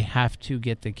 they have to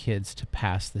get the kids to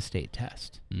pass the state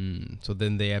test. So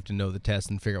then they have to know the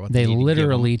test and figure out what they need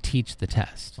literally teach the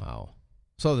test. Wow.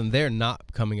 So then they're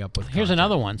not coming up with Here's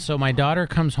another one. So my daughter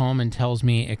comes home and tells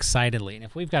me excitedly, and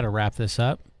if we've got to wrap this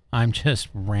up, I'm just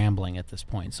rambling at this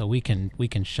point, so we can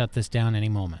shut this down any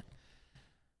moment.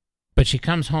 But she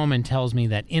comes home and tells me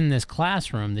that in this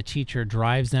classroom, the teacher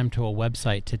drives them to a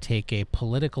website to take a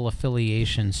political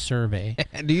affiliation survey.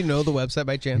 Do you know the website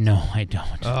by chance? No, I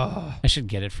don't. Oh. I should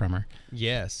get it from her.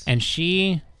 Yes. And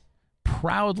she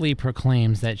proudly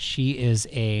proclaims that she is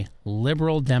a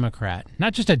liberal Democrat.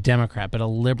 Not just a Democrat, but a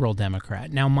liberal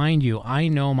Democrat. Now, mind you, I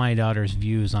know my daughter's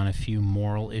views on a few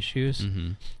moral issues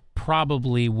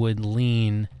probably would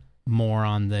lean more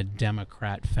on the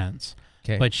Democrat fence.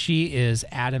 Okay. But she is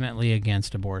adamantly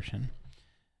against abortion.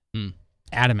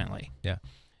 Adamantly. Yeah.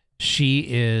 She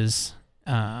is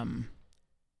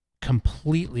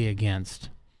completely against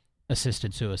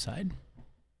assisted suicide.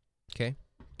 Okay.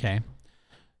 Okay.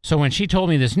 So when she told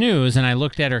me this news and I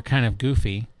looked at her kind of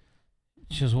goofy,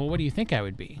 she goes, well, what do you think I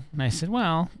would be? And I said,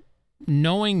 well,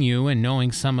 knowing you and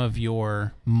knowing some of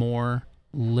your more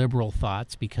liberal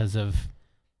thoughts because of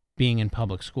being in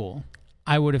public school,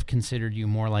 I would have considered you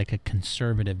more like a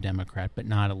conservative Democrat, but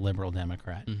not a liberal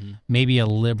Democrat. Mm-hmm. Maybe a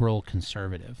liberal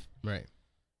conservative. Right.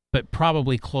 But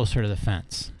probably closer to the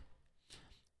fence.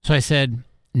 So I said,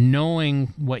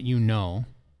 knowing what you know,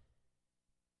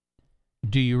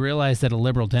 do you realize that a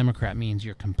liberal Democrat means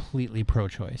you're completely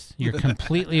pro-choice? You're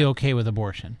completely okay with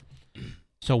abortion.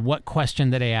 So what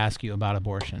question did I ask you about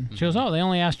abortion? She goes, oh, they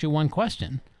only asked you one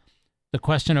question. The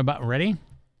question about, ready?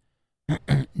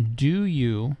 Do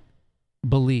you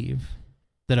believe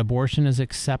that abortion is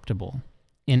acceptable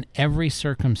in every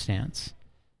circumstance?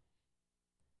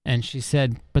 And she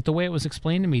said, but the way it was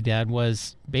explained to me, Dad,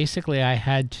 was basically I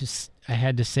had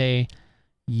to say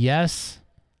yes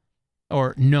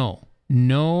or no.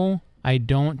 No, I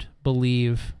don't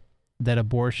believe that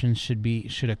abortion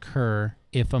should occur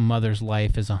if a mother's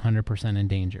life is 100% in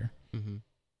danger. Mm-hmm.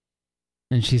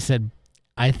 And she said,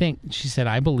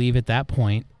 I believe at that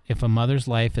point, if a mother's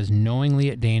life is knowingly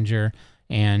at danger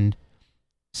and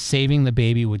saving the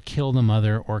baby would kill the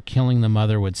mother or killing the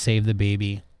mother would save the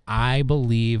baby, I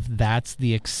believe that's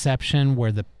the exception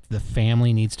where the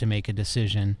family needs to make a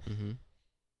decision. Mm-hmm.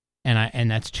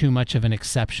 And that's too much of an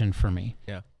exception for me.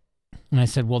 Yeah. And I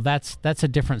said, well, that's a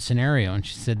different scenario. And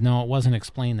she said, no, it wasn't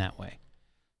explained that way.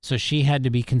 So she had to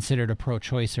be considered a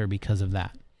pro-choicer because of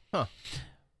that. Huh.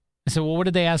 I said, well, what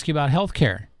did they ask you about health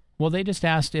care? Well, they just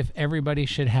asked if everybody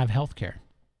should have health care.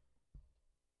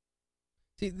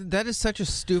 See, that is such a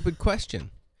stupid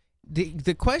question.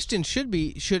 The question should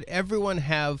be, should everyone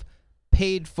have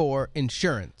paid for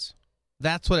insurance?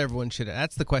 That's what everyone should have.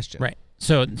 That's the question. Right.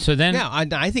 So then... Now,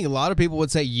 I think a lot of people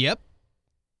would say, yep.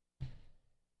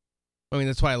 I mean,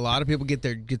 that's why a lot of people get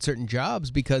certain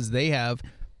jobs, because they have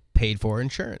paid for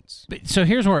insurance. So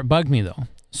here's where it bugged me, though.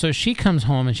 So she comes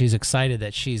home and she's excited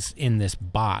that she's in this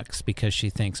box because she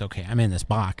thinks, okay, I'm in this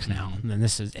box now.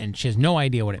 And she has no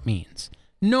idea what it means.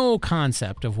 No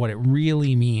concept of what it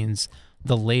really means,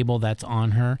 the label that's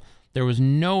on her. There was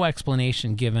no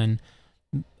explanation given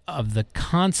of the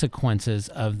consequences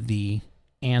of the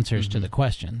answers to the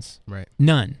questions. Right.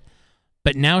 None.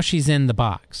 But now she's in the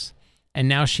box. And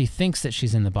now she thinks that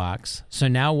she's in the box. So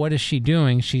now what is she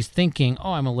doing? She's thinking,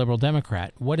 oh, I'm a liberal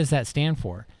Democrat. What does that stand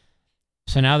for?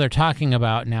 So now they're talking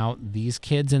about, now these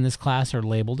kids in this class are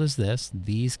labeled as this.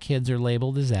 These kids are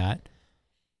labeled as that.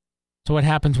 So what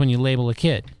happens when you label a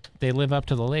kid? They live up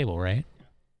to the label, right?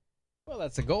 Well,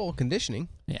 that's the goal, conditioning.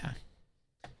 Yeah.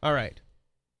 All right.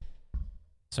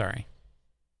 Sorry.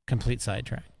 Complete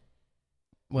sidetrack.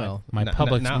 Well, my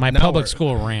public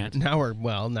school rant.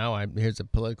 Here's a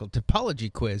political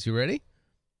topology quiz. You ready?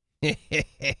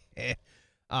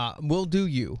 We'll do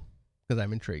you, because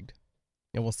I'm intrigued.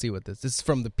 And we'll see what this is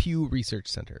from the Pew Research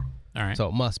Center. All right. So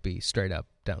it must be straight up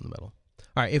down the middle.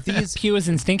 All right. If these Pew is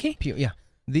in stinky? Pew, yeah.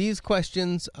 These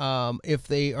questions, if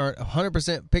they aren't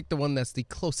 100%, pick the one that's the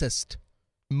closest,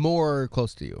 more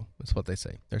close to you. That's what they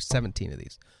say. There's 17 of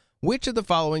these. Which of the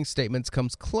following statements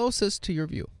comes closest to your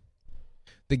view?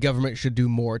 The government should do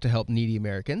more to help needy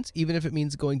Americans, even if it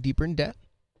means going deeper in debt.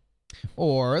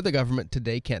 Or the government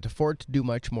today can't afford to do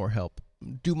much more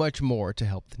to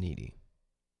help the needy.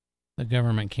 The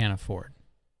government can't afford.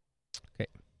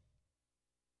 Okay.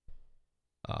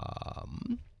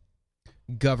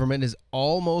 Government is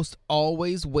almost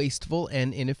always wasteful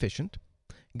and inefficient.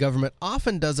 Government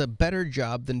often does a better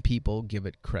job than people give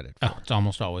it credit for. Oh, it's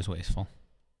almost always wasteful.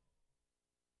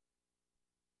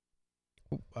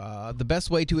 The best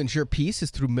way to ensure peace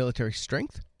is through military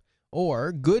strength,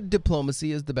 or good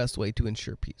diplomacy is the best way to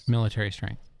ensure peace. Military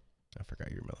strength. I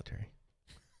forgot you're military.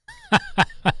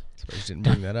 Suppose you didn't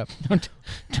bring that up.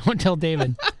 Don't tell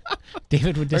David.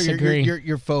 David would disagree.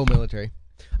 You're faux military.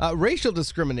 Racial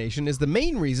discrimination is the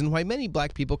main reason why many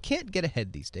black people can't get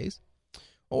ahead these days.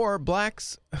 Or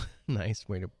blacks... Nice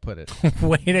way to put it.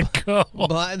 Way to go.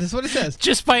 That's what it says.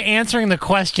 Just by answering the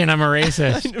question, I'm a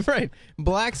racist. Right.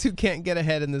 Blacks who can't get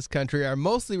ahead in this country are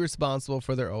mostly responsible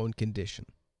for their own condition.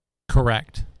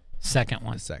 Correct. Second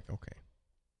one. Okay.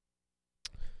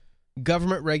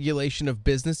 Government regulation of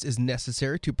business is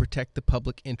necessary to protect the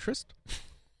public interest.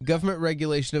 Government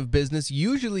regulation of business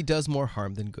usually does more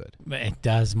harm than good. It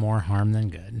does more harm than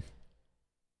good.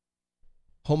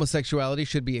 Homosexuality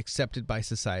should be accepted by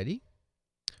society.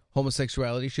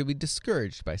 Homosexuality should be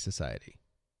discouraged by society.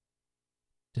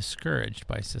 Discouraged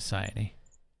by society.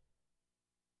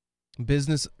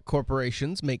 Business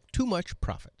corporations make too much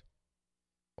profit.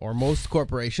 Or most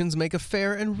corporations make a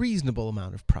fair and reasonable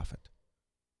amount of profit.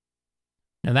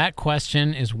 Now that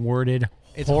question is worded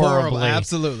It's horribly. horrible.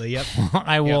 Absolutely. Yep.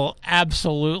 I will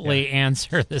absolutely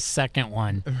answer the second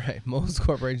one. Right. Most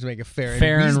corporations make a fair and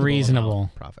reasonable reasonable amount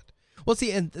of profit. Well,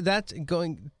 see, and that's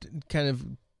going kind of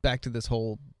back to this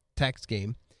whole tax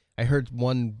game. I heard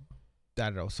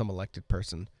some elected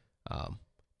person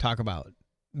talk about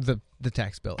the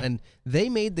tax bill, and they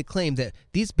made the claim that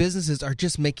these businesses are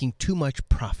just making too much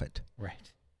profit.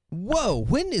 Right. Whoa,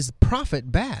 when is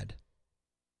profit bad?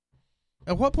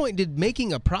 At what point did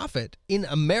making a profit in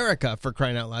America, for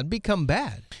crying out loud, become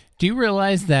bad? Do you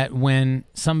realize that when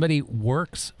somebody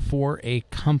works for a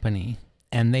company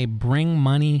and they bring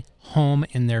money home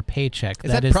in their paycheck,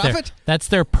 Is that profit? That's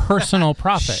their personal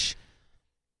profit. Shh.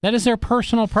 That is their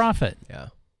personal profit. Yeah.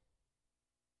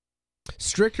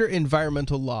 Stricter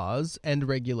environmental laws and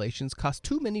regulations cost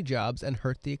too many jobs and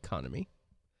hurt the economy.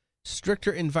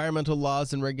 Stricter environmental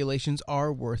laws and regulations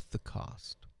are worth the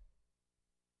cost.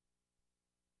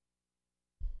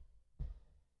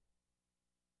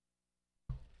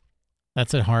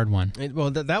 That's a hard one.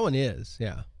 That one is,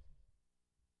 yeah.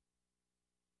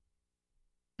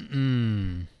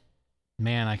 Man,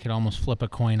 I could almost flip a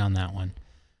coin on that one.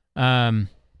 I'm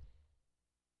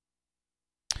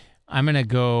going to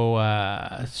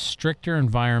go stricter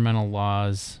environmental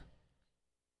laws.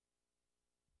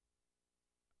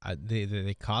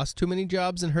 They cost too many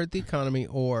jobs and hurt the economy,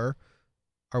 or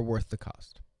are worth the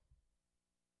cost.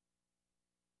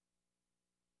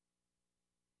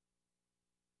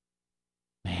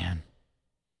 Man.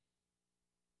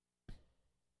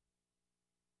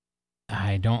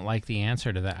 I don't like the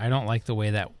answer to that. I don't like the way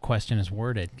that question is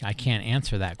worded. I can't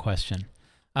answer that question.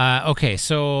 Okay,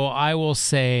 so I will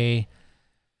say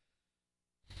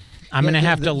I'm going to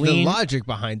have to lean. The logic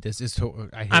behind this is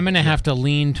I'm going to have to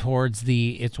lean towards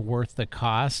it's worth the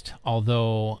cost,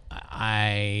 although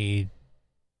I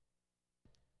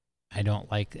don't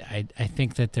like. I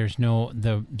think that there's no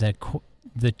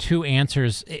the two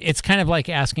answers. It's kind of like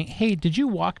asking, "Hey, did you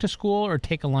walk to school or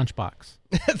take a lunchbox?"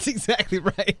 That's exactly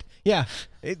right. Yeah,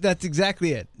 that's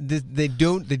exactly it. They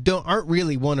aren't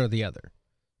really one or the other.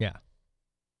 Yeah.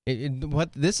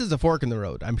 This is a fork in the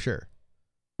road, I'm sure,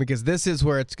 because this is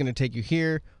where it's going to take you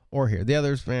here or here. The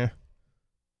others,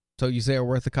 So you say are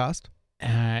worth the cost?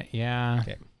 Yeah.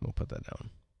 Okay, we'll put that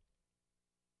down.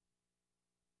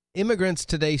 Immigrants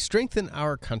today strengthen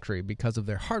our country because of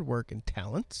their hard work and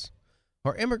talents,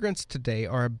 or immigrants today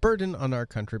are a burden on our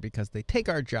country because they take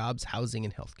our jobs, housing,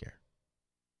 and health care.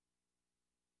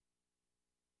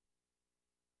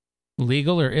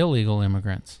 Legal or illegal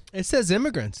immigrants? It says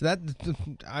immigrants.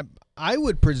 I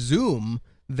would presume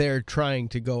they're trying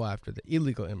to go after the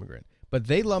illegal immigrant, but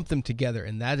they lump them together,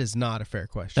 and that is not a fair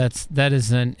question. That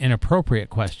is an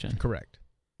inappropriate question. Correct.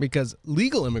 Because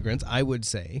legal immigrants, I would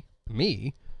say,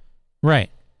 right,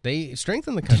 they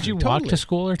strengthen the country. Did you walk to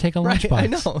school or take a lunchbox?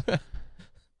 Lunchbox?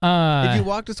 I know. Did you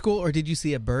walk to school or did you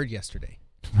see a bird yesterday?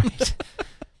 Right.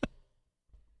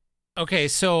 Okay,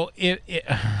 so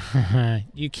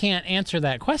you can't answer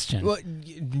that question. Well,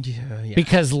 yeah.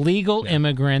 Because legal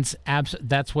immigrants,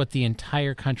 that's what the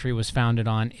entire country was founded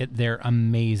on. They're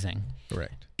amazing.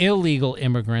 Correct. Illegal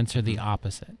immigrants are the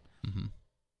opposite. Mm-hmm.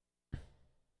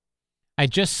 I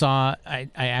just saw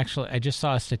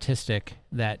a statistic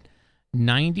that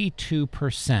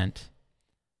 92%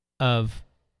 of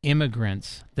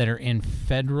immigrants that are in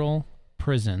federal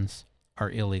prisons are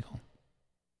illegal.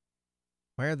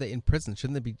 Why are they in prison?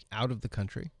 Shouldn't they be out of the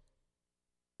country?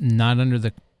 Not under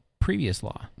the previous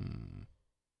law.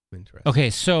 Interesting. Okay,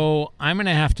 so I'm going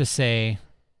to have to say,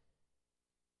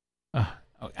 I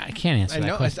can't answer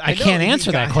that question. I can't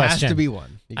answer that question. Has to be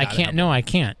one. I can't. No, I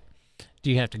can't.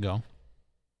 Do you have to go?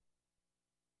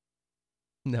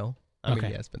 No. I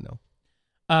mean, yes, but no.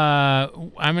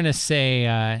 I'm going to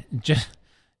say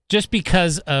just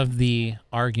because of the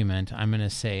argument, I'm going to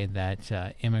say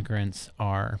that immigrants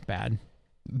are bad.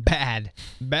 Bad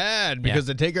because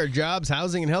they take our jobs,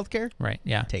 housing, and healthcare. Right.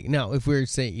 Yeah. Now, if we were to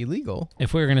say illegal,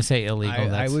 if we were going to say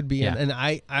illegal, I would be, and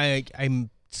I'm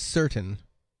certain.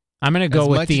 I'm going to go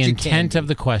with the intent of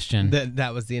the question.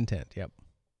 That was the intent. Yep.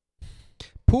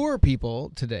 Poor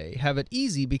people today have it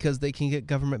easy because they can get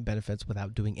government benefits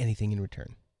without doing anything in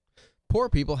return. Poor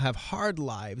people have hard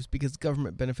lives because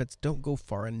government benefits don't go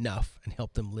far enough and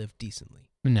help them live decently.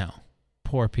 No.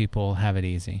 Poor people have it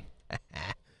easy.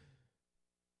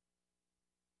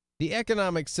 The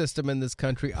economic system in this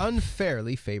country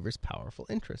unfairly favors powerful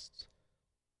interests.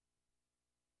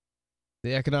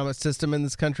 The economic system in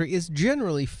this country is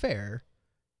generally fair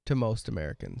to most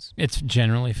Americans. It's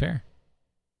generally fair.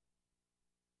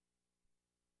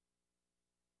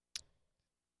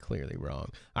 Clearly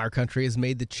wrong. Our country has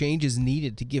made the changes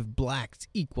needed to give blacks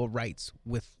equal rights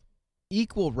with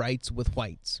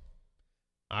whites.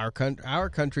 Our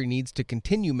country needs to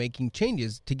continue making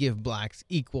changes to give blacks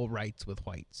equal rights with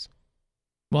whites.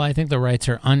 Well, I think the rights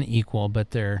are unequal,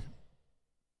 but they're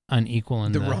unequal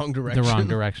in the wrong direction. The wrong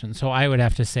direction. So I would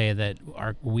have to say that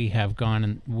we have gone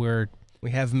and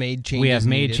we have made changes. We have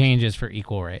made needed. changes for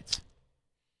equal rights.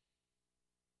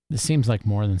 This seems like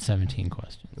more than 17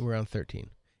 questions. We're on 13.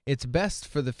 It's best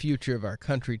for the future of our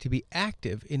country to be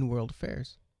active in world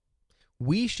affairs.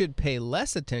 We should pay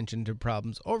less attention to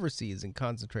problems overseas and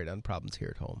concentrate on problems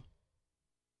here at home.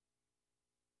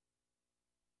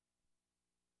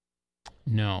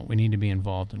 No, we need to be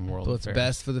involved in world affairs. So it's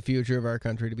best for the future of our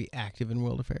country to be active in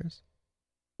world affairs?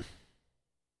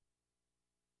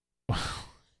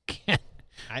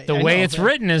 The way it's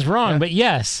written is wrong, but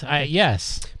yes,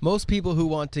 yes. Most people who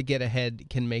want to get ahead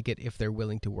can make it if they're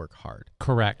willing to work hard.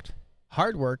 Correct.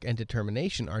 Hard work and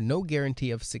determination are no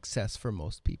guarantee of success for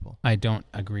most people. I don't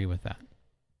agree with that.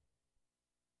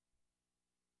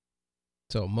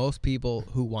 So most people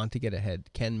who want to get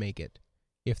ahead can make it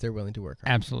if they're willing to work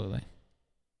hard. Absolutely.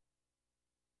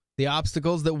 The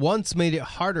obstacles that once made it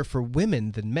harder for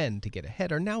women than men to get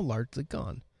ahead are now largely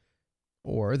gone.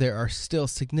 Or there are still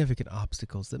significant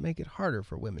obstacles that make it harder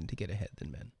for women to get ahead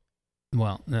than men.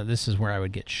 Well, now this is where I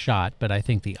would get shot, but I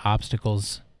think the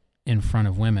obstacles in front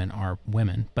of women are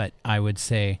women. But I would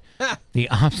say the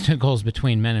obstacles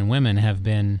between men and women have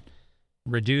been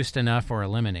reduced enough or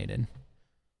eliminated.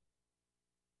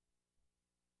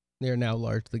 They are now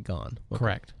largely gone. Okay.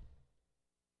 Correct.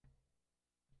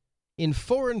 In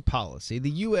foreign policy, the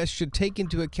U.S. should take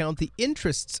into account the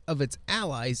interests of its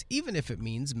allies, even if it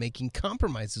means making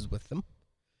compromises with them.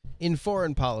 In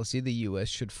foreign policy, the U.S.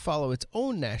 should follow its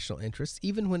own national interests,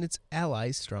 even when its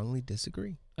allies strongly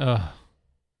disagree. Ugh.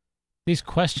 These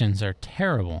questions are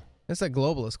terrible. That's a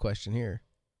globalist question here.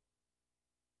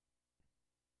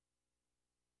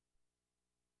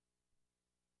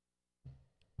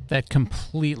 That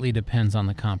completely depends on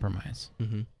the compromise.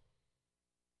 Mm-hmm.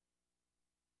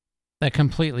 That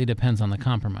completely depends on the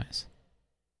compromise.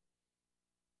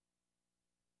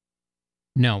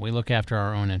 No, we look after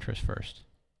our own interests first.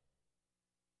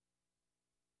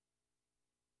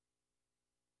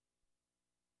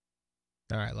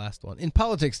 All right, last one. In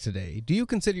politics today, do you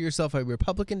consider yourself a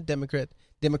Republican,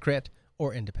 Democrat,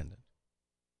 or independent?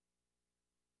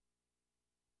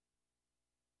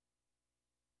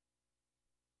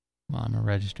 Well, I'm a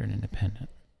registered independent.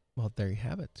 Well, there you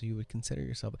have it. So you would consider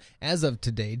yourself. As of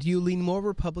today, do you lean more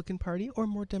Republican Party or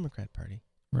more Democrat Party?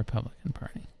 Republican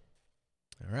Party.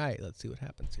 All right, let's see what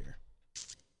happens here.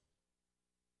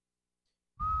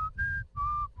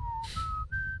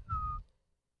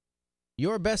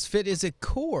 Your best fit is a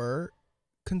core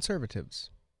conservatives,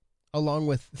 along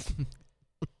with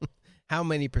how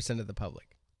many percent of the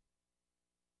public?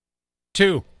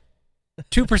 2%.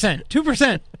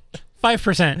 2%.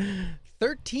 5%.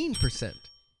 13%.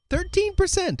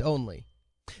 13% only.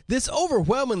 This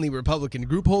overwhelmingly Republican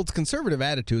group holds conservative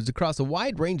attitudes across a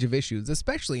wide range of issues,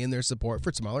 especially in their support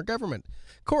for smaller government.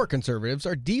 Core conservatives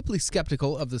are deeply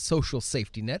skeptical of the social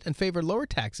safety net and favor lower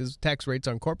tax rates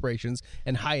on corporations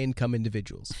and high-income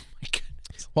individuals.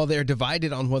 While they are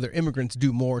divided on whether immigrants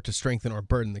do more to strengthen or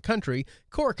burden the country,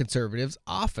 core conservatives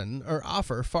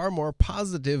offer far more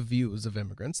positive views of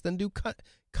immigrants than do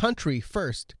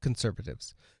country-first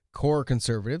conservatives. Core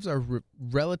conservatives are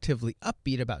relatively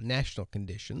upbeat about national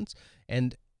conditions,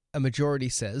 and a majority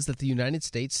says that the United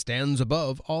States stands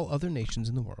above all other nations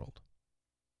in the world.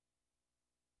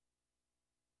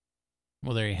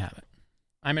 Well, there you have it.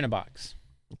 I'm in a box.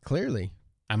 Clearly.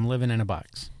 I'm living in a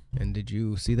box. And did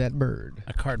you see that bird?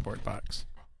 A cardboard box.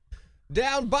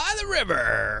 Down by the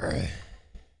river.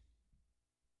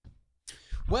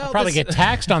 Well, I'll probably get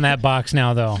taxed on that box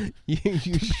now, though.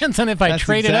 Depends on if I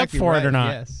trade exactly it up for right, it or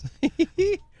not.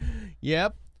 Yes.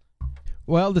 Yep.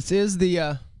 Well, this is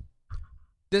the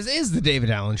David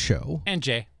Allen Show. And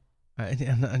Jay.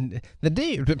 The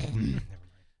Dave.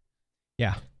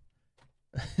 Yeah.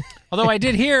 Although I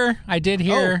did hear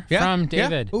from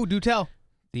David. Oh, do tell.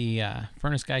 The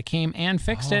furnace guy came and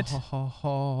fixed it.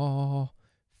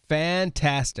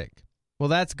 Fantastic. Well,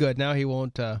 that's good. Now he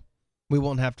won't. We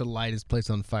won't have to light his place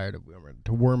on fire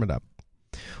to warm it up.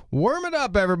 Warm it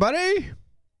up, everybody.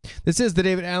 This is the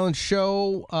David Allen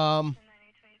Show.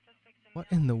 What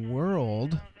in the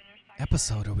world?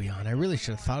 episode are we on? I really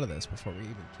should have thought of this before we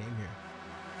even came here.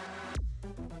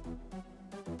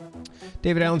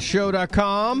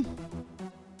 DavidAllenShow.com.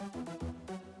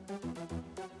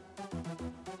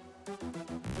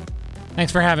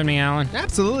 Thanks for having me, Alan.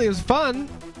 Absolutely, it was fun.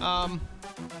 I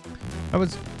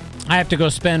have to go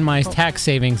spend my tax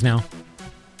savings now.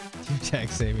 Your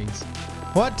tax savings.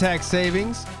 What tax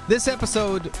savings? This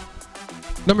episode,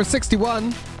 number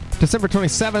 61, December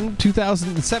 27,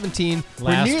 2017.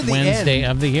 Last We're near the Wednesday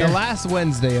end, of the year. The last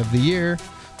Wednesday of the year.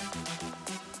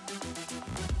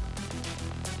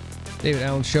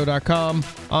 DavidAllenShow.com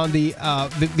on the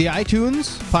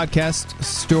iTunes podcast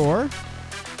store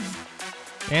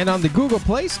and on the Google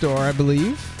Play Store, I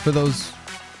believe, for those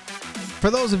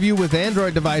of you with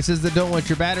Android devices that don't want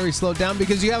your battery slowed down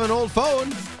because you have an old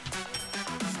phone.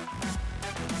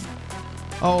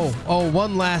 Oh,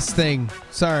 one last thing.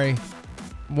 Sorry.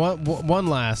 One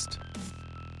last.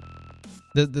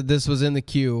 This was in the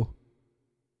queue.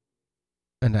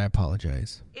 And I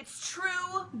apologize. It's true.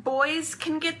 Boys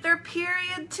can get their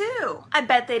period too. I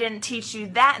bet they didn't teach you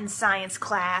that in science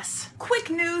class. Quick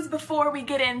news before we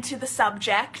get into the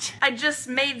subject. I just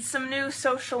made some new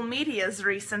social medias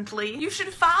recently. You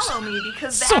should follow me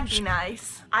because that'd be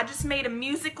nice. I just made a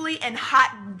Musical.ly and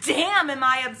hot damn am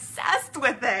I obsessed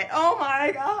with it. Oh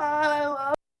my god, I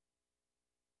love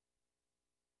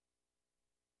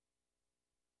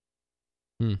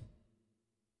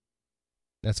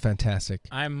That's fantastic.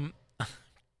 I'm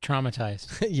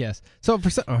traumatized. Yes. So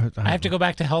I have to go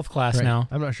back to health class now.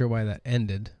 I'm not sure why that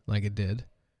ended like it did.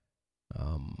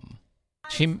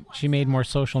 She made more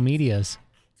social medias.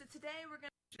 So today we're gonna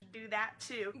do that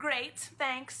too. Great,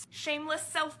 thanks. Shameless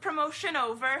self-promotion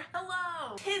over.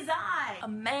 Hello, 'tis I, a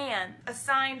man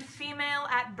assigned female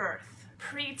at birth.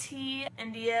 Pre-T,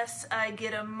 and yes, I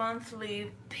get a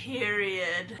monthly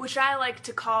period, which I like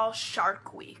to call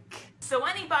Shark Week. So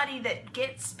anybody that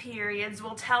gets periods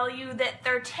will tell you that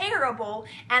they're terrible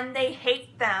and they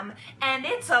hate them, and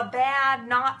it's a bad,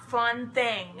 not fun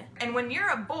thing. And when you're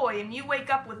a boy and you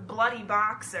wake up with bloody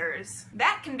boxers,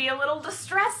 that can be a little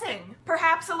distressing,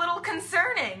 perhaps a little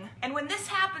concerning. And when this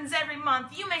happens every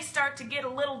month, you may start to get a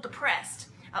little depressed.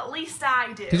 At least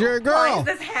I do. 'Cause you're a girl. Why is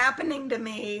this happening to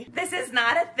me? This is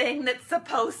not a thing that's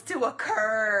supposed to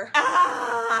occur.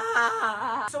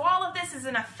 Ah! So all of this is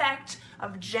an effect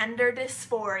of gender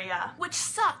dysphoria, which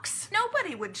sucks.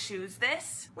 Nobody would choose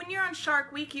this. When you're on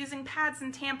Shark Week, using pads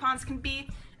and tampons can be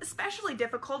especially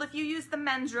difficult if you use the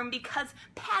men's room because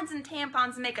pads and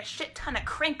tampons make a shit ton of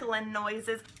crinkling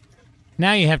noises.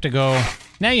 Now you have to go.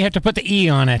 Now you have to put the E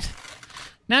on it.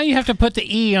 Now you have to put the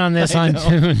E on this on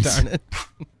Tunes. Darn it.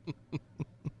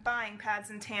 Buying pads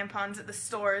and tampons at the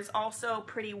store is also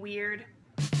pretty weird.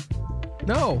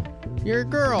 No, you're a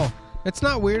girl. It's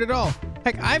not weird at all.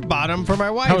 Heck, I've bought them for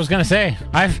my wife. I was gonna say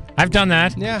I've done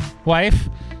that. Yeah, wife.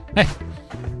 Hey,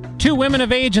 2 women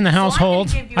of age in the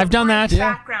household. I've done that.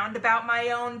 Background about my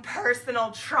own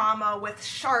personal trauma with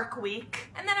Shark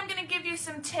Week, and then I'm gonna give you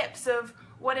some tips of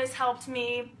what has helped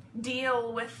me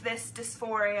deal with this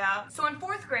dysphoria. So in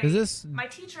 4th grade, does this my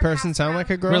teacher person sound like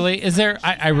a girl? Really? Is there?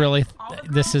 I really.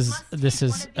 This is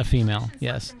a female.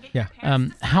 Yes. Yeah.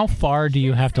 How far do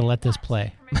you have to let this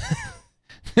play?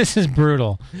 This is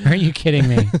brutal. Are you kidding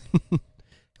me? Come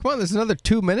on, there's another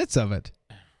 2 minutes of it.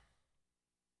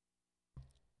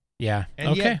 Yeah. And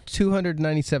okay. yet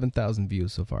 297,000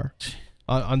 views so far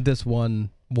on this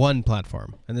one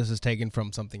platform, and this is taken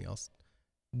from something else.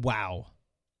 Wow.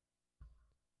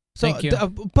 So, Thank you.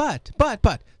 But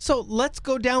so let's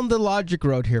go down the logic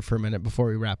road here for a minute before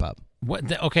we wrap up.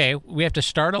 What? Okay, we have to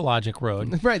start a logic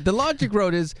road. Right. The logic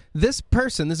road is this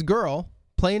person, this girl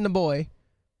playing the boy,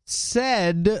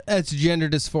 said it's gender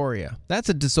dysphoria. That's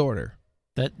a disorder.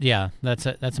 That's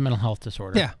a mental health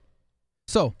disorder. Yeah.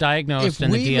 So diagnosed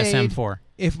in the DSM-4.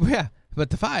 But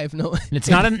the 5, no, it's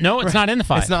not in. No, it's not in the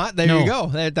 5. It's not. There you go.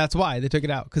 That's why they took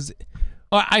it out because.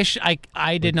 Well,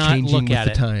 I did not look at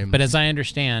it, but as I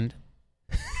understand,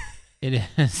 it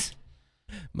is.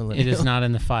 It is not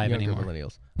in the 5 Younger anymore.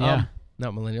 Millennials. Yeah,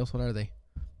 not millennials. What are they?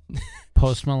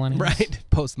 Post-millennials. Right.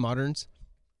 Postmoderns.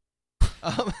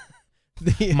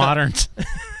 Moderns.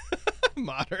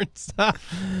 Moderns.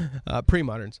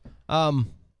 Pre-moderns.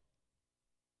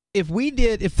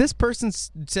 If this person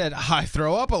said, I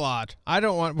throw up a lot. I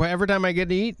don't want, every time I get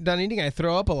done eating, I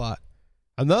throw up a lot.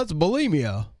 And that's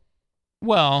bulimia.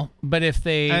 Well, but if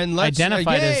they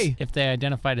identified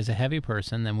as a heavy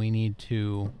person, then we need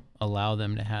to allow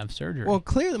them to have surgery. Well,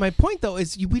 clearly, my point though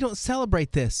is we don't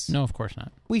celebrate this. No, of course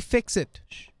not. We fix it.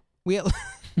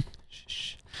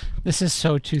 This is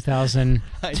so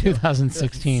 2016.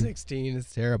 2016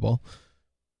 is terrible.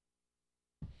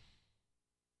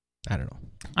 I don't know.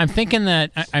 I'm thinking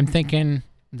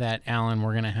that Alan,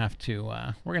 we're gonna have to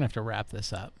wrap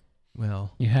this up.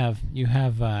 Well, you've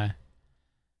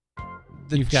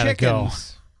got to go.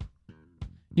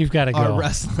 You've got to go. Are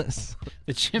restless.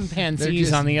 The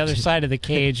chimpanzees on the other side of the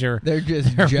cage they're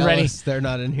jealous. Ready. They're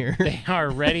not in here. They are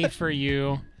ready for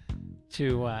you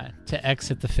to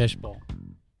exit the fishbowl.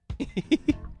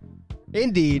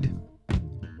 Indeed.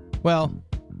 Well,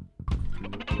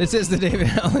 this is the David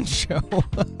Allen Show.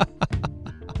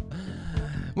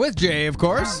 With Jay, of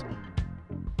course.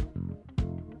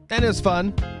 And it was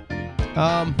fun.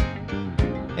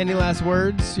 Any last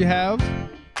words you have?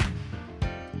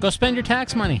 Go spend your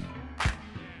tax money.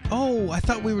 Oh, I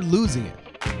thought we were losing it.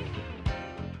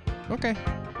 Okay.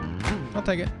 I'll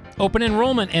take it. Open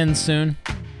enrollment ends soon.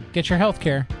 Get your health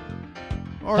care.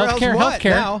 Or else what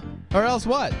now? Or else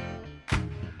what?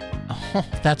 Oh,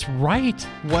 that's right.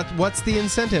 What's the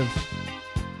incentive?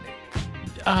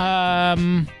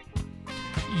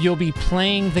 You'll be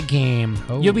playing the game.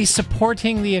 Oh. You'll be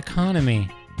supporting the economy.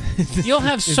 You'll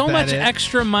have so much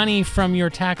extra money from your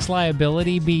tax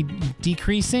liability be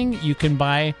decreasing, you can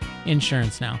buy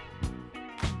insurance now.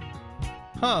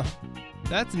 Huh.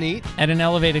 That's neat. At an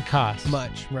elevated cost.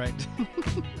 Much, right.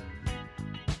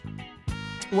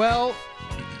 Well,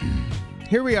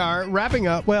 here we are, wrapping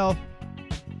up. Well,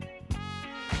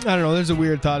 I don't know. There's a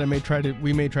weird thought.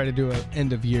 We may try to do an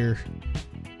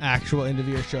actual end of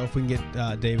year show if we can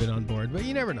get David on board, but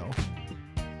you never know.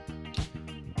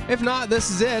 If not,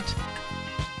 this is it.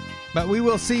 But we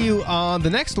will see you on the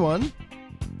next one.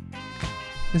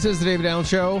 This is the David Allen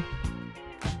Show.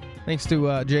 Thanks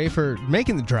to Jay for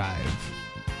making the drive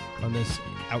on this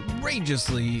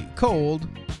outrageously cold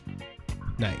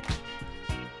night.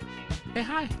 Say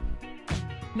hi.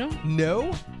 No?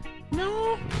 No? No.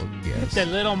 Well, yes. The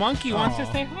little monkey wants to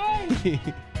say hi.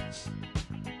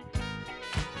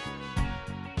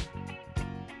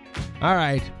 All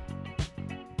right.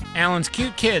 Alan's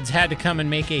cute kids had to come and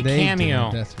make a cameo.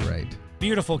 That's right.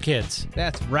 Beautiful kids.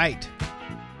 That's right.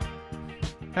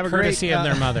 Have a courtesy great, of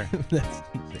their mother.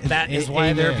 That is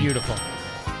why they're beautiful.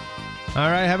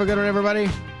 All right. Have a good one, everybody.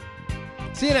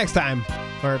 See you next time.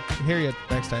 Or hear you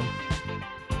next time.